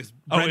Hispanics.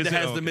 Oh, Brenda is it?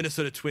 has Oh, the okay.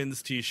 Minnesota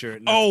Twins T-shirt.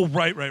 And Oh,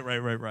 right.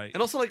 and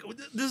also like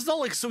this is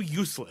all like so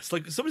useless.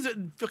 Like somebody's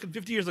in fucking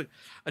 50 years, like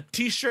a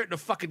T-shirt and a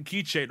fucking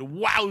keychain.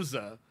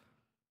 Wowza!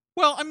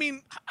 Well, I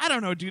mean, I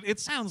don't know, dude. It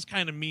sounds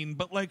kind of mean,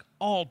 but like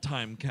all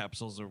time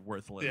capsules are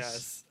worthless.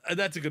 Yes,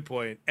 that's a good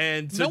point.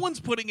 And so, No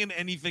one's putting in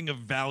anything of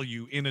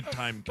value in a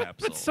time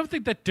capsule. But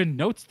something that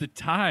denotes the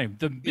time.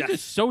 The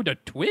Minnesota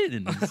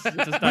Twins.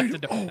 Does not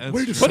Wait denote- a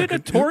put second. in a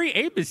Tori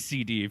Amos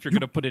CD if you're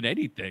going to put in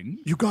anything.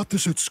 You got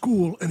this at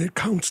school, and it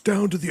counts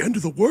down to the end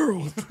of the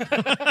world.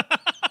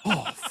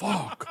 Oh,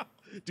 fuck.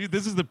 Dude,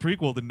 this is the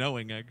prequel to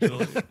Knowing,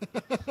 actually.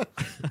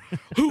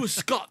 who was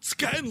Scott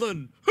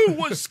Scanlon? Who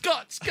was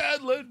Scott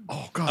Scanlon?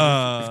 Oh,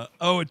 God.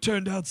 It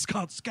turned out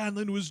Scott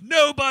Scanlon was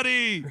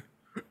nobody.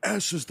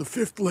 S is the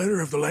fifth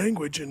letter of the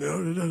language. And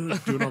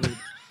doing all the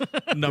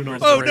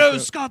Numbers. Oh no,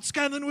 Scott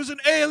Scanlon was an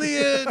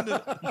alien.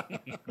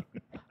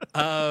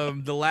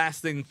 The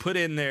last thing put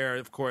in there,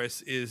 of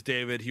course, is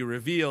David. He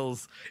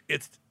reveals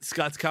it's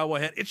Scott's cowboy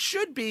hat. It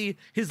should be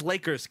his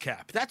Lakers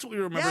cap. That's what we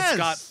remember Yes.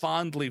 Scott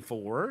fondly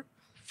for.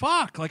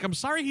 Fuck, like I'm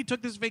sorry he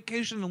took this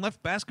vacation and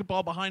left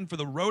basketball behind for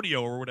the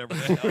rodeo or whatever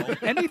the hell.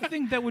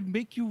 Anything that would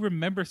make you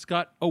remember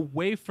Scott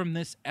away from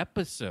this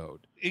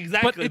episode.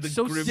 Exactly. But it's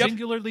so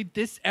singularly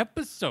this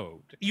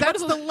episode.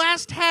 That's the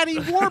last hat he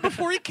wore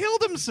before he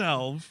killed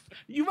himself.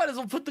 You might as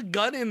well put the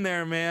gun in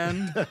there,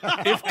 man.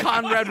 If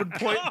Conrad would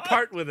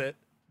part with it.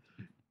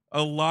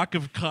 A lock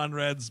of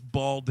Conrad's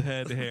bald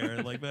head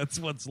hair. Like that's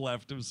what's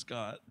left of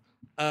Scott.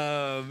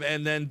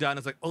 And then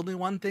Donna's like, only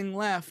one thing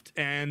left,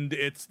 and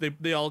it's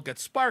they all get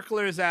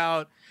sparklers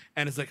out,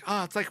 and it's like,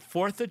 it's like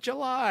 4th of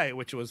July,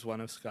 which was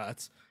one of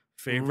Scott's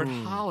favorite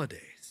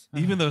holidays.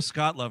 Even though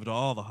Scott loved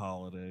all the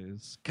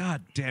holidays.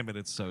 God damn it,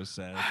 it's so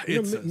sad.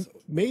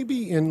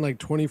 Maybe in like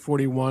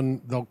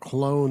 2041 they'll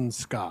clone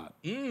Scott.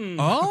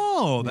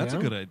 Oh, that's a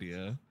good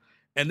idea.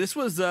 And this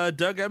was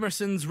Doug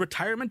Emerson's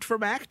retirement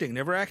from acting.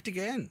 Never act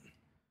again.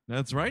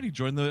 That's right. He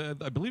joined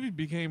I believe he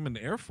became an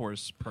Air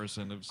Force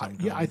person of some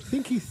kind. Yeah, I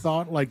think he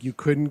thought like you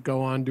couldn't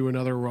go on to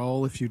another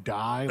role if you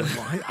die. Like,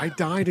 well, I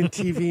died in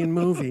TV and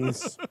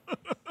movies.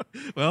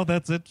 Well,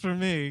 that's it for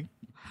me.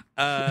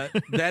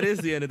 That is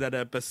the end of that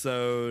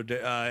episode,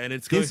 and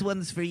it's This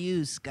one's for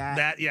you, Scott.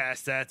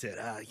 That's it.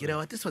 You know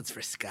what? This one's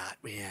for Scott,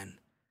 man.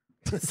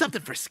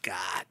 Something for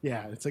Scott.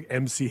 Yeah, it's like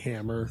MC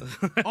Hammer.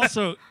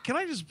 Also, can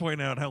I just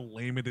point out how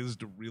lame it is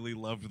to really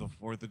love the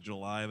 4th of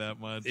July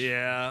that much?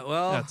 Yeah,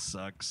 well, That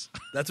sucks.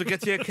 that's what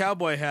gets you a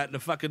cowboy hat and a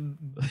fucking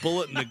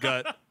bullet in the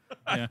gut.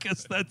 I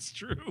guess that's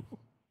true.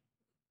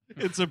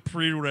 It's a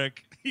prereq.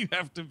 You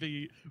have to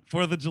be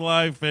 4th of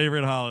July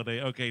favorite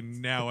holiday. Okay,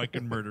 now I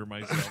can murder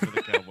myself with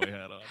a cowboy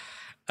hat on.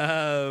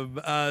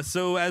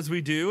 So as we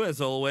do,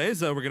 as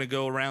always, we're going to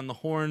go around the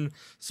horn,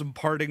 some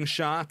parting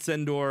shots,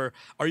 or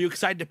are you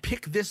excited to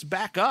pick this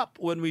back up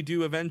when we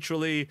do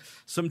eventually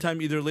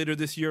sometime either later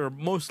this year or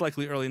most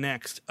likely early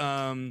next?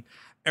 Eric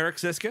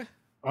Siska?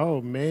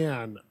 Oh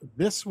man,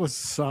 this was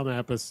some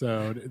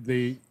episode.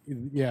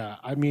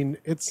 I mean,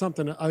 it's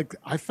something like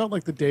I felt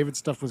like the David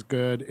stuff was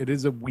good. It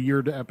is a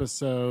weird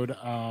episode.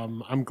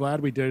 I'm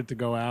glad we did it to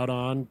go out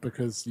on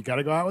because you got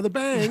to go out with a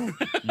bang.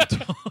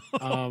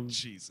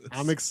 Jesus.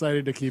 I'm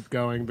excited to keep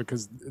going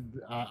because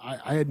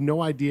I had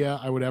no idea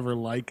I would ever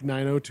like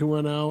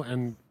 90210,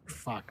 and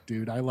fuck,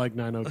 dude, I like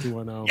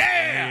 90210.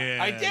 Yeah,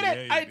 I did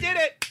it. Yeah, I did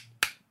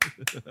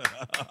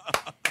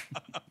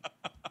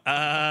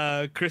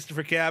it.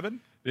 Christopher Cabin.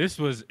 This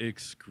was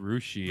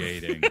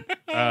excruciating.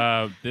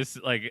 I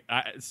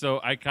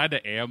kind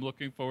of am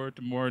looking forward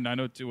to more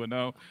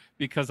 90210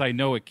 because I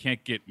know it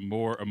can't get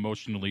more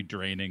emotionally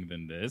draining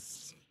than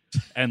this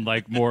and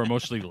like more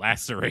emotionally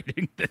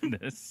lacerating than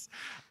this.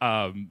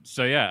 I'm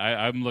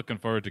looking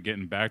forward to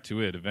getting back to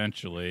it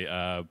eventually.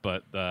 I'm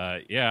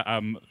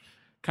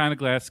kind of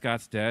glad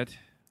Scott's dead.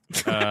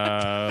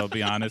 I'll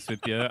be honest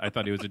with you. I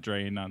thought he was a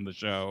drain on the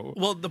show.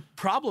 Well, the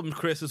problem,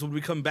 Chris, is when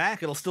we come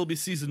back, it'll still be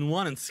season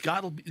 1, and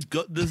Scott will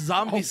the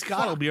zombie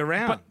Scott will be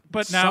around.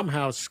 But now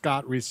somehow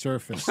Scott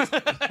resurfaced.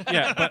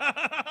 Yeah, but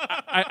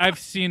I've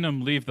seen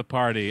him leave the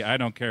party. I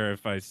don't care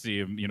if I see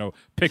him,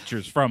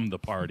 pictures from the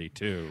party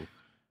too.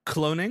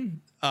 Cloning,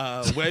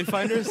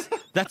 wayfinders,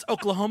 that's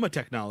Oklahoma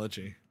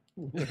technology.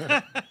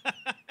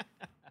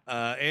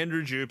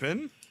 Andrew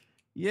Jupin.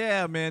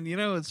 Yeah, man. You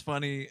know what's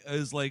funny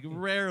is like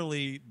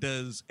rarely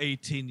does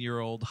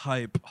 18-year-old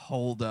hype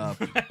hold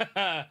up.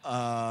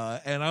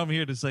 And I'm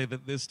here to say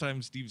that this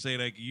time, Steve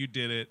Sadek, you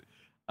did it.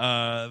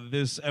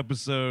 This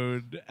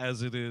episode,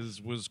 as it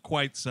is, was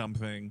quite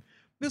something.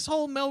 This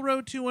whole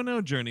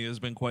MELR0210 journey has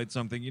been quite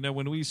something.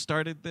 When we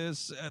started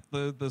this at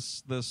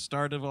the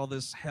start of all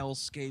this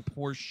hellscape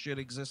horseshit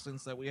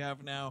existence that we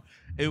have now,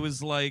 it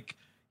was like,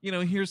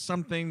 here's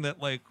something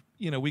that like,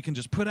 we can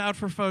just put out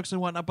for folks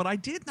and whatnot. But I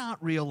did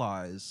not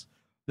realize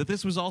that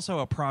this was also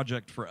a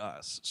project for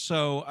us.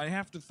 So I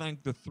have to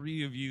thank the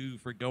three of you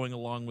for going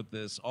along with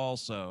this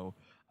also,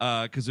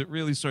 because it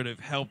really sort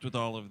of helped with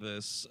all of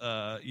this,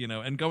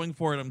 and going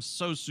forward, I'm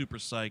so super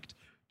psyched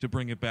to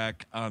bring it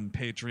back on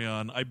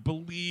Patreon. I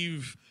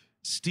believe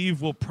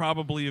Steve will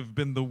probably have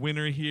been the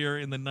winner here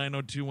in the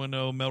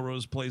 90210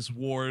 Melrose Place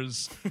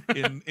Wars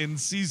in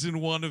season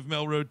 1 of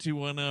Melrose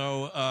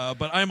 210.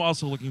 But I'm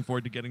also looking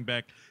forward to getting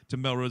back to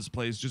Melrose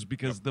Place just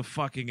because the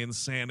fucking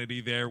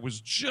insanity there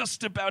was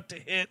just about to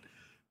hit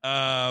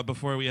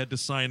before we had to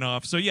sign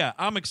off. So yeah,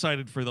 I'm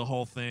excited for the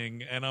whole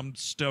thing, and I'm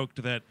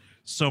stoked that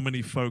so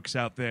many folks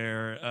out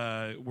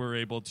there were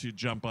able to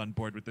jump on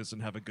board with this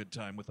and have a good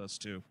time with us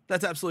too.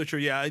 That's absolutely true.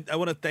 Yeah, I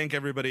want to thank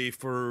everybody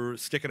for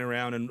sticking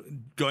around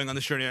and going on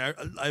this journey.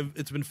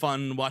 It's been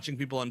fun watching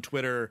people on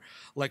Twitter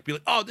like be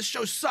like, "Oh, this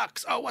show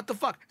sucks. Oh, what the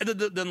fuck?" And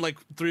then like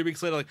 3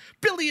 weeks later, like,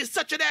 "Billy is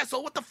such an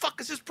asshole. What the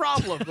fuck is his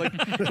problem?" Like,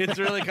 it's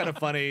really kind of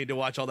funny to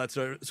watch all that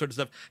sort of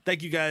stuff.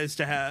 Thank you guys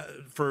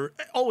for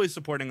always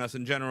supporting us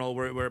in general.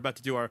 We're about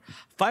to do our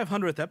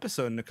 500th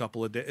episode in a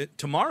couple of days.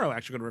 Tomorrow,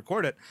 actually, going to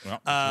record it.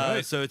 Well,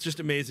 right. So it's just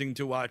amazing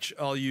to watch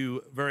all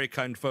you very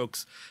kind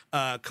folks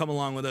come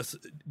along with us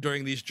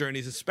during these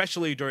journeys,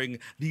 especially during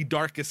the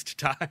darkest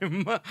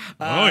time.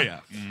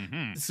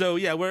 So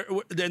yeah,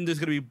 then there's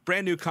going to be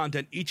brand new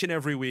content each and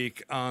every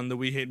week on the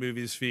We Hate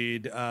Movies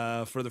feed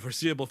for the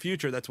foreseeable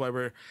future. That's why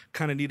we're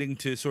kind of needing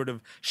to sort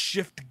of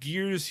shift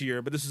gears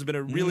here. But this has been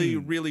a really,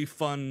 really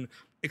fun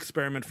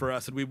experiment for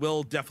us, and we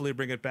will definitely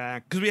bring it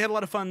back because we had a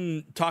lot of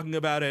fun talking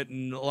about it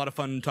and a lot of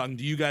fun talking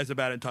to you guys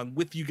about it and talking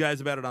with you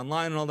guys about it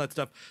online and all that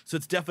stuff. So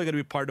it's definitely going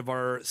to be part of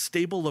our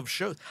stable of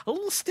shows, a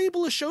little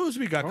stable of shows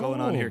we got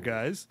going on here,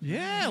 guys.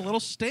 Yeah, a little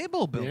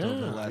stable built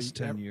over the last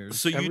 10 years.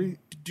 So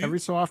every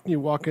so often you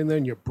walk in there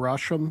and you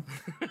brush them.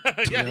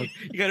 You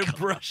got to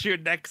brush your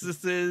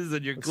nexuses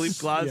and your Gleep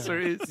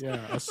glossaries. Yeah,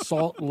 a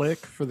salt lick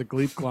for the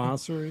Gleep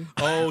glossary.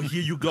 Oh,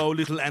 here you go,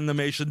 little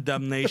animation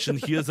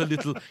damnation. Here's a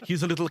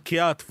little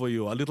carrot for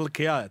you, a little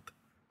carrot.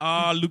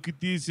 Look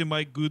at this,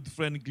 my good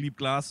friend Gleep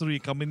Glossary.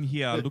 Come in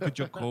here. Look at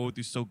your coat.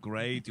 It's so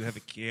great. You have a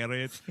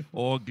carrot.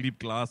 Or Gleep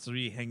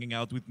Glossary hanging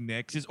out with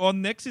Nexus. Or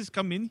Nexus,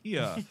 come in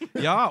here.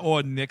 Yeah,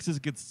 or Nexus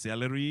gets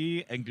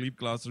celery and Gleep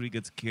Glossary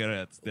gets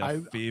carrots.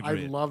 Their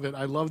favorite. I love it.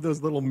 I love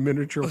those little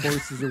miniature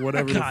horses or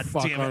whatever the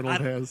fuck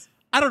Arnold has.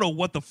 I don't know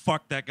what the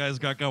fuck that guy's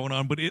got going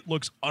on, but it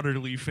looks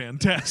utterly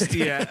fantastic.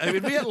 Yeah, I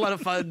mean, we had a lot of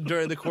fun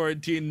during the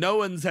quarantine. No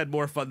one's had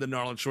more fun than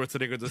Arnold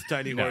Schwarzenegger with his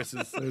tiny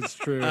horses. It's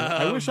true.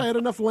 I wish I had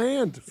enough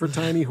land for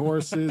tiny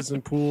horses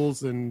and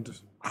pools and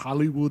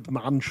Hollywood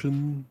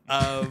mansion.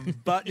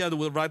 But yeah,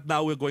 right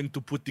now we're going to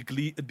put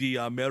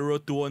the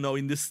Melrose 210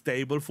 in the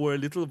stable for a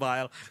little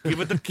while. Give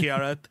it a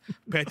carrot,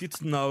 pet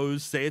its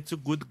nose, say it's a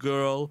good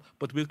girl,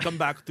 but we'll come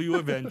back to you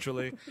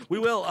eventually. We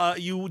will.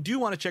 You do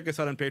want to check us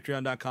out on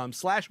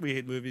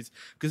patreon.com/WeHateMovies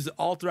because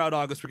all throughout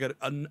August we got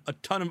a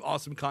ton of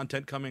awesome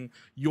content coming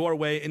your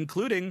way,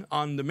 including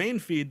on the main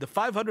feed, the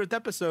 500th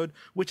episode,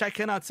 which I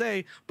cannot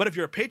say, but if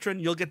you're a patron,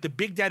 you'll get the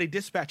Big Daddy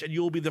Dispatch and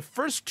you'll be the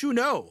first to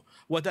know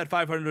what that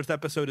 500th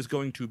episode is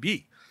going to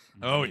be.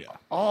 Oh, yeah.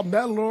 Oh,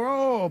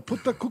 Melrose,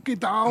 put the cookie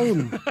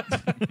down.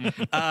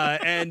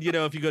 And,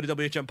 if you go to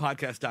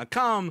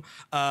WHMpodcast.com,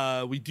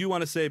 we do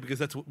want to say, because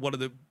that's one of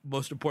the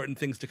most important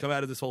things to come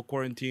out of this whole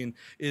quarantine,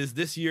 is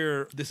this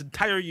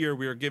entire year,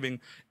 we are giving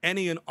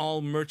any and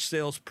all merch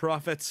sales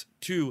profits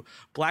to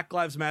Black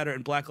Lives Matter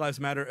and Black Lives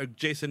Matter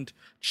adjacent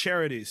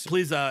charities.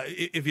 Please,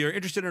 if you're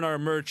interested in our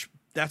merch,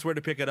 that's where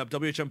to pick it up,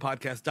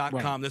 WHMpodcast.com.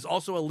 Right. There's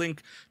also a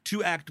link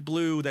to Act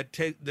Blue that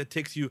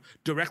takes you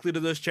directly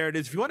to those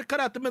charities. If you want to cut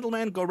out the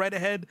middleman, go right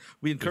ahead.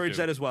 We encourage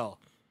that as well.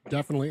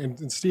 Definitely.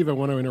 And Steve, I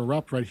want to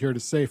interrupt right here to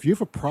say, if you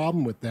have a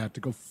problem with that, to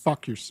go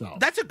fuck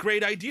yourself. That's a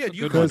great idea.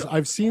 Because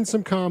I've seen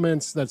some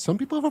comments that some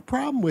people have a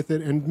problem with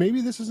it, and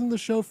maybe this isn't the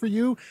show for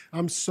you.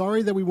 I'm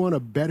sorry that we want a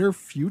better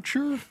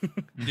future.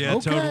 Yeah,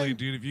 okay. Totally,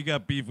 dude. If you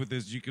got beef with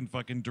this, you can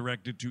fucking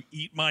direct it to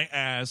Eat My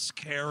Ass,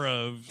 care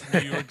of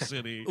New York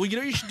City. Well,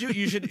 you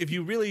should, if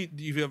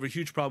you have a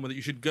huge problem with it,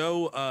 you should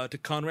go to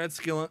Conrad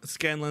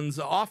Scanlon's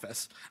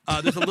office.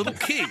 There's a little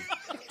key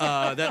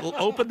that will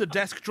open the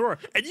desk drawer,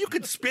 and you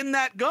could spin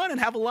that gun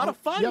and have a lot of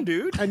fun,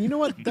 dude. And you know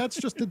what? That's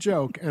just a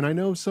joke. And I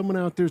know someone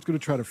out there is going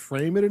to try to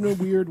frame it in a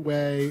weird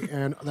way,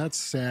 and that's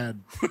sad.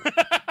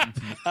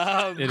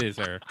 It is,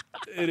 sir.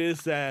 It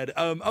is sad.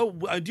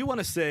 I do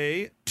want to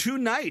say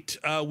tonight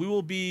we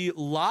will be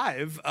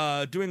live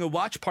doing a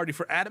watch party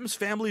for Addams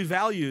Family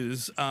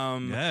Values.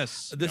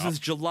 Yes. This is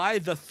July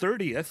the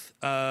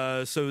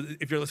 30th. So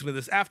if you're listening to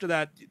this after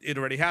that, it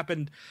already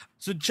happened.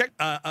 So check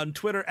on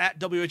Twitter at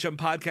WHM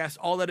Podcast.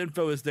 All that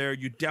info is there.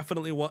 You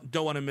definitely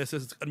don't want to miss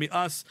this. It's going to be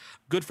us,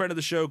 good friend of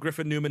the show,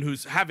 Griffin Newman,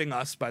 who's having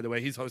us, by the way.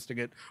 He's hosting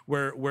it.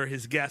 We're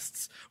his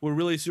guests. We're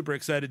really super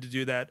excited to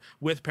do that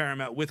with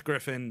Paramount, with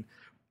Griffin.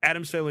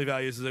 Addams Family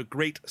Values is a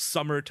great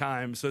summer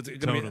time, so it's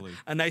going to be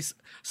a nice,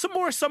 some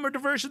more summer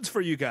diversions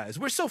for you guys.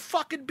 We're so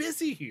fucking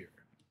busy here.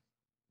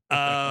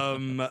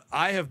 I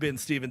have been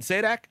Steven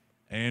Sadak.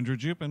 Andrew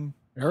Jupin.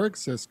 Eric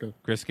Siska.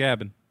 Chris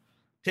Gabin.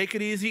 Take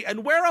it easy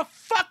and wear a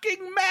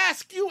fucking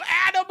mask, you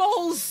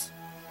animals!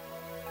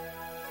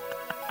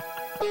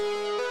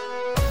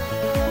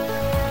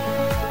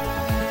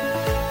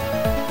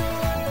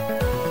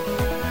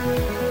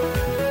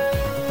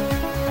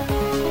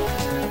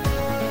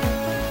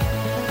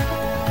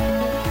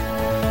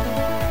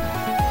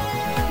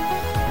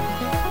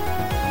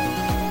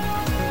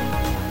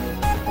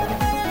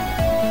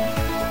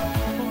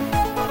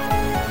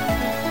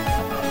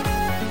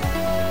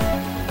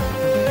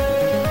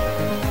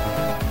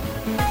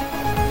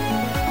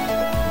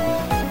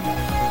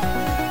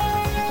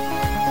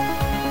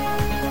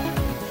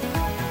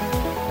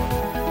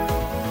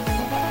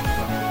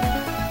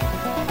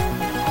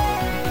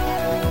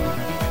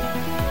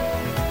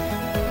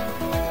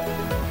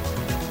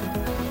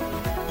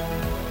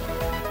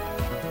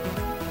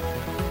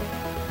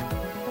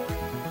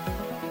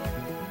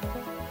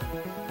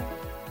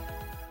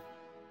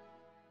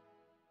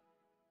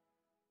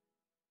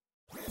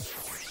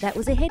 That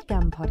was a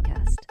HeadGum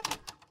podcast.